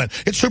any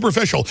moment. It's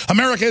superficial.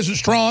 America isn't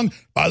strong.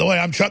 By the way,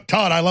 I'm Chuck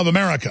Todd. I love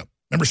America.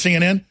 Remember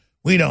CNN?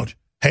 We don't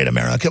hate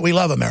America. We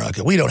love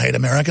America. We don't hate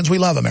Americans. We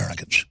love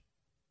Americans.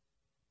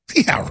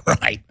 Yeah,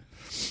 right.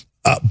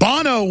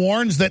 Bono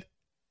warns that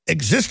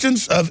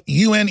existence of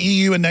UN,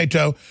 EU, and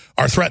NATO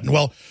are threatened.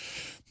 Well,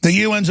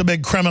 the UN's a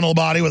big criminal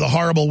body with a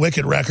horrible,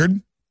 wicked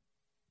record.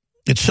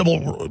 Its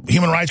civil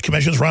human rights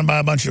commission is run by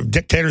a bunch of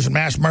dictators and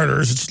mass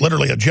murderers. It's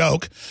literally a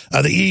joke.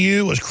 The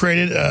EU was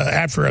created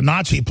after a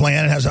Nazi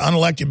plan. It has an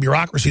unelected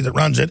bureaucracy that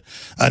runs it.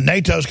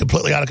 NATO is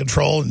completely out of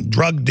control, and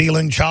drug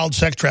dealing, child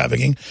sex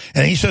trafficking.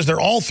 And he says they're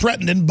all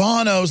threatened. And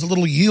Bono's the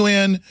little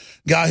UN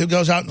guy who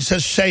goes out and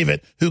says, save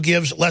it, who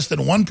gives less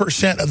than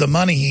 1% of the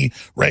money he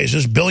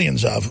raises,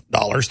 billions of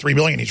dollars, $3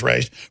 billion he's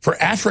raised, for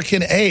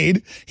African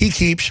aid. He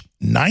keeps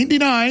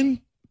 99%.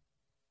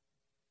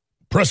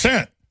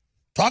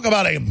 Talk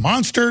about a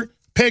monster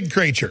pig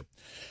creature.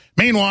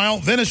 Meanwhile,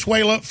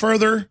 Venezuela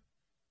further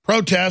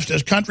protest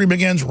as country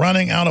begins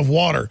running out of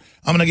water.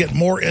 I'm going to get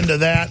more into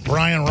that.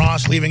 Brian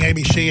Ross leaving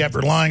ABC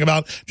after lying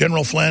about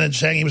General Flynn and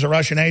saying he was a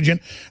Russian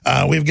agent.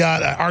 We've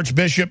got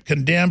Archbishop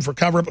condemned for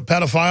cover-up of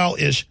pedophile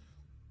is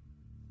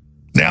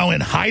now in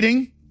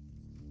hiding.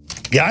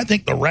 Yeah, I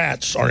think the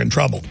rats are in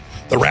trouble.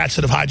 The rats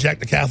that have hijacked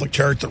the Catholic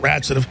Church, the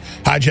rats that have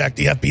hijacked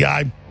the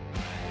FBI,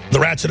 the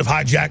rats that have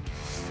hijacked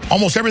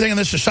almost everything in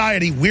this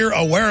society. We're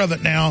aware of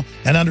it now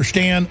and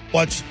understand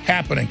what's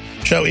happening.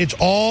 So it's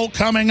all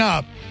coming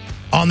up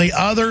on the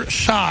other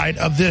side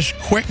of this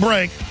quick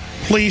break.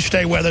 Please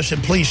stay with us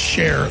and please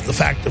share the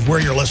fact of where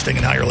you're listening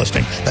and how you're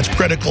listening. That's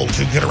critical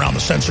to get around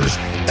the censors.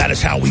 That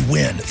is how we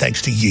win,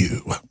 thanks to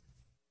you.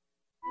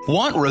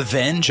 Want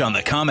revenge on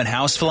the common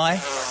housefly?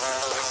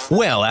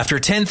 Well, after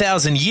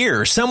 10,000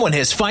 years, someone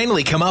has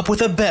finally come up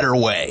with a better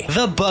way.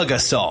 The Bug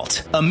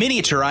Assault, a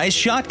miniaturized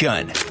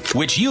shotgun,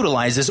 which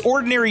utilizes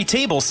ordinary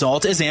table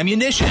salt as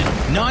ammunition.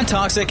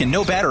 Non-toxic and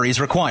no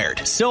batteries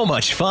required. So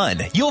much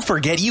fun, you'll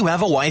forget you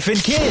have a wife and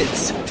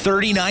kids.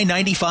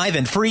 $39.95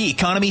 and free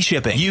economy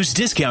shipping. Use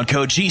discount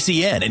code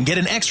GCN and get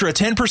an extra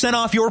 10%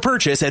 off your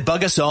purchase at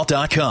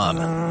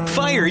bugassault.com.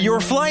 Fire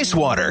your fly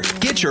swatter.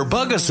 Get your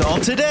Bug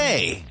Assault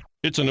today.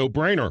 It's a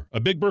no-brainer. A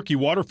Big Berkey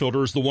water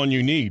filter is the one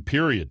you need,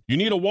 period. You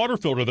need a water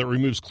filter that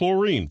removes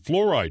chlorine,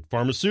 fluoride,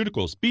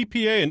 pharmaceuticals,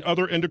 BPA, and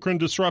other endocrine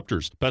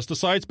disruptors,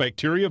 pesticides,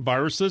 bacteria,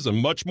 viruses, and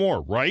much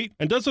more, right?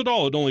 And does it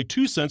all at only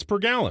 2 cents per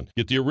gallon.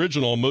 Get the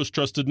original and most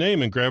trusted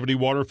name in gravity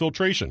water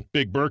filtration,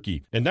 Big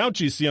Berkey. And now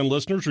GCN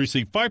listeners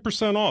receive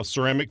 5% off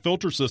ceramic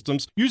filter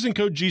systems using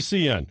code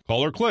GCN.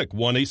 Call or click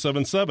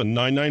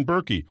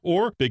 1-877-99-BERKEY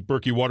or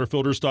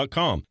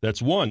BigBerkeyWaterFilters.com.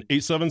 That's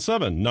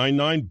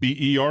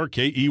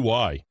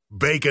 1-877-99-BERKEY.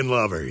 Bacon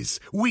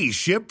lovers, we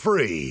ship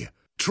free.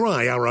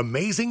 Try our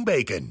amazing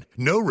bacon.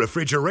 No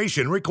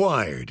refrigeration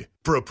required.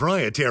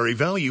 Proprietary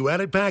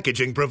value-added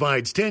packaging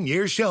provides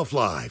 10-year shelf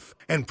life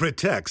and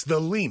protects the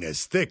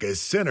leanest,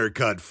 thickest,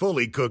 center-cut,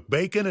 fully cooked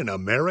bacon in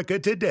America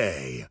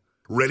today.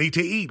 Ready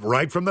to eat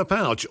right from the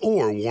pouch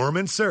or warm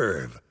and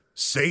serve.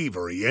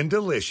 Savory and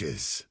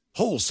delicious.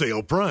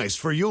 Wholesale price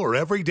for your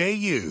everyday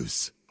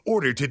use.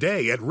 Order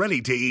today at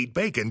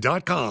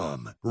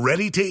ReadyToEatBacon.com.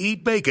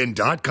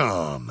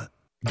 ReadyToEatBacon.com.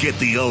 Get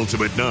the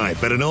ultimate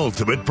knife at an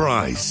ultimate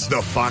price.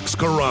 The Fox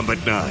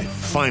Karambit knife.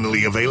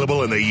 Finally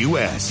available in the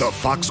U.S. The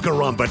Fox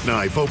Karambit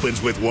knife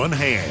opens with one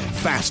hand,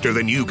 faster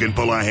than you can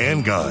pull a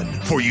handgun.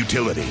 For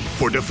utility,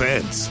 for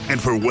defense,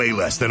 and for way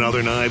less than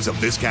other knives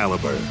of this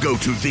caliber. Go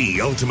to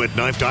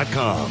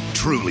TheUltimateKnife.com.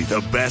 Truly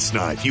the best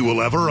knife you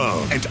will ever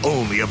own, and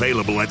only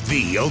available at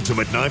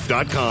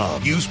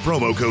TheUltimateKnife.com. Use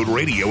promo code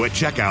RADIO at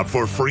checkout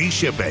for free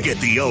shipping. Get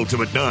the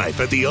ultimate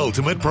knife at the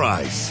ultimate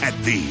price at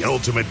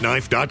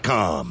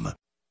TheUltimateKnife.com.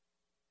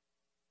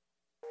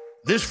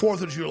 This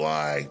 4th of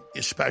July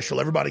is special.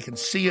 Everybody can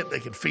see it. They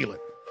can feel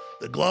it.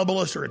 The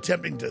globalists are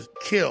attempting to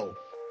kill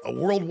a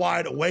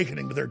worldwide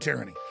awakening to their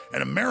tyranny.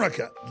 And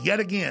America,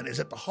 yet again, is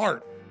at the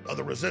heart of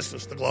the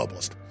resistance to the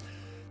globalist.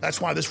 That's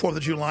why this 4th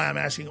of July, I'm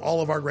asking all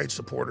of our great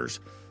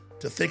supporters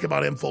to think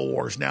about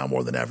InfoWars now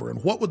more than ever.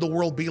 And what would the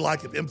world be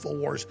like if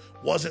InfoWars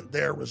wasn't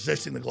there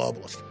resisting the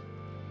globalist?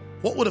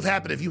 What would have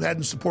happened if you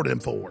hadn't supported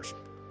InfoWars?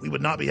 We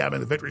would not be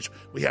having the victories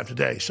we have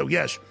today. So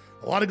yes,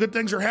 a lot of good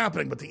things are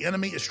happening, but the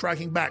enemy is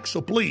striking back. So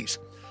please,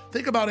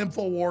 think about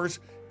InfoWars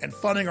and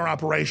funding our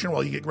operation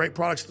while you get great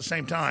products at the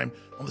same time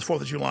on this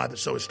 4th of July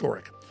that's so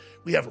historic.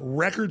 We have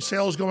record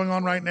sales going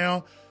on right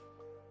now,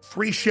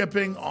 free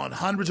shipping on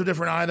hundreds of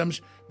different items.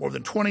 More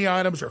than 20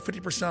 items are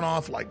 50%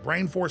 off, like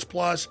Brain Force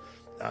Plus,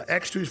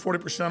 X2 is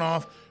 40%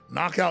 off,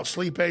 Knockout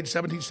Sleep Aid,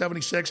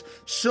 $17.76,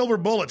 Silver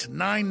Bullets,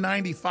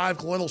 $9.95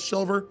 colloidal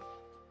silver,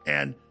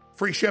 and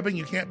free shipping.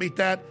 You can't beat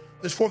that.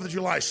 This 4th of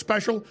July is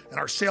special, and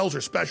our sales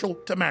are special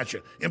to match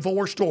it.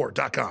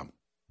 InfoWarsStore.com.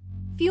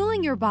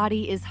 Fueling your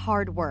body is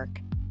hard work.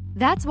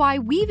 That's why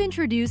we've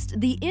introduced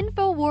the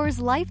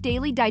InfoWars Life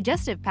Daily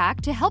Digestive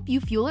Pack to help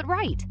you fuel it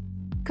right.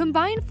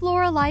 Combine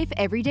Flora Life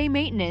Everyday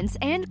Maintenance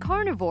and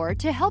Carnivore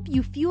to help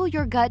you fuel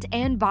your gut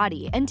and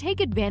body and take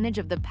advantage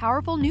of the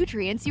powerful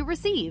nutrients you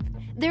receive.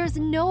 There's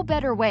no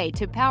better way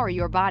to power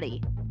your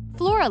body.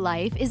 Flora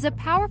Life is a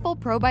powerful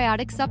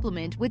probiotic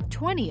supplement with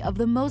 20 of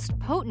the most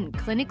potent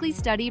clinically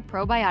studied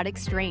probiotic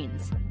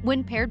strains.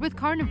 When paired with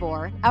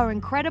Carnivore, our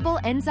incredible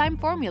enzyme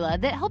formula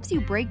that helps you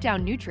break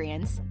down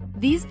nutrients,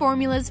 these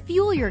formulas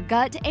fuel your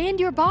gut and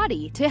your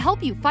body to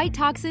help you fight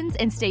toxins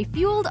and stay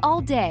fueled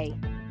all day.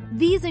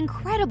 These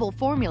incredible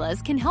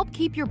formulas can help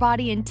keep your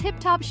body in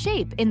tip-top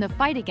shape in the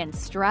fight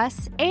against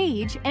stress,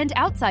 age, and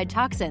outside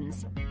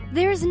toxins.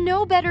 There's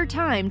no better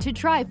time to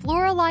try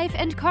Flora Life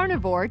and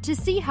Carnivore to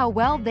see how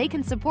well they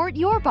can support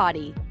your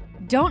body.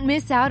 Don't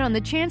miss out on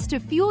the chance to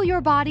fuel your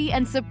body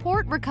and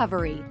support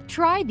recovery.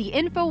 Try the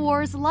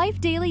InfoWars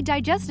Life Daily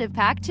Digestive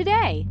Pack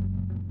today.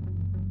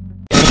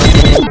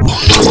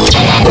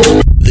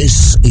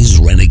 This is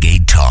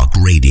Renegade Talk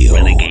Radio.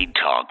 Renegade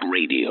Talk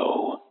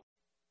Radio.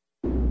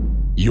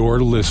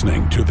 You're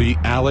listening to The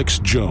Alex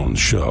Jones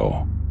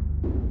Show.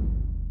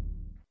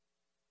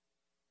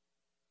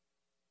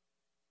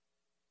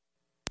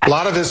 A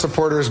lot of his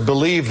supporters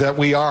believe that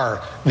we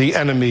are the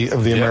enemy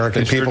of the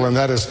American people, and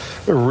that is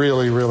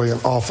really, really an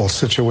awful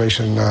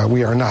situation.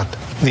 We are not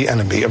the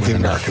enemy of the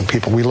American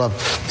people. We love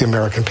the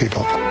American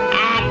people.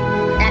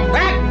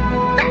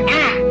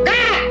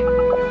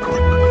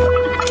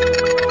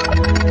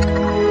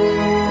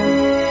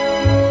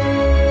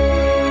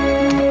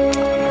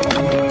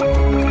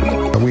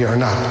 We are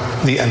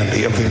not the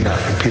enemy of the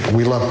American people.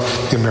 We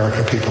love the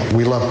American people.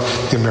 We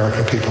love the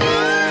American people.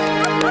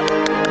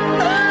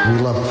 We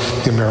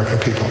love the American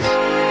people.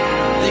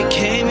 They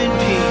came in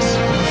peace.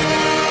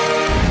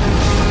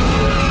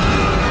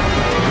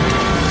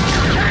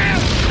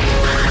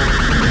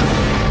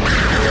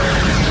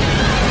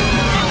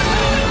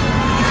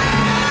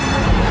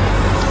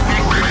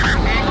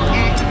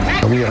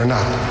 We are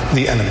not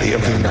the enemy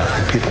of the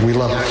American people. We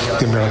love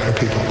the American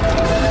people.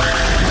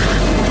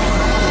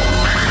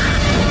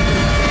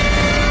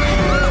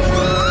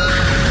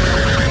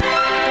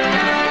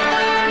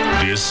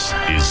 This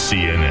is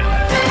CNN.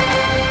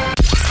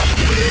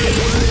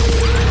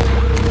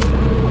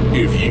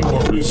 If you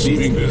are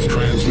receiving this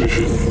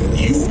transmission,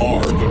 you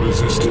are the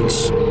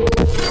resistance.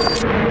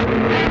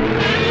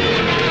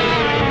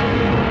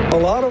 A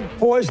lot of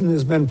poison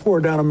has been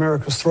poured down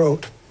America's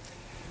throat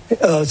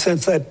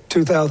since that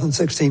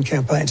 2016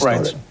 campaign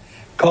started.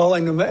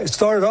 Right.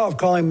 Started off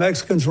calling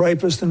Mexicans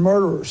rapists and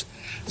murderers.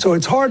 So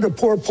it's hard to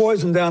pour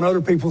poison down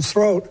other people's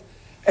throat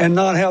and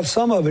not have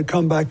some of it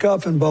come back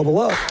up and bubble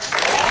up.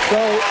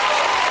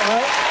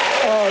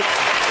 So,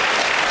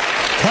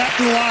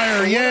 Clapton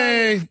liar,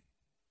 yay!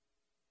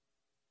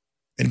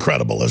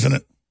 Incredible, isn't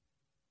it?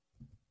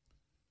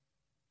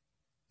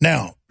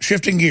 Now,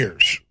 shifting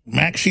gears.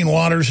 Maxine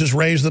Waters has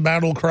raised the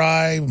battle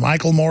cry.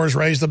 Michael Moore has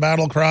raised the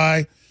battle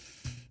cry.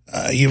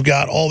 You've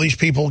got all these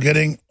people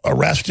getting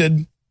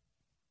arrested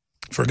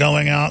for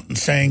going out and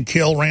saying,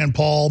 kill Rand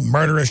Paul,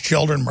 murder his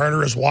children,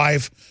 murder his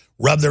wife,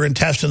 rub their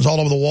intestines all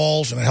over the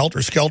walls in a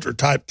helter-skelter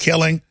type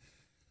killing.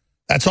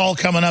 That's all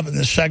coming up in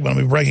this segment.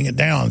 I'll be breaking it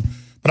down.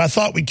 But I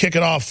thought we'd kick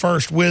it off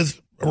first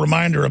with a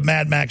reminder of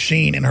Mad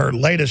Maxine in her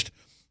latest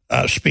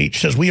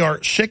speech. Says, we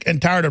are sick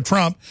and tired of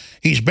Trump.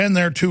 He's been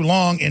there too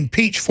long.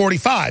 Impeach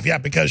 45. Yeah,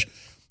 because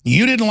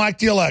you didn't like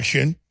the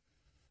election.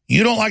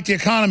 You don't like the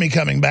economy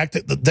coming back,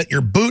 that your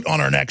boot on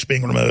our necks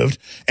being removed.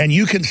 And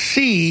you can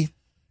see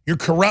your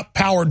corrupt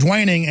power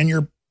waning and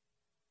your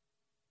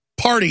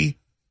party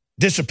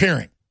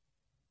disappearing.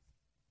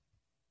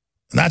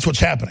 And that's what's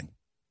happening.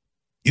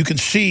 You can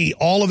see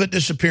all of it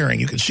disappearing.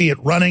 You can see it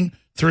running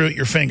through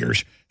your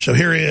fingers. So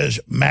here is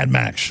Mad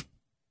Max.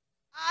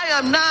 I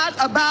am not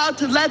about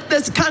to let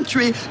this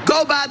country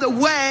go by the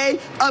way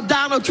of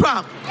Donald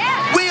Trump.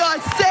 We are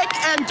sick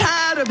and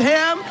tired of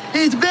him.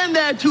 He's been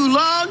there too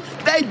long.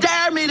 They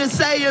dare me to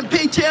say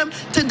impeach him.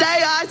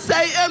 Today I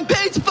say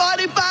impeach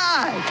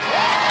 45.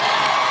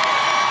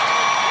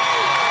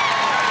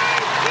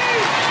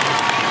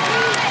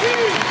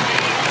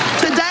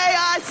 Today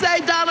I say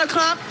Donald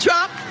Trump,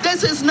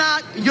 this is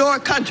not your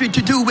country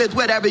to do with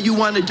whatever you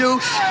want to do.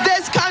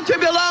 This country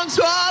belongs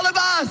to all of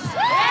us.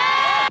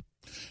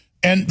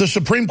 And the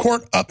Supreme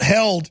Court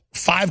upheld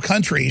 5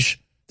 countries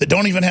that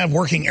don't even have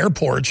working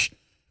airports,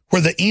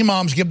 where the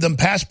imams give them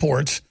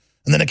passports,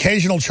 and then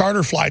occasional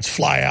charter flights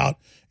fly out,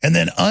 and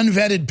then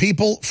unvetted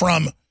people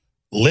from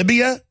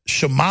Libya,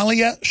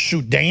 Somalia,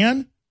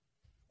 Sudan,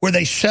 where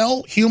they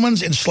sell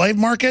humans in slave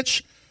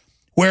markets,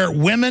 where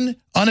women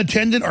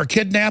unattended are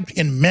kidnapped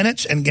in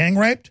minutes and gang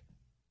raped.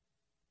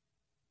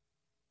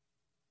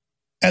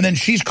 And then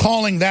she's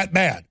calling that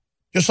bad.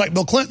 Just like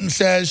Bill Clinton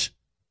says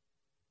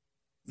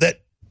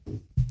that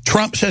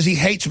Trump says he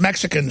hates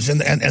Mexicans and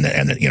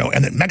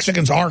that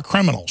Mexicans are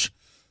criminals.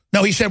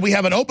 No, he said we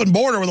have an open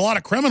border with a lot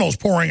of criminals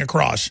pouring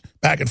across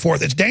back and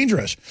forth. It's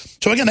dangerous.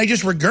 So again, they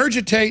just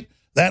regurgitate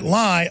that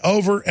lie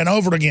over and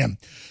over again.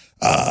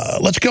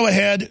 Let's go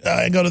ahead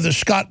and go to the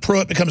Scott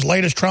Pruitt becomes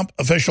latest Trump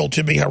official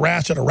to be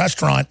harassed at a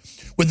restaurant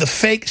with the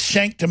fake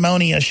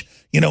sanctimonious,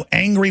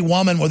 angry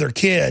woman with her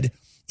kid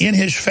in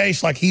his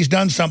face like he's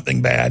done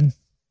something bad. And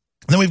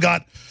then we've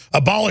got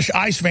abolish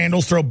ICE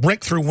vandals, throw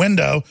brick through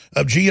window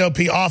of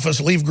GOP office,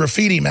 leave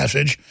graffiti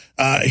message.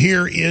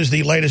 Here is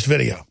the latest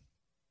video.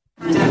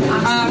 We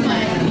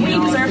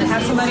deserve to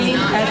have somebody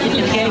at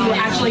the EPA who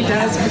actually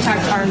does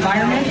protect our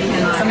environment,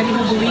 somebody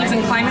who believes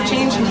in climate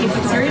change and takes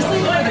it seriously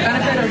for the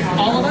benefit of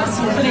all of us,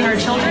 including our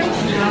children.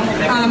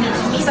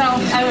 So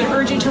I would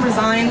urge you to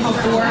resign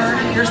before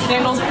your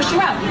scandals push you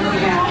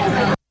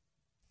out.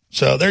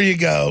 So there you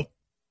go.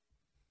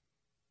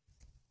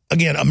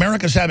 Again,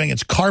 America's having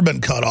its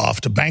carbon cut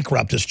off to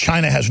bankrupt us.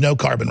 China has no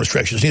carbon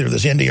restrictions, neither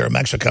does India or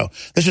Mexico.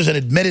 This is an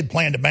admitted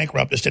plan to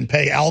bankrupt us and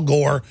pay Al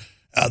Gore,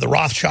 the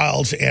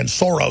Rothschilds, and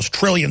Soros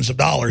trillions of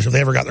dollars if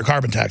they ever got their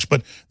carbon tax.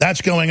 But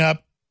that's going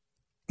up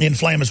in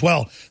flame as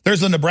well. There's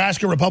the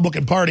Nebraska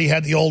Republican Party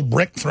had the old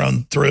brick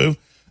thrown through.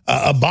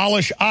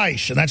 Abolish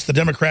ICE, and that's the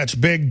Democrats'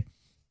 big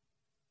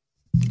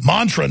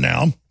mantra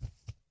now.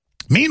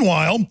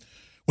 Meanwhile,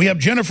 we have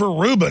Jennifer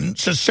Rubin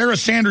says Sarah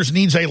Sanders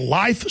needs a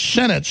life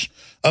sentence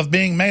of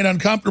being made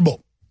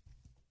uncomfortable.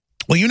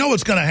 Well, you know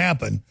what's going to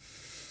happen.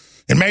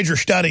 In major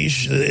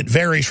studies, it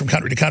varies from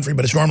country to country,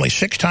 but it's normally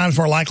 6 times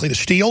more likely to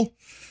steal,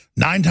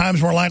 9 times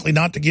more likely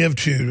not to give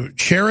to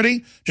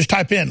charity. Just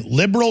type in,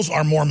 liberals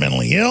are more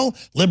mentally ill,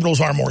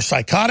 liberals are more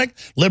psychotic,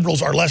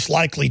 liberals are less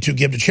likely to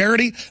give to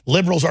charity,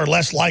 liberals are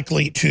less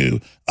likely to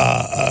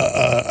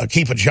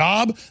keep a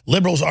job,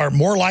 liberals are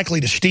more likely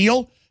to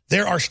steal.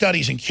 There are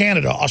studies in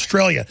Canada,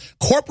 Australia.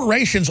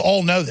 Corporations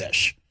all know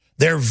this.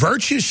 They're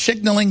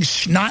virtue-signaling,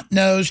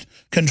 snot-nosed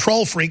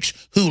control freaks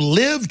who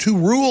live to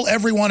rule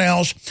everyone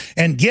else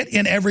and get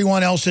in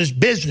everyone else's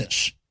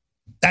business.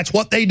 That's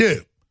what they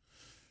do.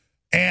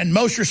 And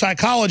most of your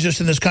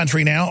psychologists in this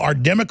country now are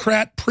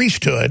Democrat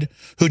priesthood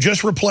who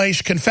just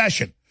replaced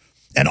confession.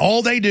 And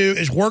all they do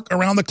is work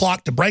around the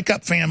clock to break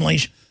up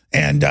families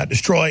and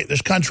destroy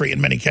this country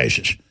in many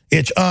cases.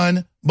 It's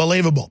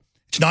unbelievable.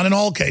 It's not in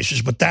all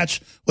cases, but that's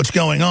what's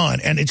going on,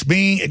 and it's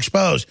being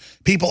exposed.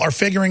 People are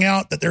figuring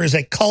out that there is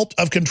a cult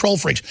of control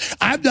freaks.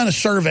 I've done a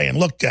survey and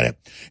looked at it,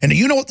 and do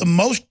you know what the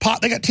most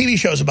they got TV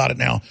shows about it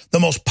now. The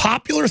most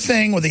popular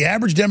thing with the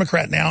average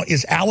Democrat now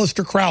is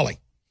Aleister Crowley.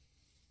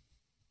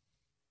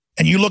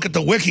 And you look at the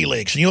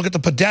WikiLeaks, and you look at the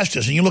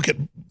Podestas, and you look at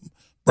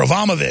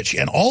Abramovich,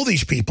 and all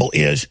these people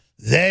is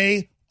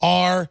they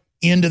are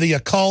into the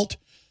occult.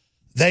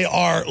 They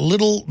are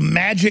little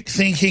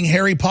magic-thinking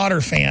Harry Potter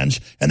fans,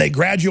 and they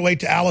graduate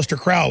to Aleister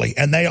Crowley,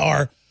 and they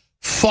are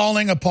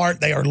falling apart.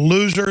 They are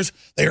losers.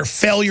 They are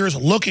failures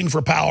looking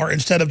for power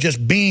instead of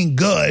just being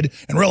good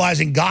and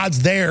realizing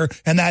God's there,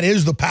 and that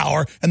is the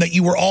power, and that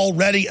you were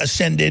already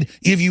ascended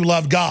if you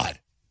love God.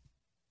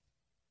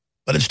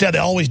 But instead, they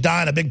always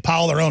die in a big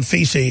pile of their own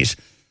feces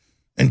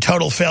in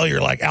total failure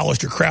like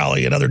Aleister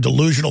Crowley, another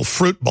delusional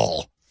fruit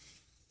ball.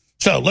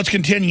 So let's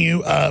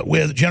continue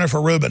with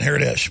Jennifer Rubin. Here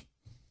it is.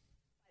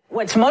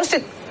 What's most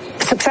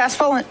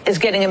successful is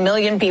getting 1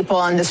 million people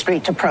on the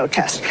street to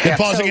protest. Yeah,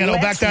 pause again.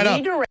 I'll back that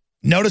up.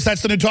 Notice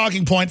that's the new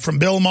talking point from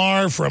Bill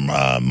Maher, from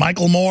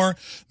Michael Moore.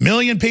 1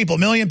 million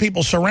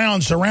people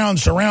surround,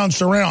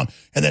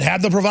 and then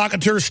have the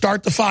provocateurs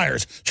start the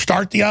fires,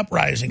 start the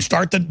uprising,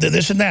 start the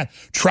this and that.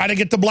 Try to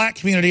get the black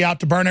community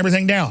out to burn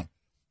everything down.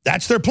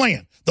 That's their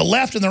plan. The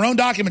left in their own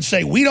documents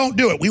say, we don't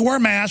do it. We wear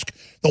masks.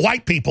 The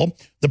white people,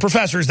 the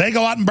professors, they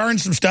go out and burn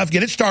some stuff,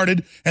 get it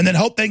started, and then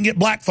hope they can get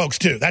black folks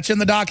too. That's in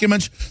the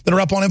documents that are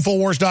up on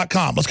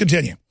Infowars.com. Let's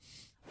continue.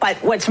 But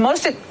what's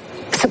most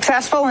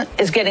successful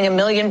is getting 1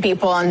 million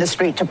people on the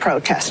street to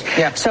protest.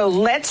 Yeah. So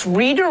let's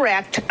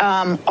redirect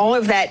all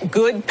of that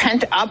good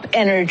pent-up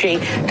energy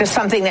to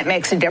something that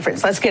makes a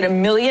difference. Let's get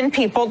 1 million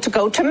people to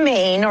go to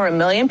Maine or 1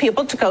 million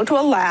people to go to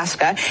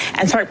Alaska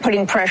and start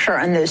putting pressure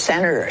on those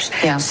senators.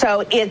 Yeah.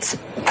 So it's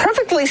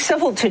perfectly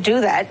civil to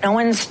do that. No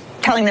one's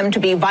telling them to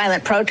be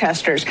violent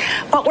protesters.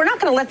 But we're not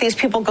going to let these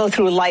people go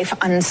through life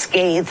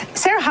unscathed.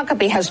 Sarah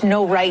Huckabee has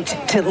no right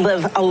to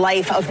live a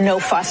life of no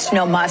fuss,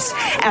 no muss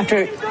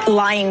after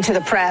lying to the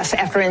press,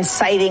 after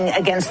inciting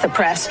against the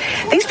press.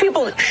 These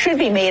people should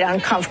be made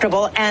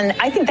uncomfortable, and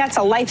I think that's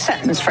a life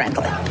sentence,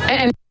 frankly.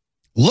 And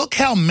look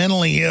how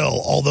mentally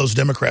ill all those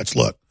Democrats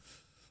look.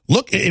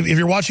 Look, if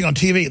you're watching on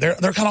TV, they're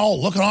kind of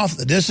all looking off in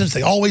the distance.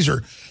 They always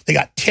are. They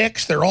got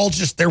tics.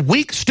 They're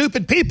weak,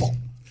 stupid people.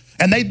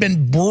 And they've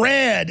been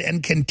bred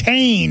and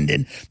contained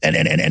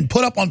and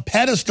put up on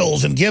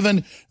pedestals and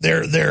given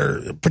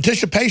their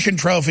participation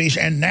trophies,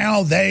 and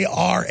now they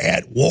are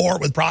at war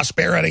with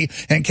prosperity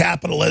and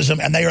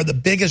capitalism, and they are the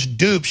biggest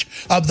dupes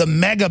of the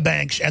mega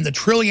banks and the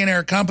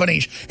trillionaire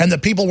companies and the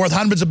people worth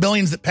hundreds of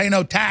billions that pay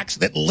no tax,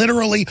 that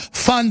literally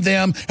fund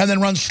them and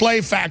then run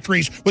slave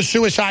factories with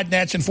suicide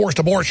nets and forced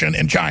abortion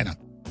in China.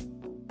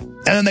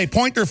 And then they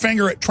point their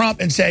finger at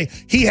Trump and say,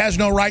 he has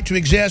no right to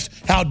exist.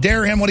 How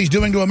dare him, what he's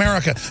doing to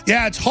America.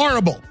 Yeah, it's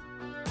horrible.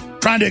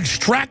 Trying to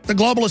extract the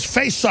globalist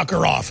face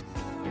sucker off.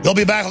 We'll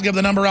be back. I'll give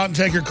the number out and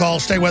take your call.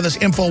 Stay with us.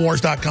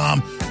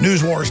 Infowars.com,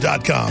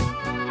 newswars.com.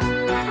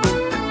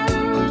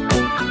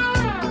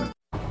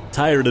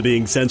 Tired of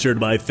being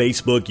censored by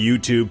Facebook,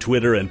 YouTube,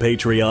 Twitter, and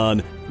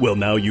Patreon? Well,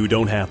 now you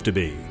don't have to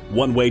be.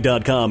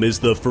 OneWay.com is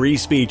the free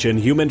speech and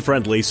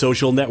human-friendly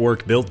social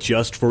network built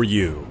just for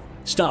you.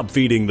 Stop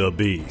feeding the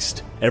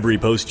beast. Every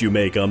post you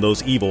make on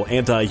those evil,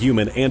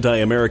 anti-human,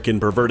 anti-American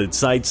perverted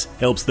sites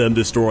helps them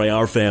destroy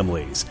our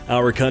families,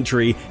 our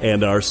country,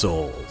 and our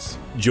souls.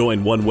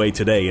 Join One Way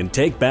today and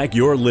take back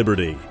your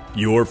liberty.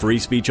 Your free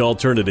speech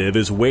alternative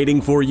is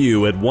waiting for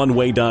you at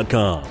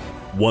OneWay.com.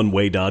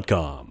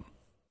 OneWay.com.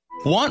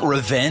 Want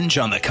revenge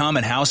on the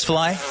common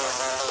housefly?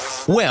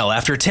 Well,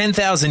 after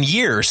 10,000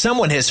 years,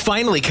 someone has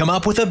finally come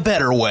up with a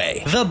better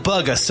way. The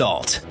Bug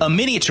Assault, a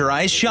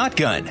miniaturized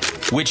shotgun,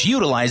 which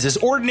utilizes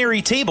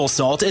ordinary table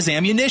salt as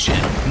ammunition.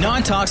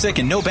 Non-toxic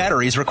and no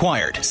batteries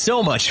required.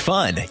 So much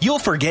fun, you'll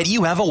forget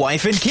you have a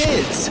wife and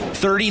kids.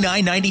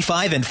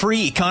 $39.95 and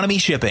free economy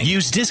shipping.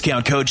 Use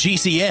discount code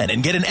GCN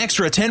and get an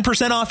extra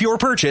 10% off your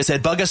purchase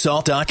at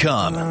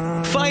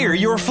bugassault.com. Fire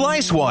your fly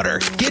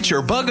swatter. Get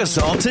your Bug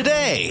Assault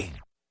today.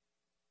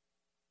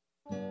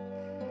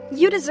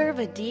 You deserve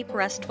a deep,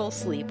 restful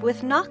sleep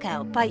with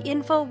Knockout by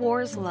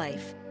InfoWars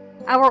Life.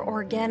 Our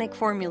organic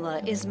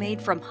formula is made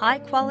from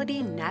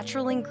high-quality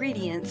natural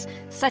ingredients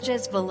such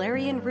as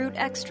valerian root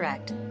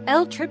extract,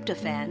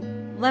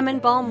 L-tryptophan, lemon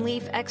balm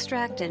leaf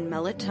extract, and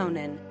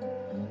melatonin.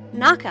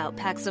 Knockout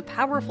packs a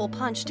powerful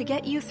punch to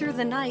get you through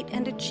the night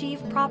and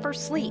achieve proper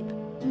sleep.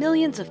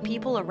 Millions of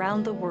people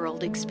around the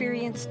world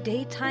experience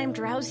daytime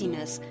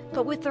drowsiness,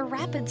 but with the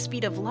rapid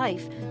speed of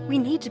life, we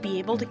need to be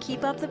able to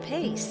keep up the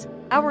pace.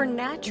 Our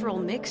natural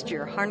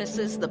mixture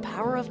harnesses the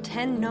power of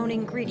 10 known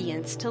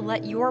ingredients to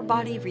let your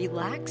body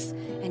relax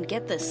and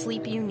get the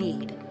sleep you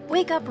need.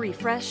 Wake up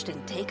refreshed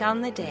and take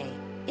on the day.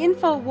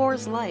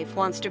 InfoWars Life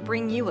wants to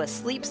bring you a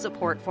sleep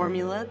support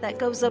formula that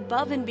goes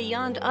above and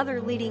beyond other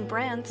leading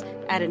brands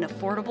at an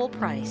affordable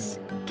price.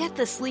 Get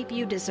the sleep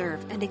you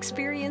deserve and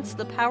experience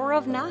the power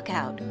of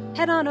Knockout.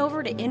 Head on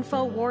over to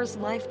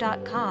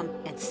InfoWarsLife.com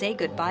and say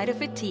goodbye to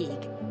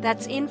fatigue.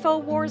 That's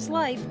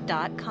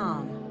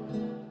InfoWarsLife.com.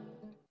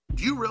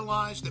 Do you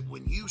realize that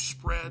when you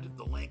spread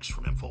the links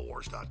from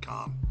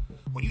Infowars.com,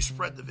 when you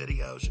spread the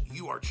videos,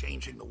 you are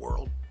changing the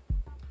world?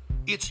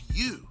 It's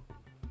you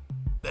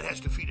that has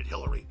defeated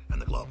Hillary and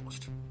the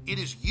globalists. It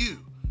is you,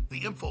 the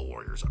info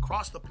warriors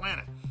across the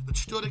planet, that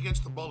stood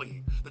against the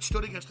bullying, that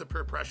stood against the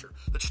peer pressure,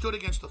 that stood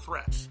against the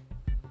threats,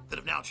 that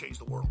have now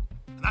changed the world.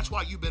 And that's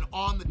why you've been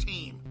on the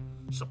team,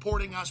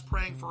 supporting us,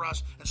 praying for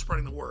us, and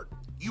spreading the word.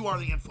 You are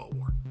the info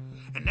war.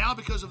 And now,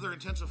 because of their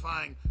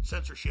intensifying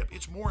censorship,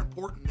 it's more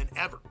important than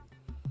ever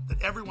that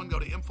everyone go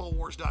to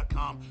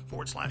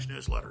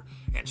Infowars.com/newsletter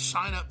and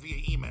sign up via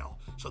email.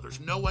 So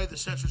there's no way the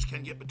censors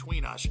can get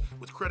between us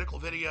with critical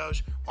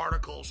videos,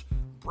 articles,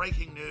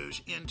 breaking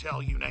news,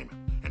 intel, you name it.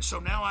 And so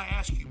now I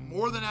ask you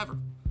more than ever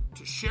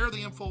to share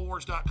the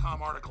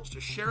Infowars.com articles,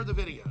 to share the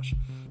videos,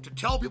 to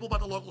tell people about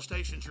the local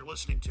stations you're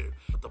listening to.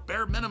 But the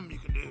bare minimum you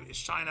can do is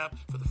sign up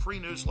for the free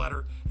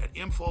newsletter at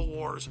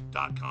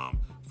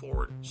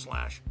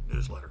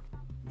Infowars.com/newsletter.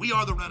 We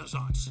are the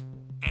Renaissance,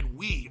 and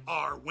we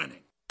are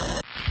winning.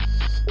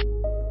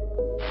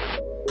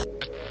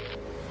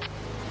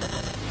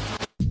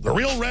 The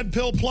Real Red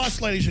Pill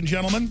Plus, ladies and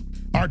gentlemen.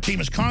 Our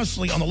team is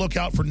constantly on the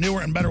lookout for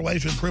newer and better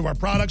ways to improve our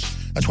products.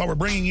 That's why we're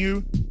bringing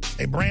you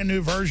a brand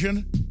new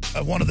version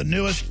of one of the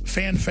newest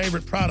fan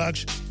favorite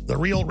products, the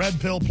Real Red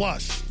Pill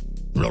Plus.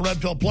 The Real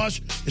Red Pill Plus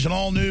is an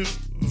all-new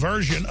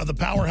version of the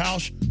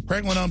powerhouse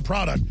Pregnenolone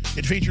product.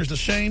 It features the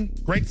same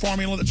great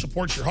formula that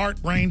supports your heart,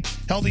 brain,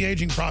 healthy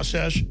aging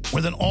process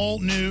with an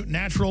all-new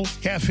natural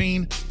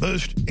caffeine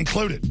boost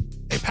included.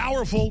 A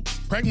powerful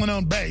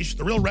Pregnenolone base,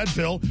 the Real Red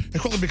Pill,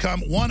 has quickly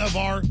become one of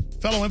our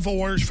fellow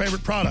InfoWarriors'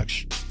 favorite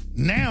products.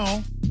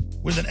 Now,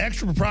 with an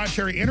extra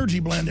proprietary energy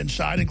blend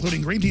inside,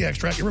 including green tea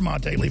extract, yerba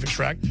mate, leaf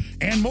extract,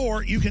 and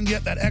more, you can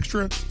get that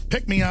extra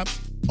pick-me-up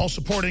while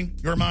supporting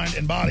your mind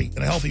and body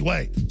in a healthy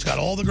way. It's got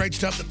all the great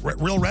stuff that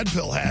Real Red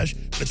Pill has,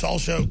 but it's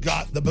also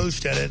got the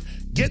boost in it.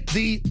 Get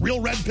the Real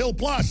Red Pill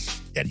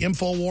Plus at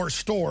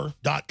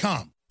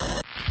InfoWarsStore.com.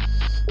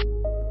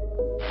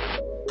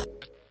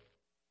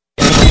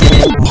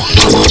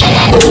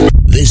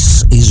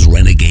 This is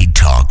Renegade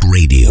Talk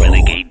Radio.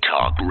 Renegade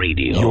Talk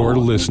Radio. You're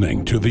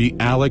listening to The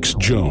Alex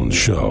Jones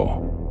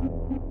Show.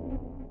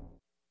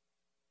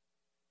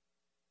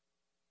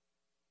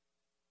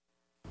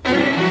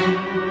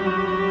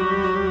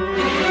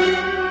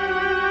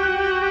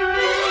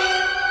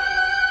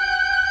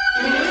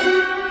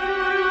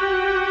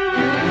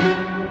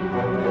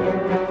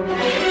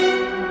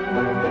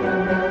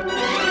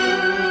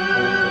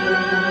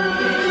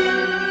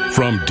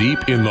 From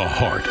deep in the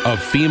heart of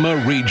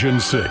FEMA Region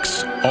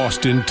 6,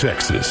 Austin,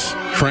 Texas,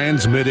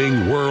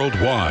 transmitting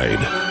worldwide,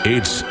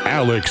 it's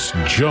Alex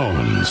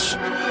Jones.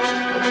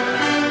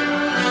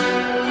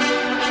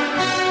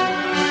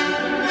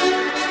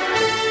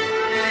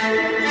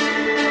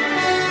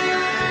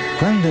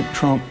 President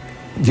Trump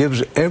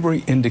gives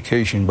every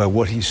indication by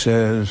what he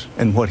says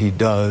and what he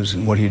does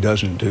and what he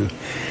doesn't do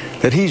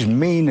that he's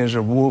mean as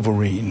a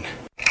wolverine.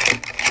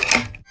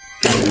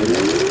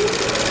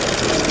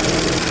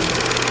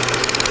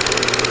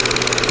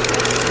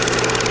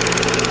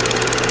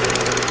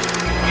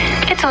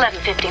 It's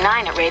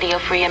 11:59 at Radio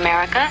Free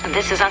America, and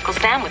this is Uncle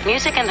Sam with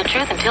music and the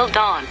truth until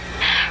dawn.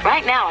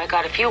 Right now, I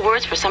got a few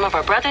words for some of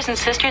our brothers and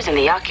sisters in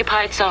the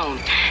occupied zone.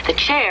 The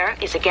chair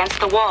is against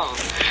the wall.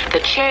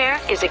 The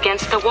chair is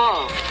against the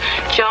wall.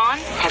 John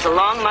has a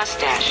long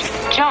mustache.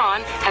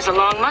 John has a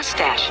long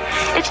mustache.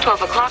 It's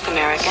 12 o'clock,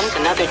 Americans,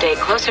 another day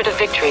closer to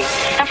victory.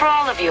 And for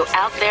all of you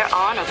out there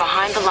on or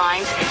behind the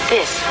lines,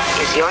 this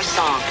is your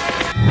song.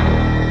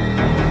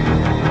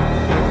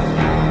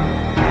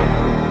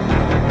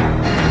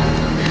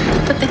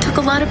 But they took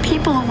a lot of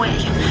people away.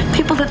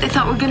 People that they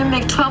thought were going to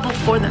make trouble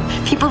for them.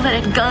 People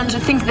that had guns or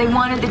things they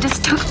wanted, they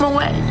just took them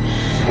away.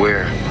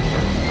 Where?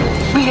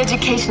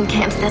 Re-education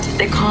camps, that's what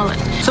they call it.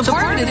 So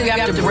part of it is we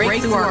have to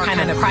break through our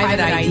kind of private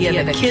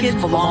idea that kids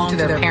belong to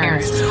their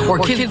parents or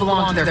kids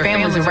belong to their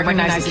families and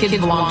recognize that kids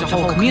belong to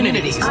whole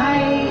communities.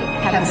 I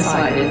have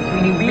decided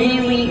we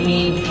really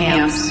need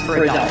camps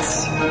for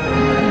adults.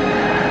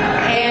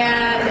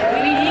 And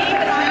we need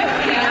the kind of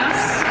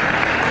camps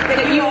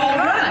that you all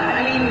run.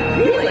 I mean,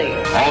 really.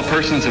 All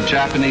persons of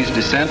Japanese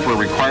descent were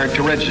required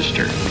to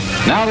register.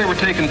 Now they were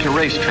taken to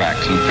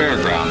racetracks and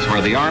fairgrounds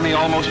where the Army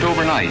almost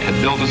overnight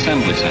had built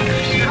assembly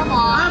centers. Come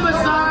on. I'm a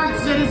sorry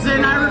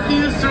citizen. I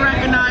refuse to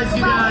recognize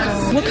you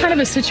guys. What kind of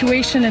a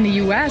situation in the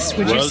U.S.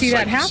 would you see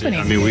that happening?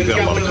 I mean, we've got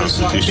a lot of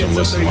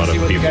constitutionalists and a lot of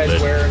people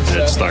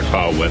that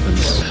stockpile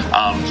weapons.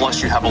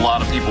 Plus, you have a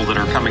lot of people that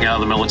are coming out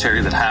of the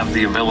military that have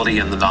the ability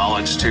and the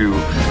knowledge to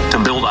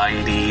build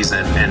IEDs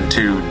and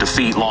to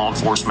defeat law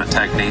enforcement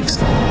techniques.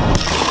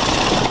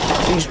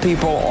 These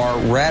people are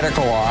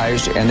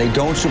radicalized and they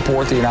don't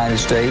support the United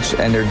States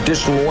and they're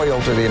disloyal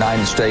to the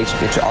United States.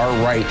 It's our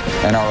right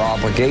and our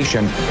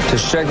obligation to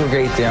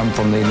segregate them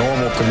from the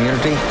normal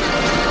community.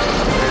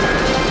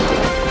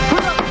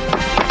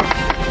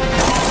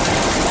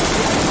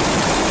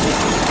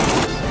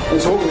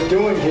 That's what we're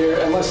doing here,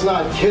 and let's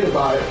not kid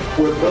about it.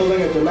 We're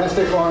building a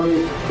domestic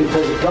army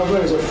because the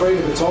government is afraid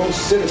of its own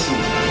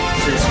citizens.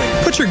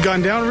 Put your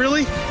gun down,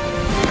 really?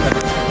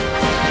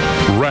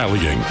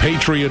 Rallying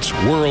patriots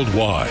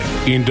worldwide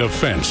in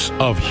defense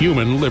of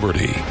human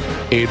liberty.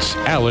 It's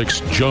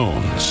Alex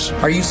Jones.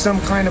 Are you some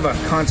kind of a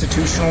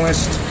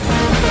constitutionalist?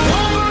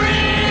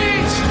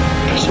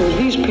 So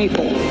these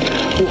people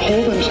who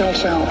hold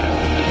themselves out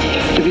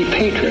to be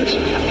patriots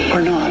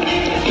are not.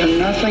 They're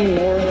nothing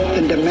more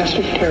than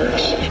domestic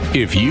terrorists.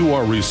 If you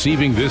are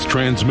receiving this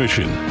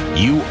transmission,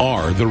 you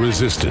are the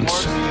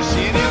resistance.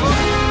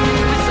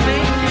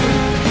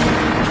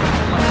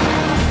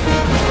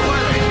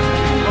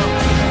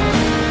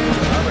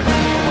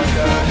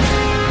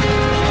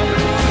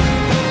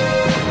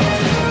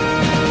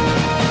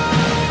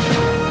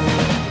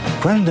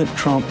 President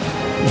Trump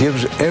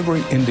gives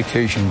every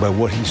indication by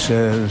what he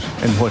says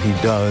and what he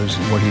does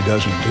and what he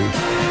doesn't do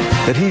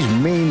that he's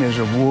mean as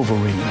a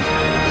wolverine.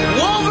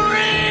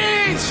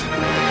 Wolverines!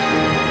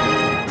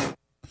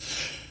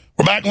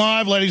 We're back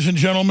live, ladies and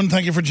gentlemen.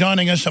 Thank you for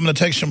joining us. I'm going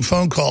to take some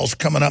phone calls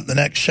coming up in the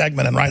next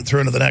segment and right through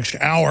into the next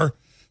hour.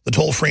 The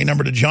toll-free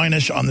number to join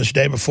us on this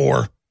day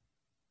before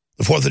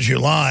the 4th of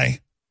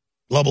July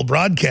global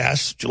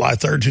broadcast, July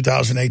 3rd,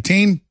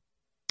 2018,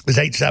 is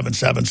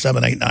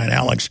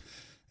 877-789-ALEX.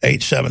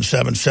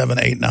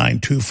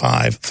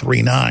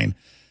 877-789-2539.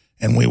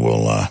 And we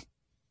will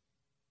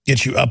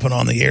get you up and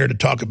on the air to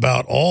talk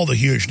about all the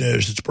huge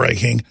news that's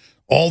breaking,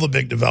 all the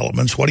big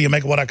developments. What do you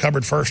make of what I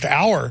covered first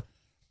hour?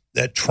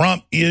 That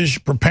Trump is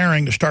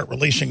preparing to start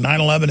releasing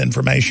 9/11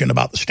 information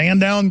about the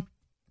stand down,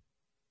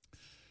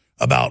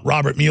 about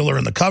Robert Mueller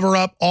and the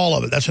cover-up, all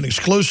of it. That's an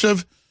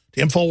exclusive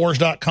to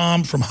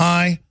Infowars.com from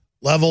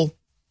high-level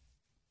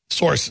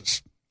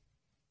sources.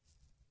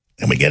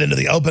 And we get into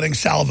the opening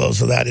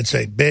salvos of that. It's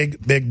a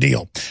big, big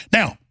deal.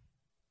 Now,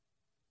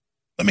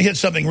 let me hit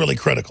something really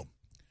critical.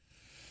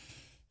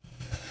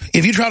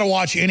 If you try to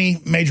watch any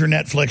major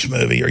Netflix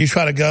movie, or you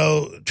try to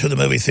go to the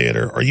movie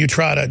theater, or you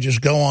try to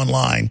just go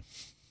online,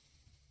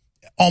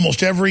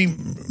 almost every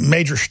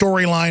major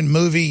storyline,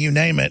 movie, you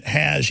name it,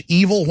 has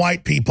evil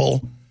white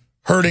people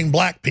hurting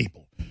black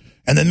people.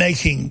 And then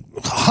making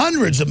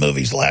hundreds of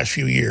movies the last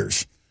few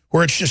years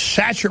where it's just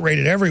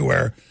saturated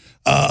everywhere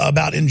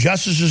about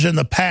injustices in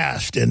the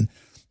past. And,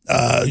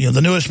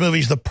 the newest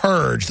movie's The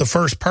Purge, the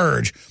first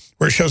Purge,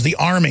 where it shows the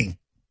Army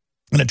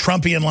in a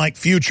Trumpian-like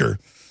future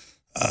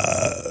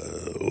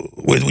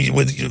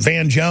with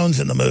Van Jones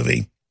in the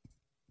movie,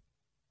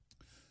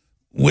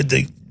 with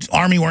the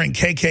Army wearing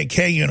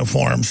KKK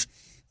uniforms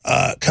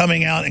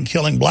coming out and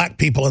killing black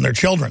people and their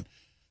children.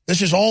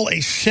 This is all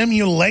a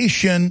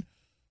simulation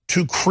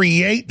to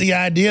create the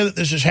idea that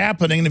this is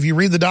happening. And if you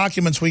read the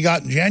documents we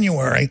got in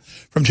January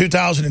from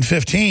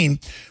 2015,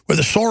 where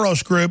the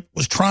Soros group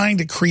was trying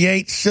to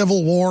create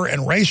civil war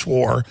and race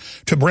war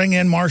to bring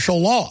in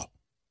martial law.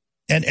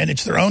 And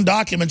it's their own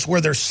documents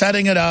where they're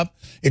setting it up.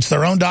 It's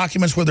their own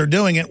documents where they're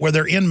doing it, where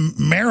they're in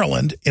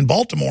Maryland, in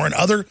Baltimore, and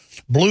other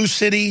blue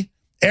city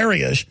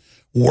areas,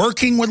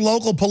 working with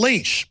local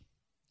police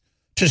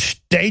to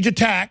stage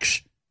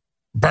attacks,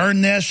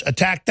 burn this,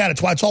 attack that.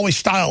 It's why it's always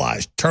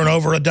stylized. Turn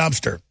over a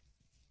dumpster.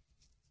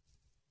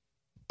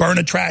 Burn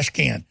a trash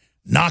can.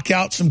 Knock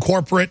out some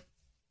corporate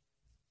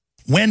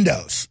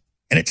windows.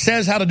 And it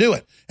says how to do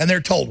it. And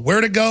they're told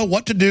where to go,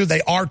 what to do. They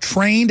are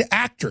trained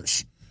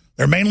actors.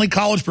 They're mainly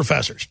college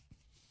professors.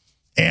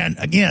 And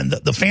again,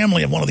 the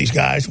family of one of these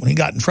guys, when he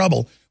got in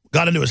trouble,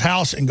 got into his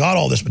house and got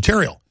all this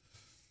material.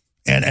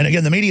 And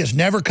again, the media has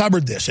never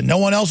covered this, and no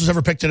one else has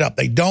ever picked it up.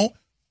 They don't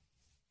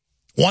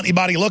want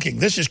anybody looking.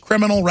 This is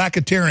criminal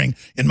racketeering,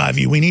 in my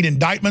view. We need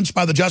indictments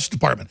by the Justice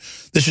Department.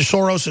 This is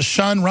Soros'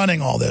 son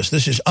running all this.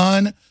 This is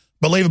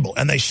unbelievable.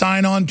 And they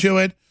sign on to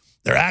it,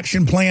 their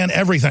action plan,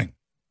 everything.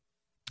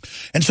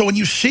 And so when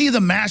you see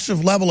the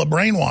massive level of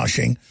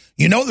brainwashing,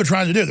 you know what they're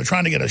trying to do. They're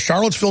trying to get a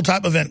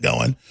Charlottesville-type event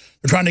going.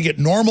 They're trying to get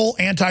normal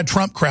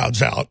anti-Trump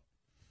crowds out.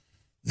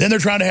 Then they're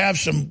trying to have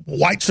some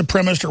white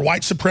supremacist or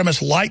white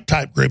supremacist-like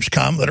type groups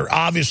come that are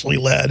obviously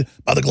led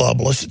by the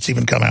globalists. It's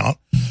even come out.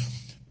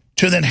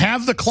 To then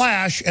have the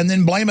clash and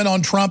then blame it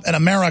on Trump and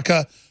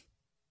America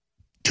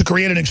to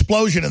create an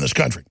explosion in this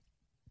country.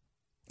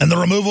 And the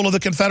removal of the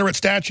Confederate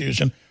statues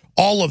and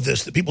all of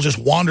this that people just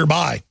wander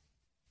by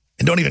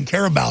and don't even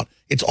care about.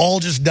 It's all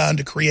just done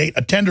to create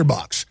a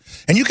tinderbox.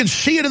 And you can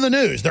see it in the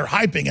news. They're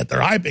hyping it,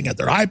 they're hyping it,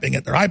 they're hyping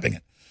it, they're hyping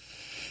it.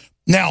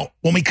 Now,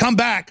 when we come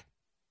back,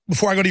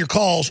 before I go to your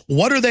calls,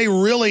 what are they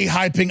really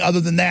hyping other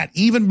than that?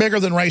 Even bigger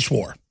than race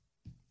war.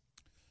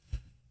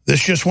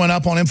 This just went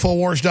up on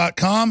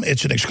Infowars.com.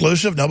 It's an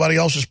exclusive. Nobody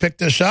else has picked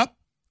this up.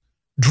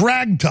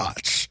 Drag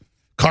Tots.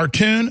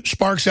 Cartoon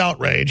sparks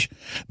outrage.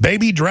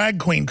 Baby drag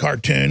queen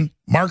cartoon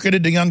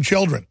marketed to young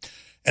children.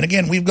 And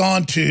again, we've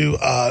gone to,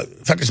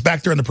 in fact, it's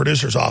back there in the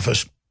producer's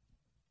office.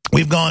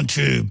 We've gone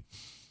to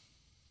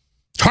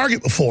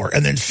Target before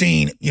and then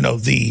seen, you know,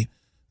 the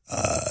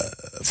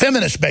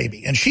feminist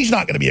baby. And she's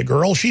not going to be a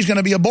girl. She's going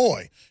to be a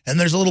boy. And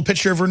there's a little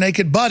picture of her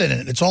naked butt in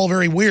it. It's all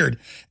very weird.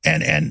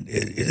 And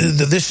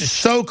this is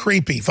so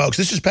creepy, folks.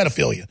 This is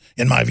pedophilia,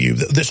 in my view.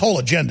 This whole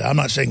agenda, I'm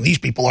not saying these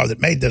people are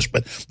that made this,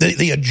 but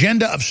the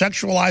agenda of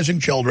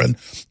sexualizing children,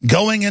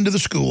 going into the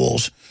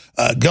schools,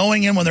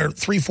 going in when they're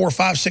 3, 4,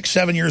 5, 6,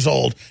 7 years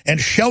old, and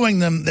showing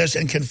them this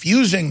and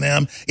confusing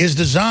them is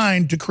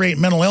designed to create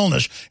mental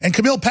illness. And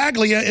Camille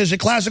Paglia is a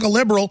classical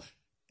liberal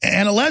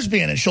and a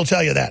lesbian, and she'll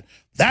tell you that.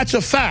 That's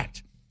a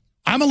fact.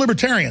 I'm a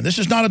libertarian. This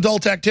is not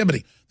adult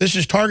activity. This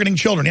is targeting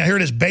children. Yeah, here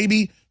it is,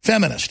 baby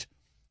feminist.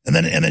 And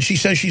then she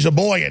says she's a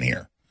boy in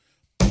here.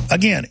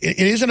 Again, it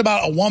isn't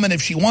about a woman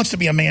if she wants to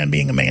be a man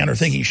being a man or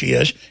thinking she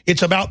is.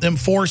 It's about them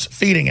force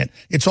feeding it.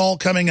 It's all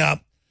coming up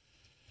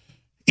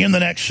in the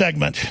next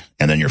segment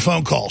and then your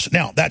phone calls.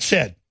 Now, that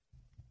said,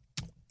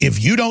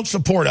 if you don't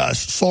support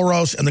us,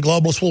 Soros and the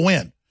globalists will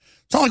win.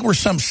 It's not like we're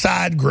some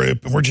side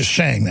group and we're just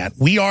saying that.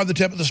 We are the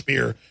tip of the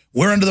spear.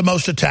 We're under the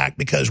most attack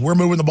because we're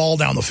moving the ball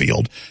down the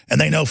field, and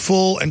they know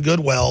full and good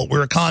well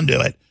we're a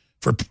conduit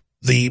for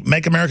the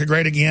Make America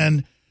Great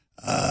Again,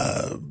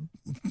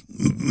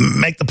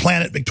 make the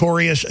planet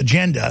victorious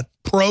agenda,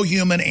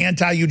 pro-human,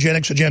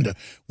 anti-eugenics agenda.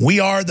 We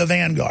are the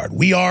vanguard.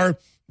 We are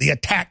the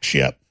attack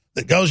ship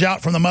that goes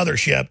out from the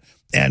mothership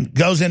and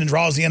goes in and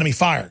draws the enemy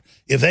fire.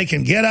 If they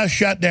can get us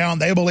shut down,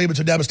 they believe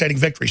it's a devastating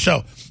victory.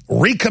 So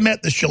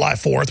recommit this July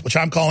 4th, which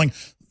I'm calling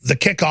the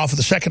kickoff of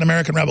the Second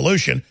American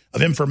Revolution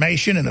of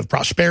information and of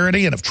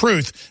prosperity and of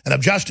truth and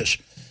of justice.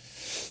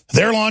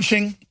 They're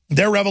launching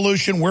their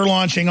revolution. We're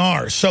launching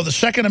ours. So the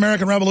Second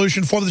American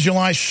Revolution, 4th of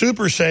July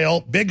super sale,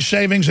 big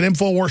savings at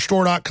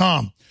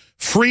InfoWarsStore.com.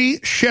 Free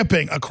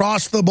shipping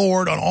across the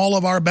board on all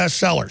of our best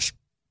sellers.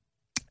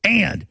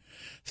 And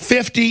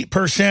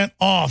 50%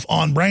 off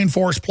on Brain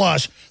Force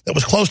Plus that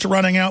was close to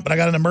running out, but I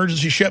got an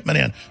emergency shipment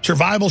in.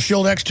 Survival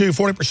Shield X2,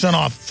 40%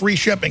 off. Free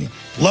shipping.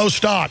 Low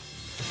stock.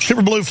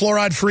 Super Blue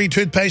fluoride-free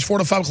toothpaste,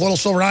 fortified with colloidal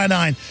silver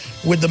iodine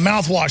with the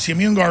mouthwash, the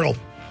immune gargle.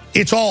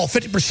 It's all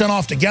 50%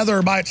 off together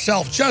or by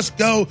itself. Just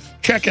go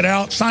check it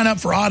out. Sign up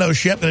for auto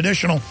ship, an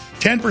additional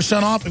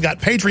 10% off. We've got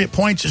Patriot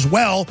points as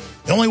well.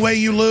 The only way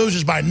you lose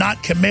is by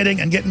not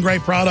committing and getting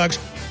great products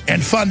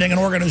and funding an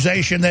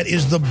organization that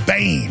is the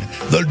bane,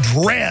 the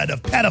dread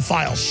of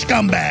pedophiles,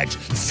 scumbags,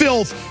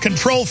 filth,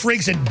 control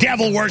freaks, and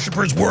devil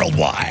worshippers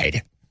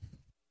worldwide.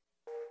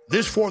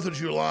 This 4th of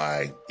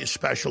July is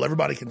special.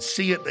 Everybody can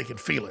see it. They can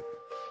feel it.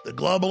 The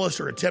globalists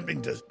are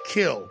attempting to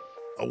kill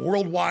a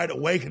worldwide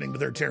awakening to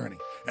their tyranny.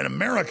 And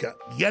America,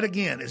 yet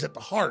again, is at the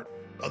heart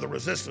of the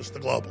resistance to the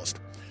globalist.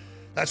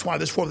 That's why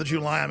this 4th of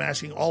July, I'm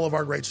asking all of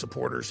our great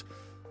supporters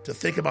to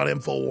think about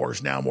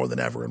InfoWars now more than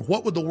ever. And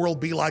what would the world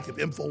be like if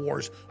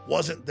InfoWars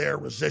wasn't there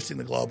resisting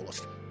the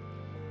globalists?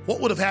 What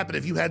would have happened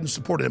if you hadn't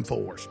supported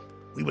InfoWars?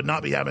 We would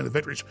not be having the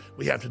victories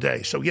we have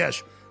today. So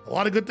yes, a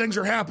lot of good things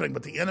are happening,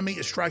 but the enemy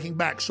is striking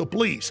back. So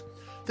please,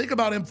 think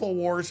about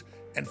InfoWars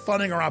and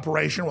funding our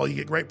operation while you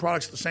get great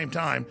products at the same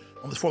time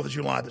on this 4th of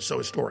July that's so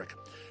historic.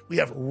 We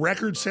have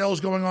record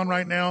sales going on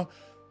right now.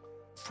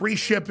 free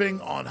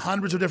shipping on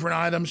hundreds of different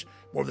items.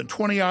 More than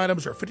 20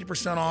 items are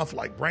 50% off,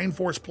 like Brain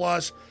Force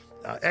Plus.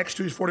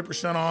 X2 is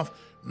 40% off.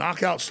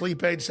 Knockout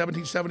Sleep Aid,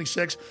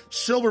 $17.76.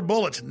 Silver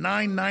Bullets,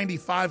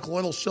 $9.95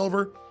 colloidal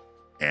silver.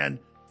 And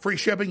free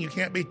shipping, you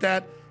can't beat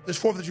that. This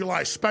 4th of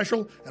July is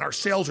special, and our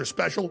sales are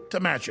special to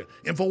match it.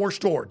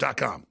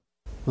 InfoWarsStore.com.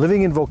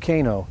 Living in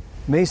Volcano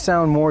may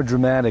sound more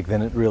dramatic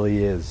than it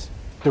really is.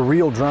 The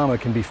real drama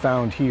can be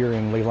found here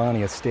in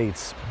Leilani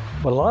Estates.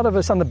 But a lot of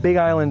us on the Big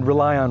Island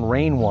rely on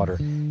rainwater,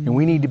 and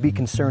we need to be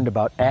concerned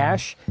about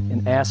ash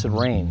and acid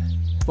rain.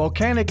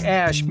 Volcanic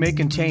ash may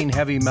contain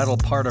heavy metal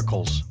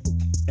particles,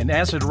 and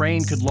acid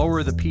rain could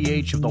lower the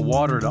pH of the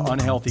water to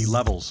unhealthy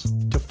levels.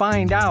 To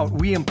find out,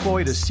 we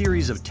employed a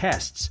series of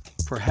tests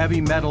for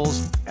heavy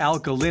metals,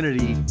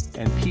 alkalinity,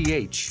 and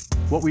pH.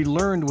 What we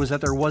learned was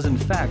that there was in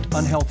fact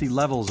unhealthy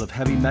levels of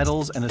heavy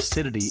metals and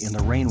acidity in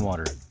the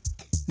rainwater.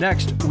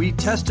 Next, we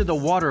tested the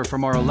water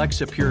from our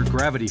Alexa Pure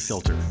gravity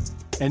filter.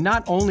 And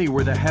not only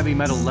were the heavy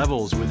metal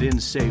levels within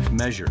safe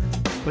measure,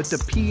 but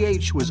the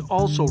pH was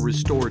also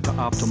restored to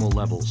optimal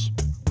levels.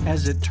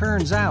 As it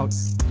turns out,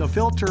 the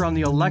filter on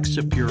the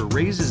Alexa Pure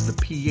raises the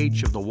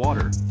pH of the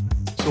water.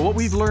 So what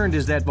we've learned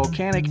is that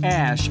volcanic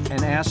ash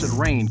and acid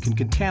rain can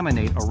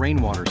contaminate a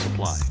rainwater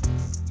supply.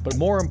 But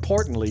more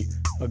importantly,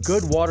 a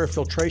good water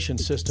filtration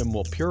system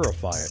will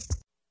purify it.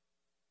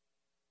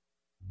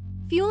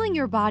 Fueling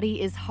your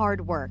body is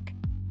hard work.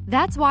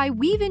 That's why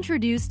we've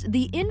introduced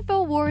the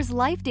InfoWars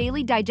Life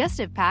Daily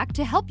Digestive Pack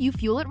to help you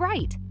fuel it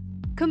right.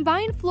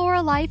 Combine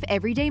Flora Life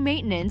Everyday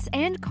Maintenance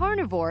and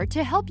Carnivore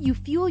to help you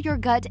fuel your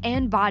gut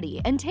and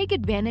body and take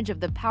advantage of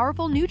the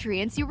powerful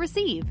nutrients you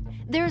receive.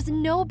 There's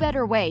no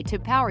better way to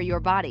power your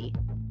body.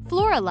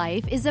 Flora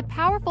Life is a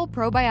powerful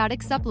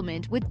probiotic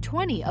supplement with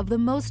 20 of the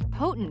most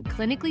potent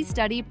clinically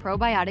studied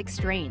probiotic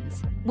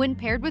strains. When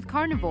paired with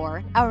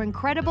Carnivore, our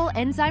incredible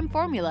enzyme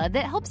formula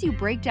that helps you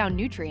break down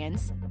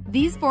nutrients,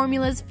 these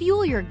formulas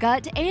fuel your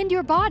gut and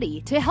your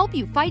body to help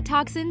you fight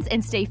toxins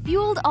and stay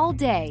fueled all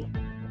day.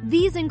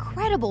 These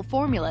incredible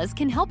formulas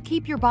can help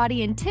keep your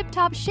body in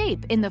tip-top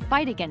shape in the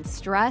fight against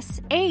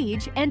stress,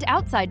 age, and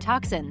outside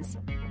toxins.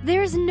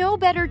 There's no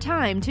better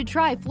time to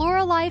try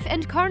Flora Life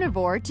and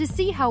Carnivore to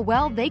see how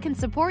well they can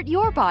support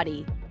your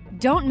body.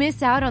 Don't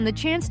miss out on the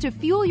chance to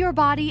fuel your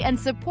body and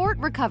support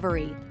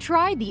recovery.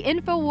 Try the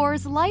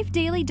InfoWars Life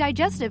Daily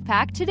Digestive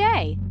Pack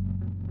today.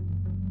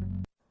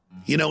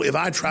 You know, if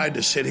I tried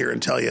to sit here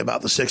and tell you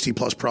about the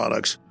 60-plus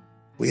products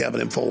we have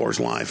at InfoWars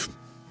Life,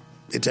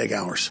 it'd take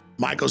hours.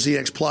 Myco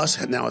ZX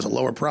Plus now has a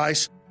lower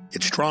price.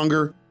 It's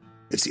stronger.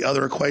 It's the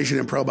other equation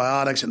in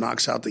probiotics. It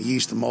knocks out the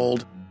yeast, the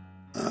mold,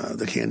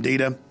 the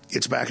candida.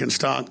 It's back in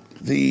stock.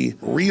 The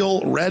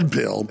Real Red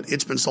Pill,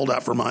 it's been sold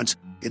out for months.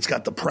 It's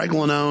got the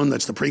pregnenolone,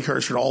 that's the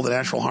precursor to all the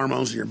natural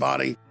hormones in your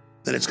body.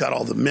 Then it's got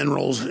all the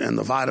minerals and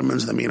the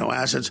vitamins, the amino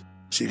acids,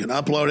 so you can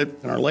upload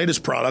it. And our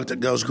latest product that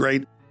goes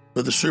great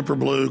with the Super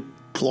Blue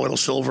colloidal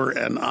silver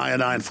and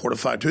iodine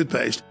fortified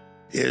toothpaste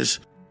is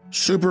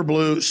Super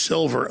Blue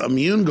Silver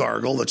Immune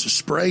Gargle. That's a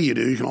spray you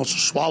do. You can also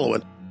swallow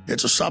it.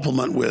 It's a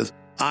supplement with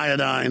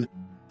iodine,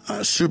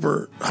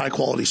 super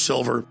high-quality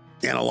silver,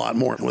 and a lot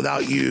more. And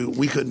without you,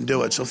 we couldn't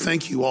do it. So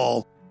thank you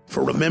all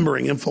for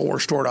remembering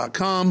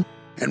InfoWarsStore.com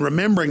and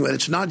remembering that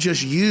it's not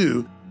just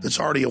you that's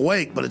already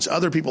awake, but it's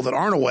other people that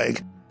aren't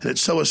awake, and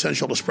it's so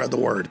essential to spread the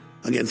word.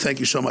 Again, thank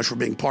you so much for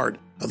being part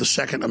of the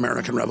Second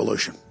American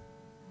Revolution.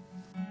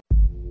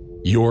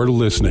 You're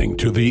listening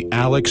to The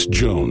Alex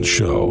Jones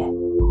Show.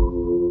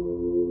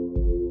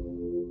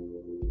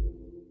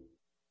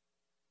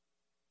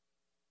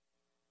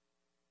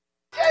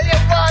 Tell you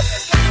what,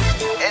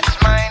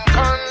 it's mind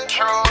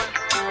control.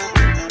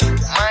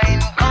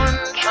 Mind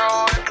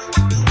control.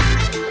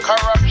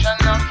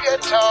 Corruption of your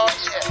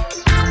thoughts,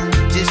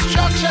 yeah.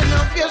 Destruction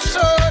of your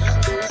soul.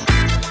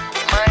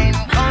 Mind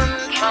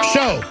control.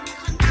 So,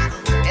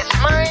 it's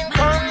mind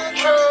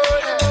control.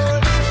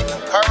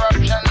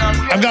 Corruption of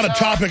your I've got a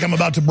topic I'm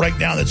about to break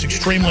down that's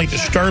extremely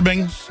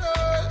disturbing.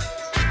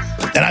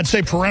 And I'd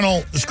say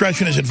parental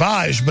discretion is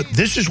advised, but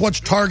this is what's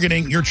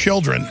targeting your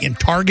children in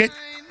Target,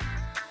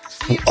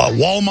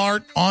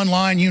 Walmart,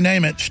 online, you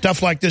name it.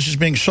 Stuff like this is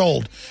being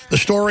sold. The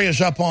story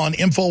is up on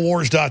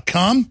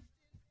Infowars.com.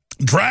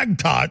 Drag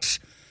Tots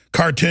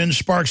cartoon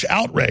sparks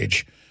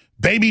outrage.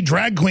 Baby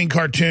drag queen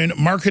cartoon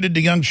marketed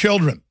to young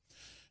children.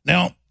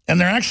 Now, and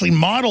they're actually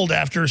modeled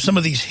after some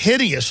of these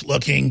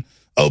hideous-looking,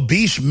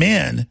 obese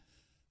men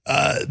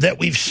that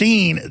we've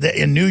seen that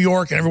in New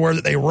York and everywhere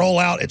that they roll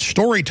out at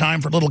story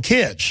time for little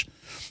kids.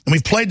 And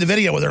we've played the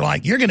video where they're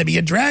like, you're going to be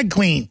a drag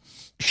queen.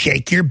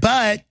 Shake your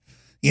butt.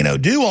 You know,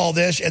 do all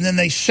this, and then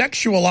they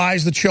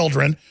sexualize the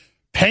children,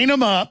 paint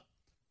them up,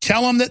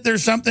 tell them that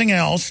there's something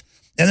else,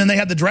 and then they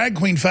had the Drag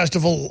Queen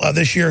Festival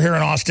this year here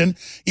in Austin.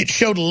 It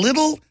showed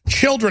little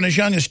children as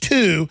young as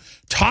 2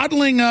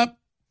 toddling up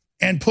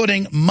and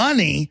putting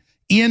money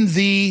in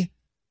the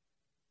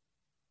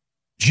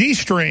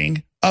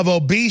G-string of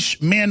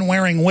obese men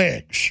wearing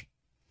wigs.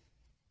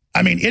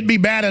 I mean, it'd be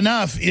bad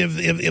enough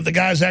if the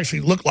guys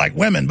actually looked like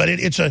women, but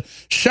it's a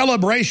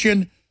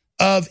celebration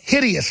of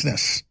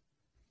hideousness.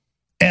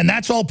 And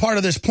that's all part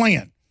of this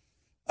plan.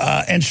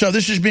 And so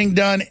this is being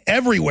done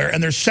everywhere,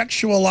 and they're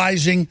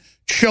sexualizing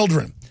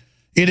children.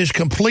 It is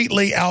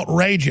completely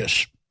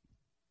outrageous.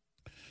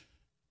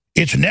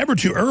 It's never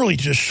too early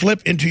to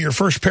slip into your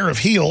first pair of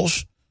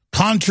heels,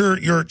 contour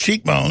your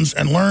cheekbones,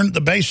 and learn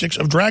the basics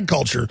of drag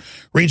culture,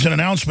 reads an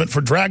announcement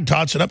for Drag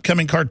Tots, an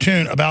upcoming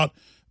cartoon about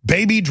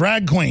baby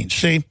drag queens.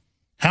 See,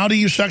 how do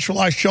you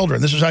sexualize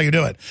children? This is how you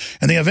do it.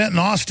 And the event in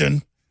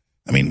Austin,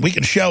 I mean, we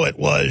can show it,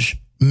 was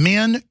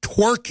men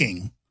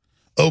twerking,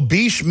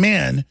 obese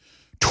men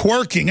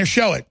twerking. Here,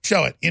 show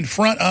it, in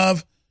front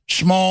of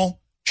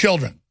small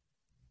children.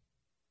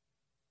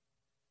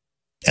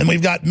 And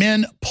we've got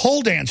men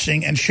pole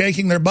dancing and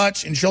shaking their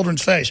butts in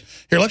children's face.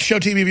 Here, let's show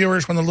TV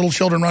viewers when the little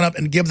children run up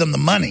and give them the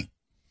money.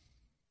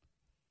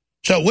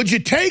 So would you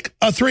take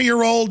a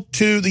 3-year-old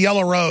to the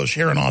Yellow Rose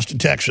here in Austin,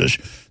 Texas,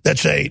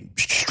 that's a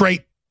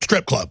straight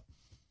strip club?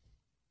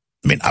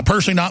 I mean, I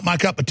personally, not my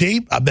cup of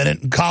tea. I've been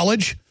in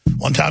college.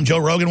 One time Joe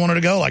Rogan wanted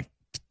to go, like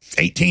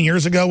 18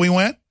 years ago we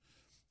went.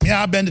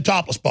 Yeah, I've been to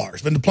topless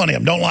bars, been to plenty of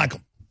them, don't like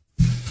them.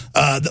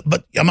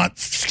 But I'm not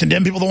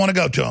condemning people that want to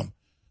go to them.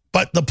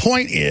 But the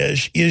point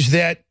is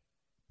that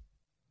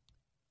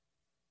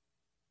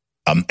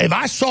if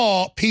I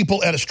saw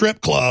people at a strip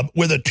club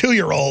with a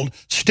 2-year-old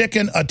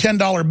sticking a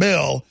 $10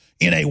 bill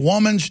in a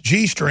woman's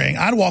G-string,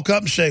 I'd walk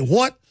up and say,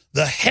 what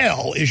the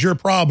hell is your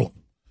problem?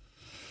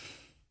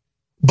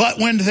 But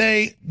when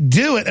they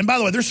do it, and by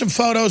the way, there's some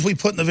photos we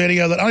put in the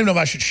video that I don't even know if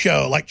I should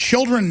show, like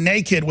children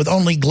naked with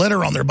only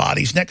glitter on their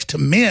bodies next to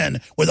men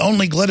with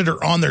only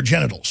glitter on their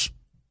genitals.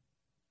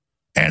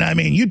 And I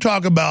mean, you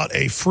talk about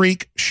a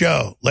freak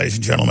show, ladies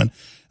and gentlemen.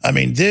 I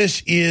mean,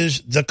 this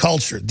is the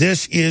culture.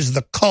 This is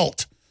the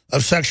cult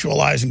of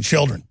sexualizing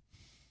children,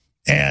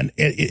 and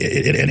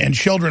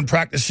children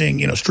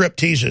practicing, strip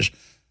teases.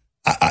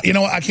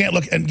 I can't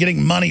look and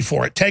getting money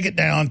for it. Take it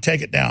down.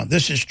 Take it down.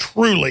 This is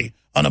truly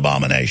an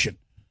abomination.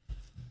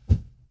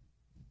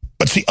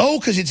 But see,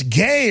 because it's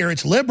gay or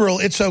it's liberal,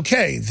 it's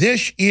okay.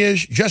 This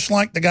is just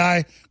like the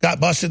guy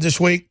got busted this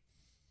week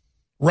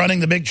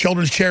running the big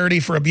children's charity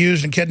for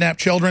abused and kidnapped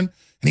children,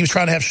 and he was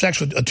trying to have sex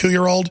with a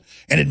 2-year-old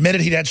and admitted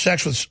he'd had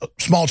sex with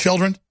small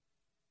children.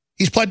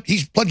 He's pled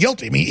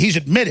guilty. I mean, he's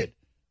admitted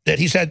that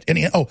he's had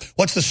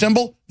what's the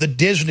symbol? The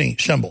Disney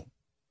symbol,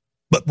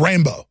 but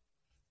rainbow.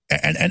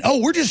 And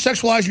we're just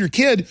sexualizing your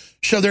kid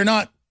so they're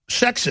not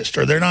sexist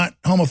or they're not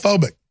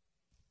homophobic.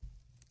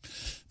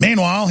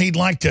 Meanwhile, he'd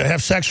like to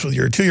have sex with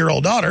your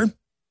 2-year-old daughter.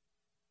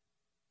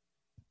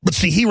 But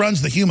see, he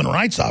runs the human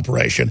rights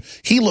operation.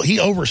 He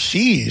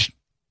oversees.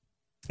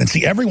 And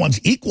see, everyone's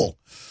equal.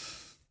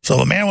 So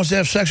if a man wants to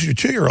have sex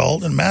with your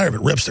 2-year-old, doesn't matter if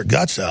it rips their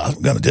guts out.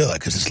 I'm going to do it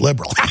because it's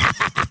liberal.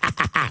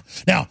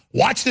 Now,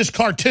 watch this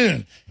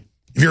cartoon.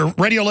 If you're a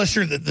radio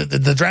listener,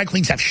 the drag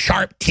queens have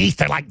sharp teeth.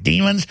 They're like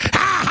demons.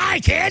 Hi,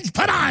 kids.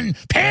 Put on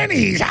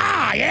panties.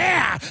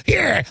 Yeah.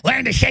 Here,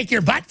 learn to shake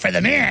your butt for the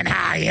men.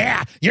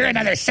 Yeah. You're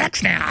another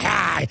sex now.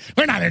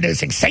 We're not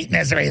introducing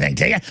Satanism or anything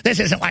to you.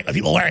 This isn't like what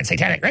people wear in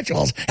satanic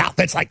rituals,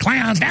 outfits like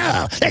clowns.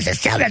 No, this is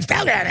children's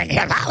programming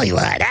in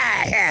Hollywood.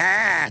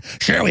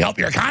 Sure, we hope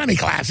your economy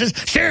collapses.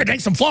 Sure,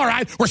 drink some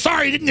fluoride. We're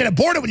sorry you didn't get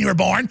aborted when you were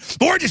born.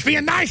 But we're just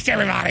being nice to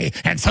everybody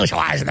and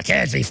socializing the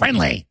kids, be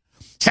friendly.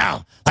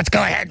 So, let's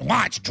go ahead and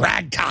watch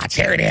Drag Tots.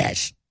 Here it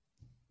is.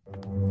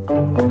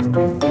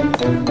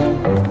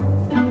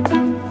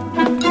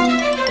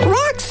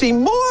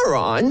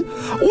 Oxymoron?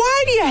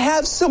 Why do you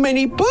have so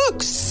many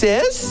books,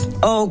 sis?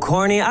 Oh,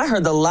 Corny, I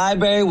heard the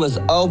library was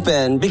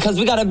open because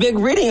we got a big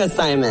reading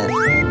assignment.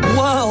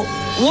 Whoa,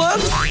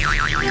 whoops.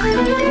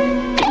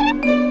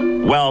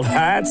 Well,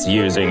 that's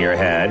using your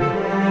head.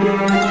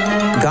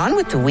 Gone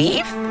with the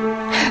Weave?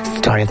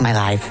 Story of my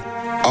life.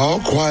 All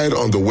Quiet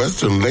on the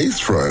Western Lace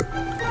Front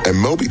and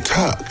Moby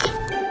Tuck.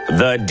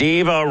 The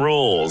Diva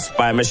Rules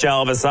by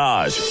Michelle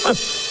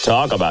Visage.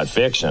 Talk about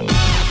fiction.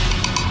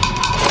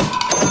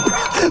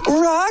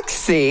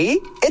 Roxy,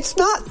 it's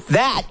not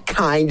that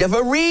kind of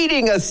a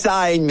reading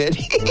assignment.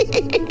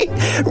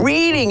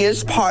 Reading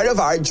is part of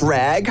our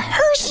drag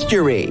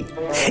herstory.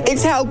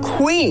 It's how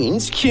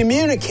queens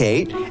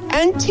communicate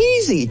and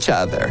tease each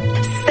other.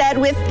 Said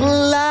with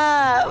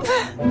love.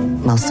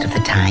 Most of the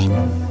time.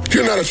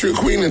 You're not a true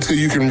queen until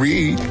you can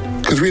read.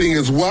 Because reading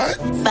is what?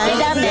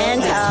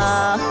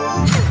 Fundamental.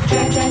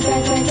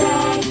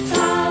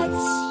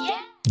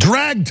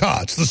 Drag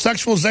Tots, the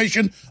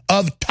sexualization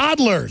of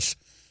toddlers,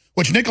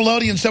 which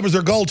Nickelodeon said was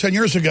their goal 10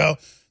 years ago.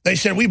 They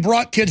said, we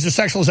brought kids to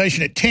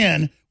sexualization at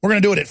 10. We're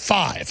going to do it at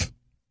 5.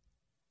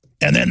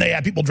 And then they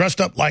had people dressed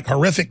up like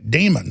horrific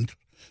demons.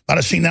 I'd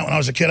have seen that when I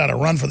was a kid. I'd have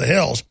run for the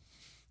hills.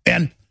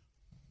 And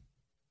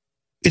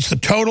it's the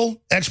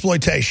total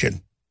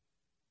exploitation,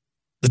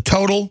 the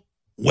total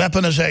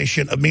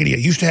weaponization of media.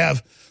 It used to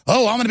have,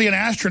 I'm going to be an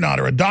astronaut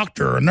or a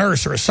doctor or a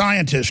nurse or a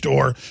scientist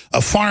or a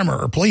farmer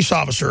or a police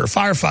officer or a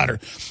firefighter,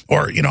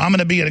 or, I'm going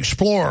to be an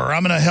explorer.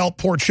 I'm going to help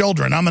poor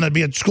children. I'm going to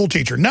be a school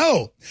teacher.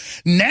 No,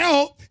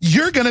 now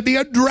you're going to be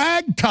a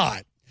drag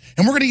tot.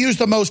 And we're going to use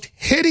the most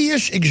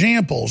hideous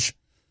examples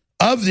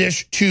of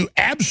this to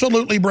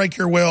absolutely break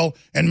your will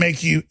and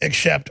make you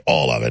accept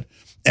all of it.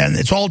 And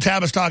it's all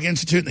Tavistock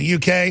Institute in the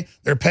UK.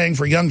 They're paying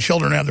for young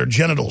children to have their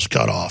genitals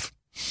cut off.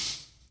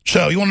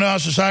 So you want to know how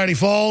society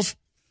falls?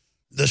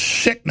 The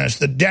sickness,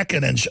 the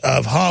decadence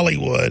of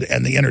Hollywood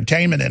and the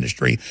entertainment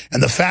industry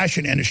and the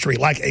fashion industry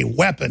like a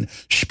weapon,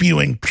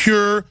 spewing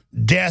pure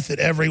death at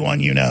everyone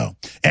you know.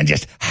 And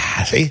just,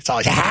 see, it's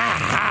always,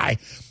 hi.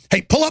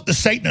 Hey, pull up the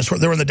Satanists where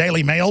they're in the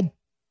Daily Mail,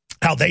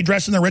 how they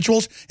dress in their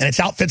rituals, and it's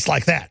outfits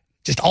like that.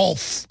 Just all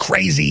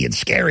crazy and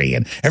scary,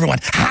 and everyone,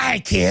 hi,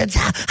 kids,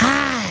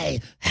 hi,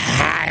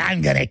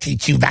 I'm going to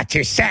teach you about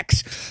your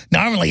sex.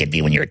 Normally, it'd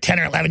be when you're 10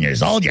 or 11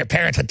 years old, your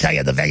parents would tell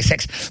you the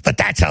basics, but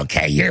that's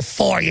okay. You're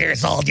 4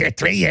 years old, you're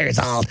 3 years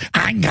old.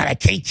 I'm going to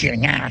teach you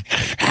now,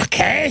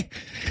 okay?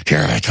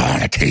 You're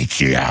going to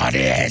teach you how it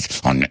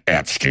is on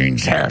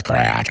Epstein's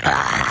aircraft.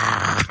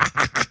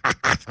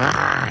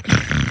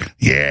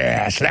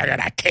 Yes, they're going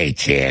to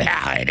teach you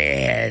how it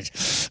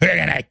is. We're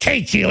going to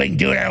teach you we can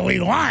do whatever we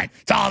want.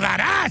 It's all about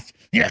us.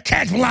 Your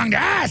kids belong to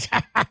us.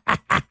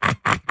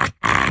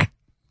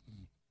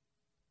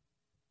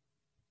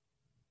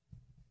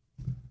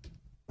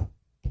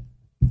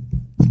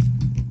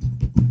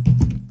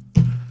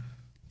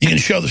 You can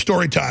show the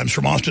story times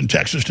from Austin,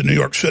 Texas to New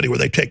York City where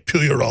they take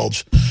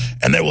 2-year-olds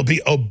and there will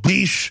be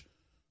obese,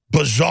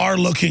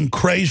 bizarre-looking,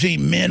 crazy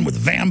men with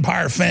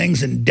vampire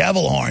fangs and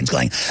devil horns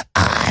going,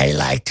 I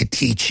like to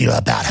teach you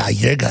about how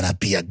you're going to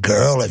be a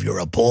girl if you're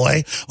a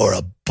boy or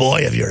a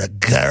boy if you're a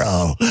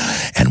girl.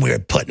 And we're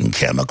putting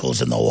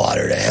chemicals in the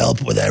water to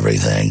help with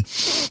everything.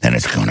 And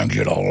it's going to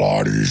get a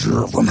lot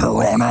easier from here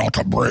on out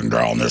to bring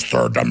down this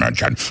third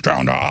dimension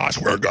down to us.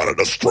 We're going to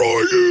destroy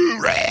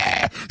you.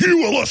 You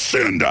will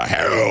ascend to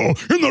hell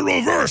in the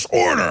reverse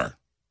order.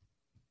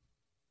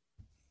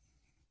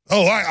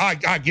 Oh,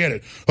 I get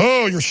it.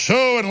 Oh, you're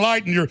so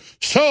enlightened. You're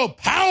so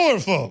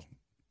powerful.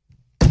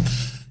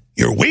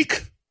 You're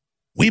weak.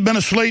 We've been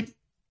asleep,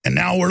 and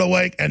now we're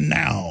awake, and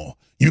now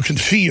you can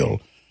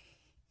feel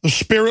the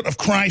Spirit of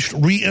Christ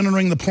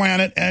re-entering the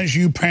planet as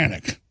you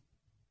panic.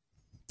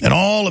 And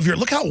all of your,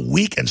 look how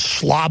weak and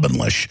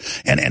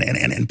slovenlish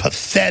and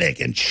pathetic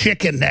and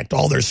chicken-necked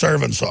all their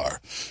servants are.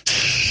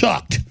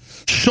 Sucked.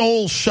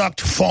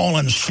 Soul-sucked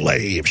fallen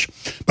slaves.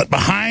 But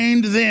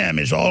behind them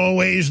is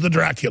always the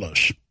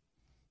Draculas.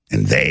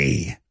 And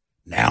they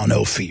now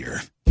know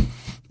fear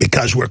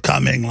because we're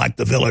coming like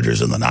the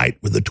villagers in the night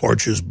with the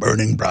torches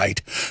burning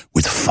bright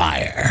with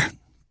fire.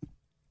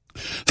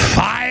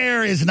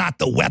 Fire is not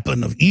the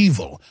weapon of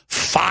evil.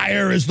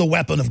 Fire is the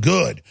weapon of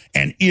good,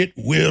 and it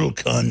will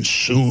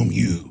consume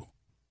you.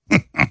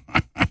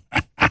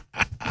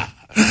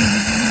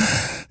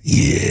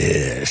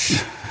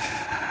 Yes.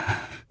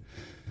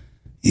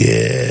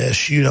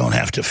 Yes, you don't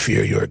have to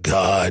fear your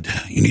God.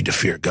 You need to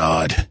fear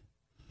God.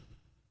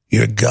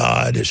 Your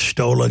God has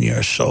stolen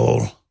your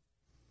soul.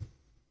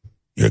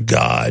 Your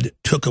God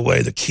took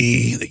away the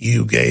key that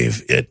you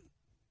gave it.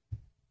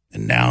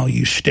 And now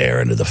you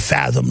stare into the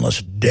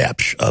fathomless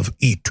depths of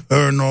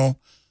eternal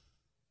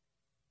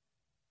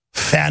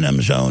phantom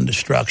zone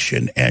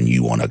destruction, and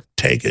you want to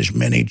take as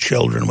many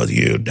children with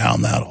you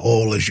down that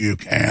hole as you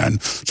can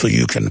so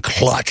you can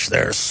clutch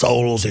their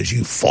souls as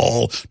you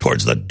fall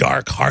towards the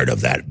dark heart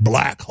of that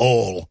black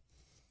hole.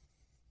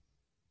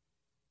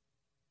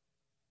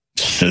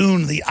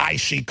 Soon the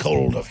icy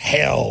cold of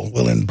hell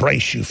will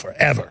embrace you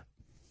forever.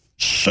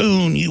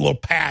 Soon you will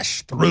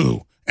pass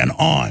through and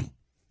on,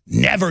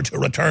 never to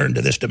return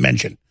to this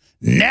dimension,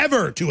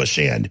 never to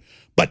ascend,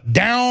 but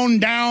down,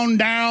 down,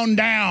 down,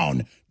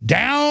 down,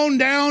 down,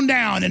 down,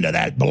 down into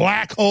that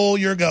black hole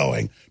you're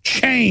going,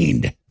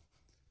 chained.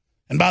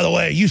 And by the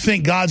way, you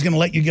think God's going to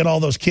let you get all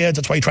those kids?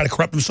 That's why you try to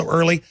corrupt them so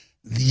early?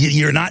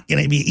 You're not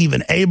going to be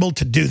even able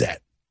to do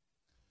that.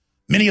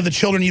 Many of the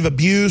children you've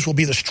abused will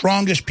be the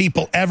strongest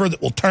people ever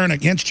that will turn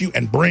against you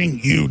and bring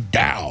you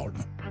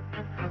down.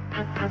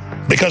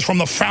 Because from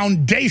the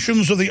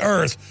foundations of the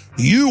earth,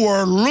 you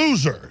are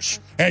losers,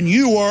 and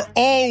you are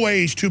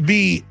always to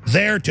be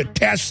there to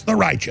test the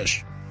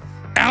righteous.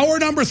 Hour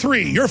number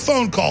 3, your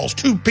phone calls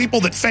to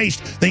people that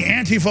faced the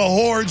Antifa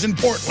hordes in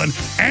Portland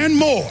and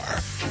more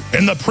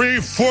in the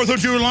pre-4th of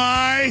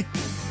July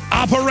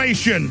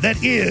operation that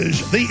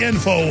is the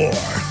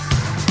InfoWar.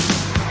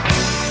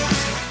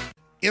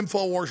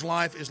 InfoWars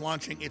Life is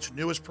launching its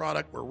newest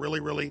product. We're really,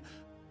 really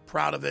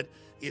proud of it.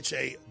 It's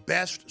a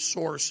best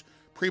source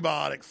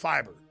prebiotic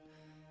fiber,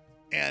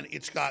 and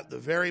it's got the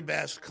very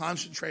best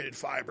concentrated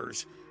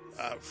fibers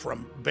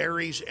from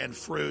berries and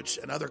fruits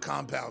and other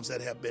compounds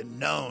that have been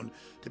known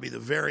to be the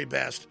very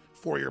best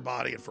for your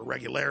body and for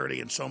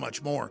regularity and so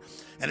much more.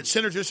 And it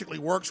synergistically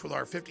works with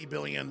our 50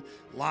 billion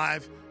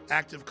live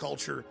active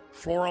culture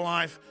Flora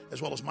Life,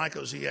 as well as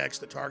Myco-ZX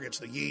that targets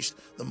the yeast,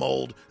 the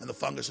mold, and the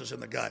funguses in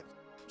the gut.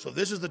 So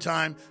this is the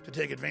time to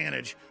take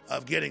advantage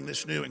of getting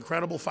this new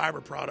incredible fiber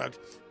product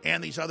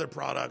and these other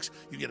products.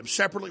 You get them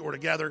separately or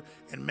together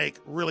and make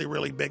really,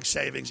 really big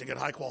savings and get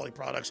high-quality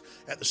products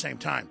at the same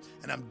time.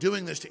 And I'm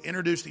doing this to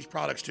introduce these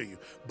products to you.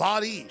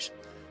 Bod Ease,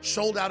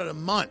 sold out in a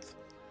month.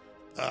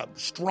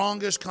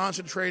 strongest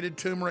concentrated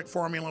turmeric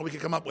formula we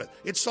could come up with.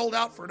 It's sold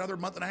out for another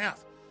month and a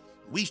half.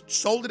 We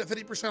sold it at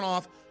 50%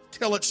 off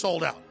till it's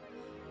sold out.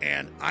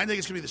 And I think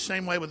it's going to be the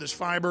same way with this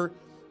fiber.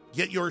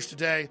 Get yours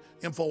today,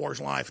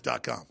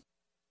 InfoWarsLife.com.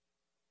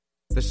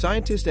 The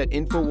scientists at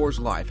InfoWars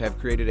Life have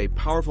created a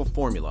powerful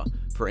formula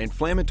for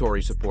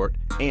inflammatory support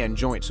and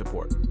joint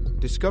support.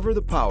 Discover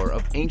the power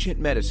of ancient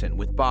medicine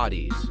with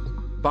Bodies.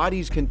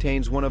 Bodies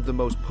contains one of the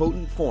most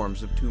potent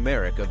forms of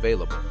turmeric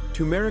available.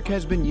 Turmeric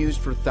has been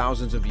used for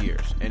thousands of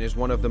years and is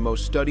one of the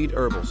most studied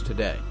herbals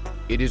today.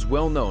 It is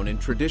well known in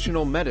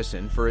traditional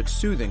medicine for its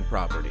soothing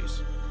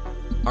properties.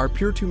 Our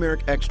pure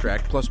turmeric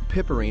extract plus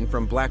piperine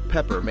from black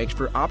pepper makes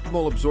for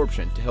optimal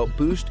absorption to help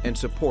boost and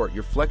support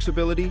your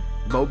flexibility,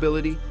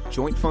 mobility,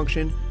 joint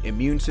function,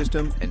 immune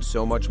system, and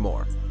so much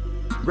more.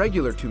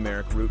 Regular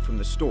turmeric root from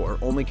the store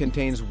only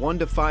contains 1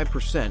 to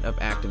 5% of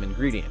active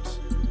ingredients,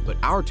 but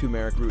our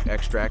turmeric root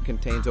extract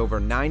contains over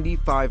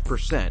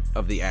 95%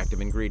 of the active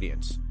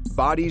ingredients.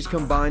 Bodies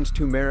combines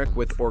turmeric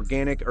with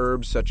organic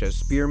herbs such as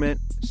spearmint,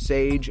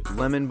 sage,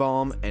 lemon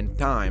balm, and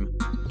thyme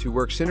to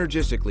work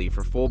synergistically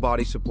for full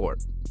body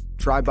support.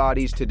 Try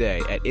Bodies today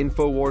at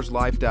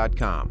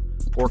InfoWarsLife.com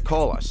or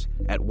call us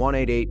at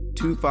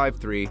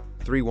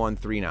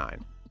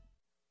 1-888-253-3139.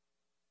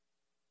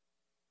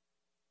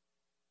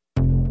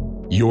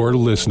 You're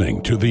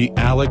listening to The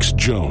Alex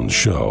Jones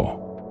Show.